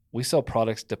 we sell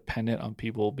products dependent on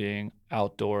people being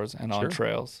outdoors and on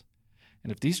trails. And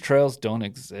if these trails don't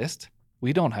exist,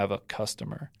 we don't have a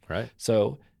customer. Right.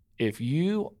 So if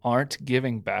you aren't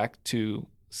giving back to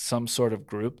some sort of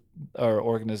group or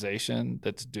organization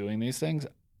that's doing these things,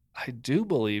 I do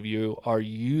believe you are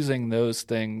using those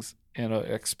things in an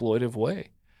exploitive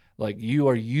way. Like, you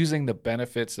are using the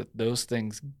benefits that those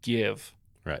things give.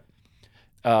 Right.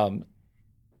 And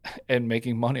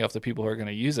making money off the people who are going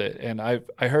to use it. And I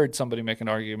heard somebody make an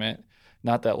argument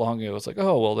not that long ago. It's like,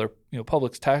 oh, well,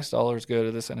 public tax dollars go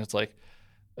to this. And it's like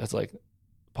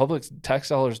public tax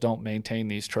dollars don't maintain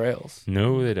these trails.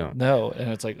 No, they don't. No.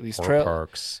 And it's like these trail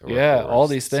parks. Yeah. All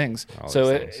these things. So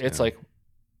it's yeah. like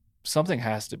something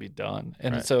has to be done.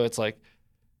 And so it's like,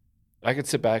 I could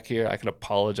sit back here, I could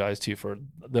apologize to you for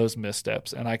those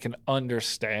missteps, and I can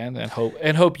understand and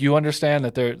hope you understand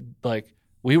that they're like,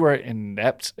 we were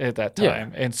inept at that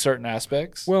time in certain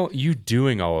aspects. Well, you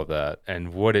doing all of that,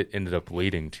 and what it ended up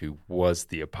leading to was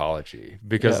the apology.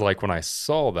 Because like when I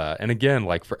saw that, and again,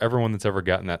 like for everyone that's ever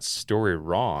gotten that story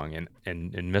wrong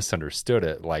and misunderstood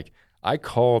it, like I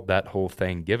called that whole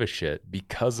thing Give a Shit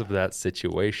because of that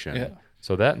situation. Yeah.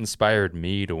 So that inspired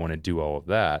me to want to do all of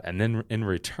that. And then in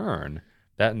return,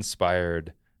 that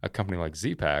inspired a company like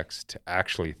Z-Packs to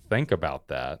actually think about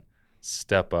that,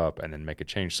 step up, and then make a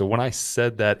change. So when I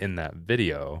said that in that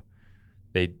video,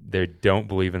 they don't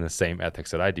believe in the same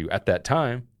ethics that I do. At that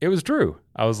time, it was true.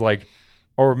 I was like,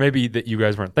 or maybe that you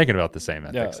guys weren't thinking about the same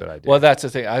ethics that I do. Well, that's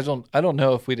the thing. I don't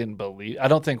know if we didn't believe. I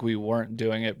don't think we weren't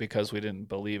doing it because we didn't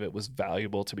believe it was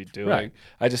valuable to be doing. Right.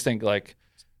 I just think like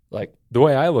the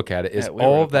way I look at it is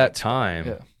all of that time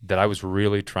Yeah. that I was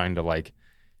really trying to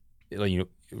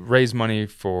raise money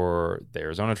for the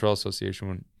Arizona Trail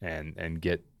Association and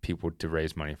get people to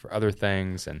raise money for other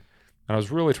things. And I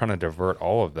was really trying to divert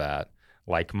all of that.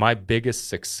 Like, my biggest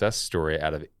success story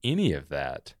out of any of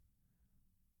that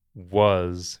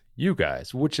was you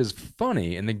guys, which is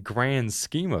funny in the grand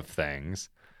scheme of things.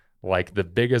 Like, the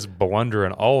biggest blunder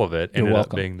in all of it ended up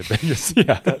being the biggest,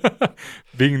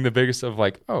 being the biggest of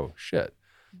like, oh shit.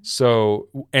 So,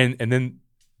 and then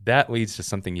that leads to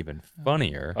something even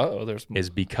funnier.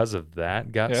 Is because of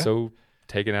that got so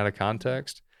taken out of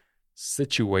context.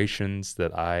 Situations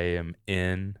that I am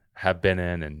in, have been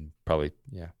in, and probably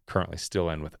currently still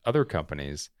in with other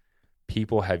companies,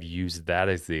 people have used that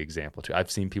as the example too. I've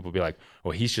seen people be like,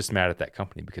 well, he's just mad at that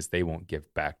company because they won't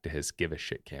give back to his Give a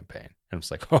Shit campaign. And I'm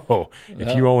just like,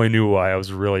 if you only knew why I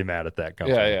was really mad at that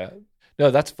company. Yeah.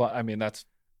 No, that's fun. I mean, that's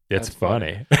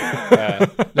funny.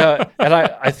 No, and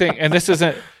I think, and this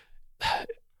isn't,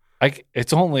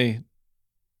 it's only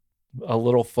a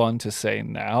little fun to say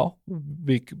now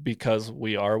because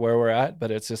we are where we're at, but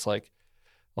it's just like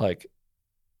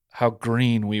how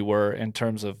green we were in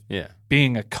terms of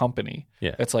being a company.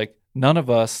 Yeah. It's like none of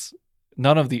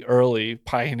the early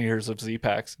pioneers of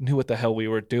Z-Packs knew what the hell we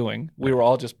were doing. We were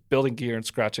all just building gear and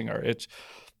scratching our itch.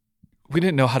 We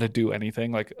didn't know how to do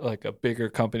anything like a bigger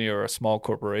company or a small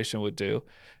corporation would do.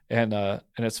 And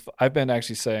I've been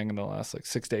actually saying in the last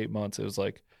 6 to 8 months, it was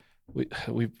like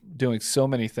we've doing so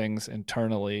many things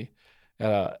internally.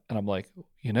 And I'm like,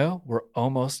 we're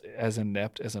almost as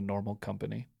inept as a normal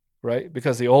company. Right?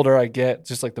 Because the older I get,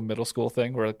 just like the middle school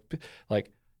thing, where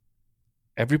like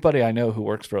everybody I know who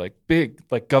works for big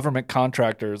government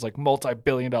contractors,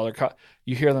 multi-billion-dollar,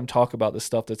 you hear them talk about the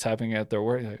stuff that's happening at their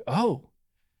work. You're like, oh,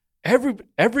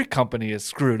 every company is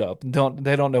screwed up.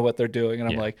 They don't know what they're doing. And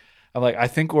I'm like, I'm like, I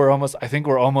think we're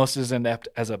almost as inept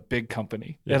as a big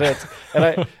company. Yeah.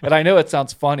 And I know it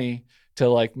sounds funny to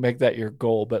like make that your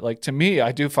goal, but like to me,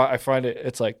 I find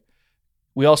it's like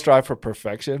we all strive for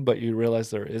perfection, but you realize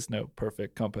there is no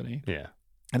perfect company. Yeah.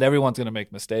 And everyone's going to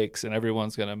make mistakes and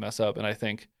everyone's going to mess up. And I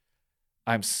think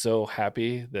I'm so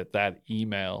happy that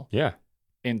email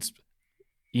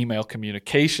email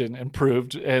communication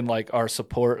improved, and like our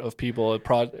support of people at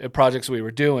projects we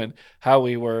were doing, how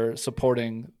we were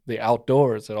supporting the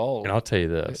outdoors at all. And I'll tell you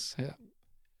this. Yeah.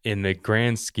 In the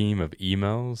grand scheme of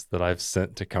emails that I've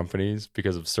sent to companies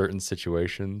because of certain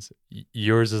situations,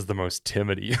 yours is the most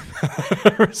timid email I've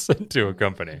ever sent to a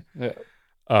company. Yeah.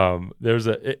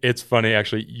 It's funny,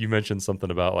 actually, you mentioned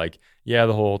something about like, yeah,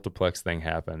 the whole Ultiplex thing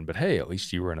happened, but hey, at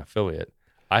least you were an affiliate.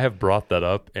 I have brought that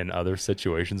up in other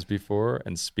situations before.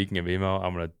 And speaking of email,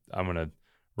 I'm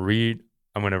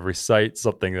gonna recite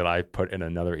something that I put in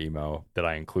another email that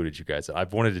I included you guys.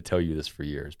 I've wanted to tell you this for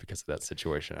years because of that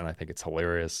situation, and I think it's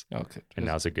hilarious. Okay. And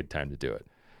now's a good time to do it.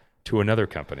 To another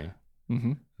company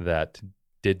that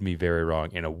did me very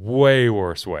wrong in a way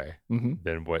worse way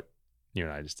than what you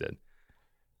and I just did.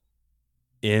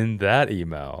 In that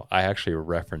email, I actually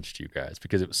referenced you guys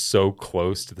because it was so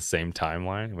close to the same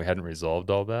timeline and we hadn't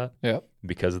resolved all that. Yeah.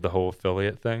 Because of the whole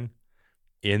affiliate thing.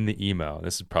 In the email,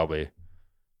 this is probably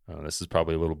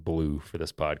a little blue for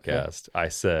this podcast. Yeah. I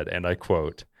said, and I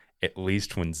quote, "At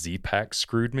least when Z-Pack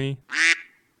screwed me,"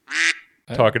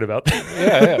 talking about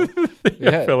the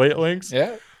affiliate links.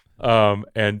 Yeah.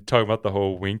 And talking about the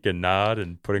whole wink and nod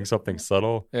and putting something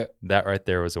subtle. Yeah. That right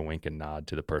there was a wink and nod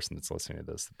to the person that's listening to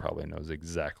this that probably knows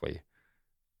exactly.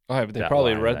 Oh, but they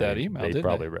probably read that email, didn't they? They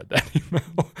probably read that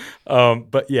email.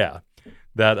 But yeah,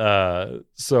 that,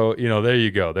 so, there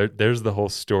you go. There's the whole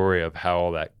story of how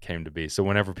all that came to be. So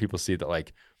whenever people see that,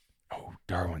 like, oh,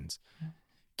 Darwin's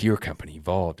gear company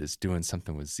Evolved is doing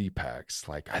something with Z-Packs,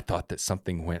 like, I thought that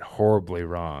something went horribly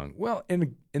wrong. Well,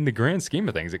 in the grand scheme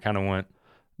of things, it kind of went.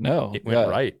 No, it went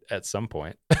right at some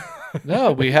point.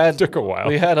 No, it took a while.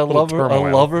 We had a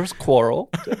lover's quarrel,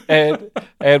 and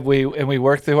we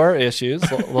worked through our issues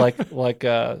like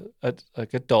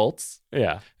adults.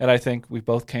 Yeah, and I think we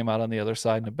both came out on the other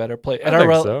side in a better place. And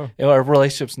our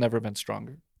relationship's never been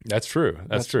stronger. That's true.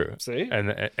 That's true. See,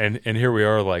 and here we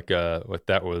are. Like, what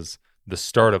that was the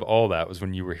start of all that was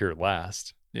when you were here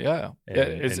last. Yeah,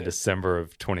 in December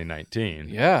of 2019.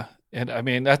 Yeah, and I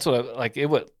mean that's what it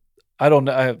would. I don't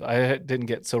know. I didn't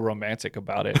get so romantic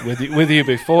about it with you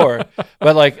before,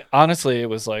 but like honestly, it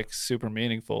was like super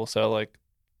meaningful. So like,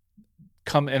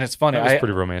 and it's funny. That was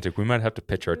pretty romantic. We might have to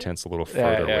pitch our tents a little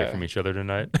further away from each other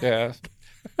tonight. Yeah,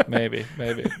 maybe.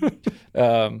 Maybe.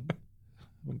 No,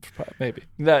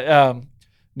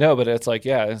 but it's like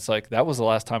it's like that was the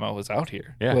last time I was out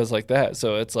here. Yeah. It was like that.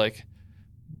 So it's like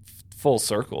full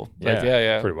circle. Like,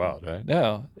 yeah. Pretty wild, right?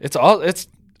 No,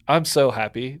 I'm so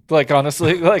happy. Like,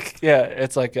 honestly,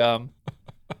 it's like, I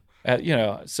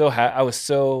was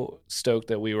so stoked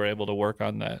that we were able to work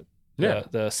on that,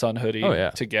 the Sun hoodie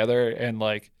together and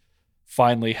like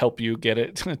finally help you get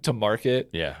it to market.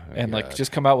 Yeah. And like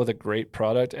just come out with a great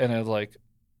product. And it's like,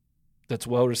 that's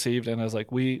well received. And I was like,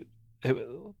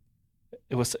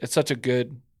 it's such a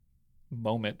good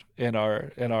moment in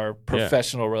our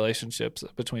professional relationships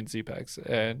between Z-Packs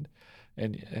and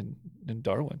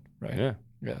Darwin, right?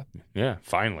 Yeah.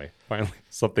 Finally,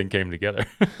 something came together.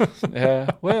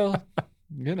 Yeah. Well,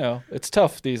 it's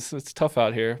tough. It's tough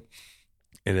out here.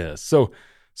 It is. So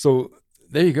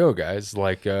there you go, guys.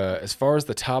 Like, as far as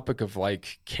the topic of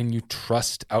like, can you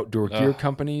trust outdoor gear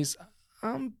companies?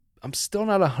 I'm still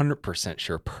not 100%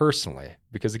 sure personally,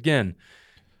 because again,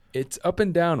 it's up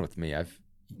and down with me.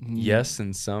 Yes,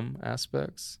 in some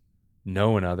aspects,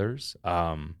 no in others.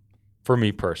 For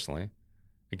me personally.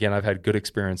 Again, I've had good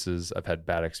experiences. I've had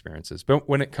bad experiences. But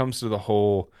when it comes to the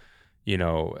whole,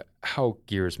 how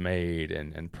gear is made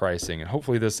and pricing, and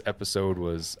hopefully this episode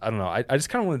was, I don't know, I just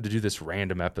kind of wanted to do this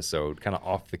random episode, kind of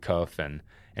off the cuff and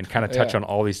kind of touch on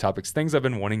all these topics, things I've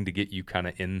been wanting to get you kind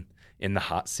of in the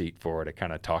hot seat for, to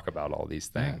kind of talk about all these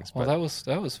things. Yeah. Well,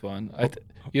 that was fun.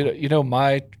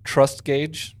 My trust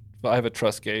gauge, I have a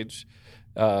trust gauge.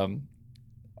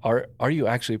 Are you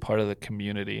actually part of the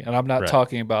community? And I'm not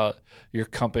talking about your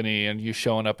company and you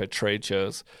showing up at trade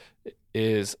shows.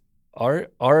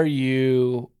 Are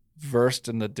you versed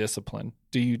in the discipline?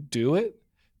 Do you do it?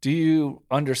 Do you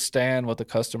understand what the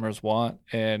customers want?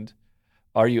 And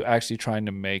are you actually trying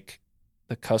to make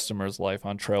the customer's life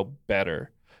on trail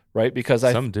better? Right? Because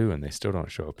some do, and they still don't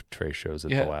show up at trade shows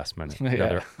at the last minute.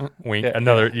 Another wink. Yeah.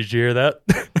 Another. Did you hear that?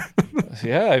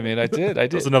 Yeah, I mean, I did.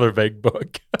 It was another vague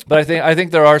book. But I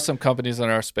think there are some companies in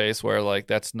our space where like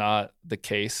that's not the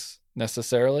case,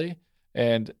 necessarily.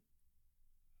 And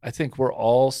I think we're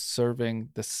all serving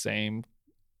the same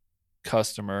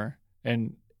customer.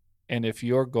 And if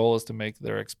your goal is to make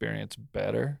their experience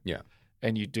better,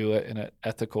 and you do it in an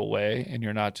ethical way, and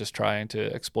you're not just trying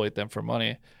to exploit them for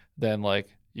money, then like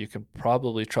you can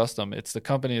probably trust them. It's the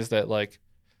companies that like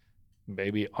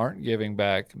maybe aren't giving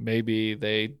back, maybe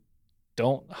they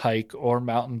don't hike or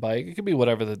mountain bike. It could be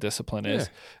whatever the discipline is.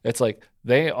 It's like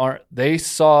they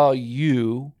saw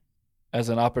you as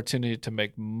an opportunity to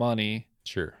make money.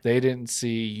 Sure. They didn't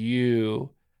see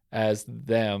you as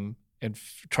them and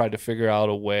try to figure out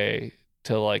a way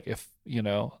to like, if, you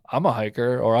know, I'm a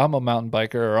hiker or I'm a mountain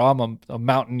biker or I'm a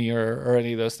mountaineer or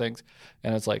any of those things.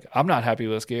 And it's like, I'm not happy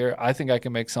with this gear. I think I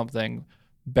can make something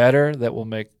better that will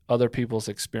make other people's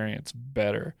experience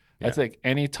better. Yeah. I think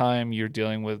anytime you're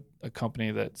dealing with a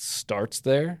company that starts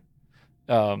there,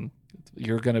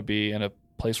 you're going to be in a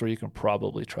place where you can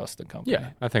probably trust the company.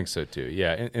 Yeah, I think so too.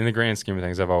 Yeah, in the grand scheme of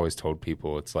things, I've always told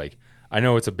people, it's like, I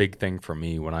know it's a big thing for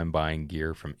me when I'm buying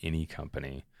gear from any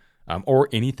company, or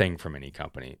anything from any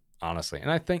company, honestly.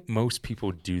 And I think most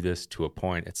people do this to a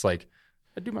point. It's like,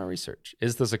 I do my research.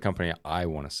 Is this a company I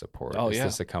want to support? Is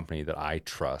this a company that I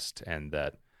trust and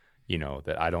that, you know,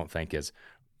 that I don't think is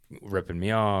ripping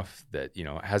me off, that, you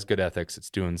know, has good ethics, it's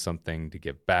doing something to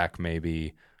give back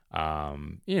maybe,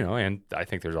 you know. And I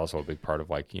think there's also a big part of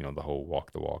like, you know, the whole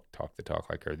walk the walk, talk the talk.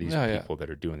 Like, are these people that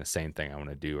are doing the same thing I want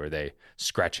to do? Are they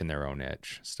scratching their own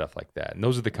itch? Stuff like that. And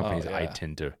those are the companies I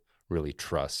tend to really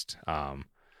trust.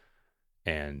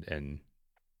 And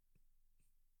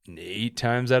 8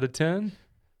 times out of 10,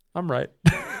 I'm right.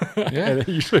 And it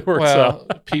usually works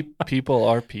out. People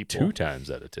are people. 2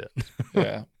 times out of 10.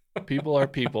 Yeah. People are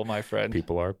people, my friend.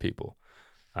 People are people.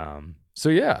 So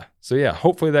yeah.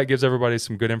 Hopefully that gives everybody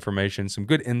some good information, some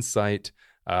good insight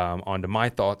onto my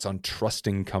thoughts on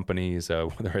trusting companies,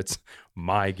 whether it's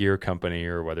my gear company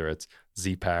or whether it's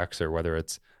Z-Packs or whether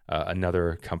it's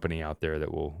another company out there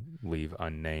that we'll leave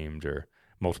unnamed, or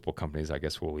multiple companies, I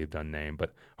guess, we'll leave unnamed.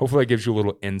 But hopefully that gives you a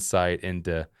little insight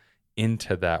into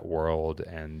that world.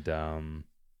 And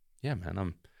yeah,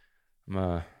 man,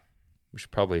 we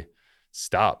should probably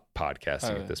stop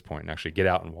podcasting at this point and actually get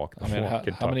out and walk. How many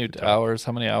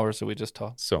hours did we just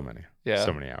talk? So many. Yeah.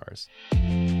 So many hours.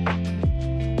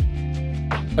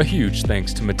 A huge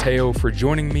thanks to Mateo for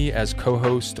joining me as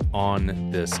co-host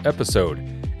on this episode.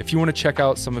 If you want to check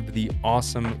out some of the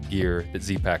awesome gear that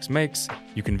Z-Packs makes,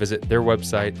 you can visit their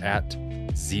website at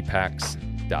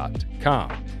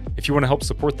zpacks.com. If you want to help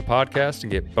support the podcast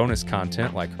and get bonus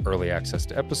content like early access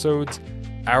to episodes,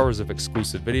 hours of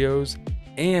exclusive videos,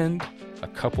 and a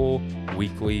couple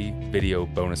weekly video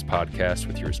bonus podcasts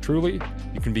with yours truly,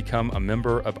 you can become a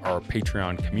member of our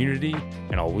Patreon community,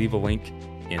 and I'll leave a link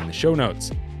in the show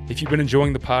notes. If you've been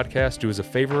enjoying the podcast, do us a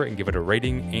favor and give it a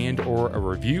rating and or a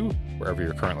review wherever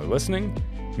you're currently listening.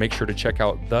 Make sure to check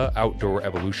out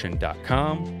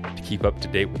theoutdoorevolution.com to keep up to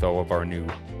date with all of our new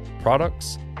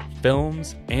products,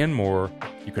 films, and more.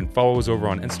 You can follow us over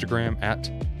on Instagram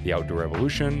at The Outdoor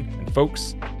Evolution. And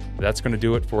folks, that's going to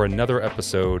do it for another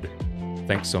episode.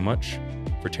 Thanks so much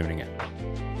for tuning in.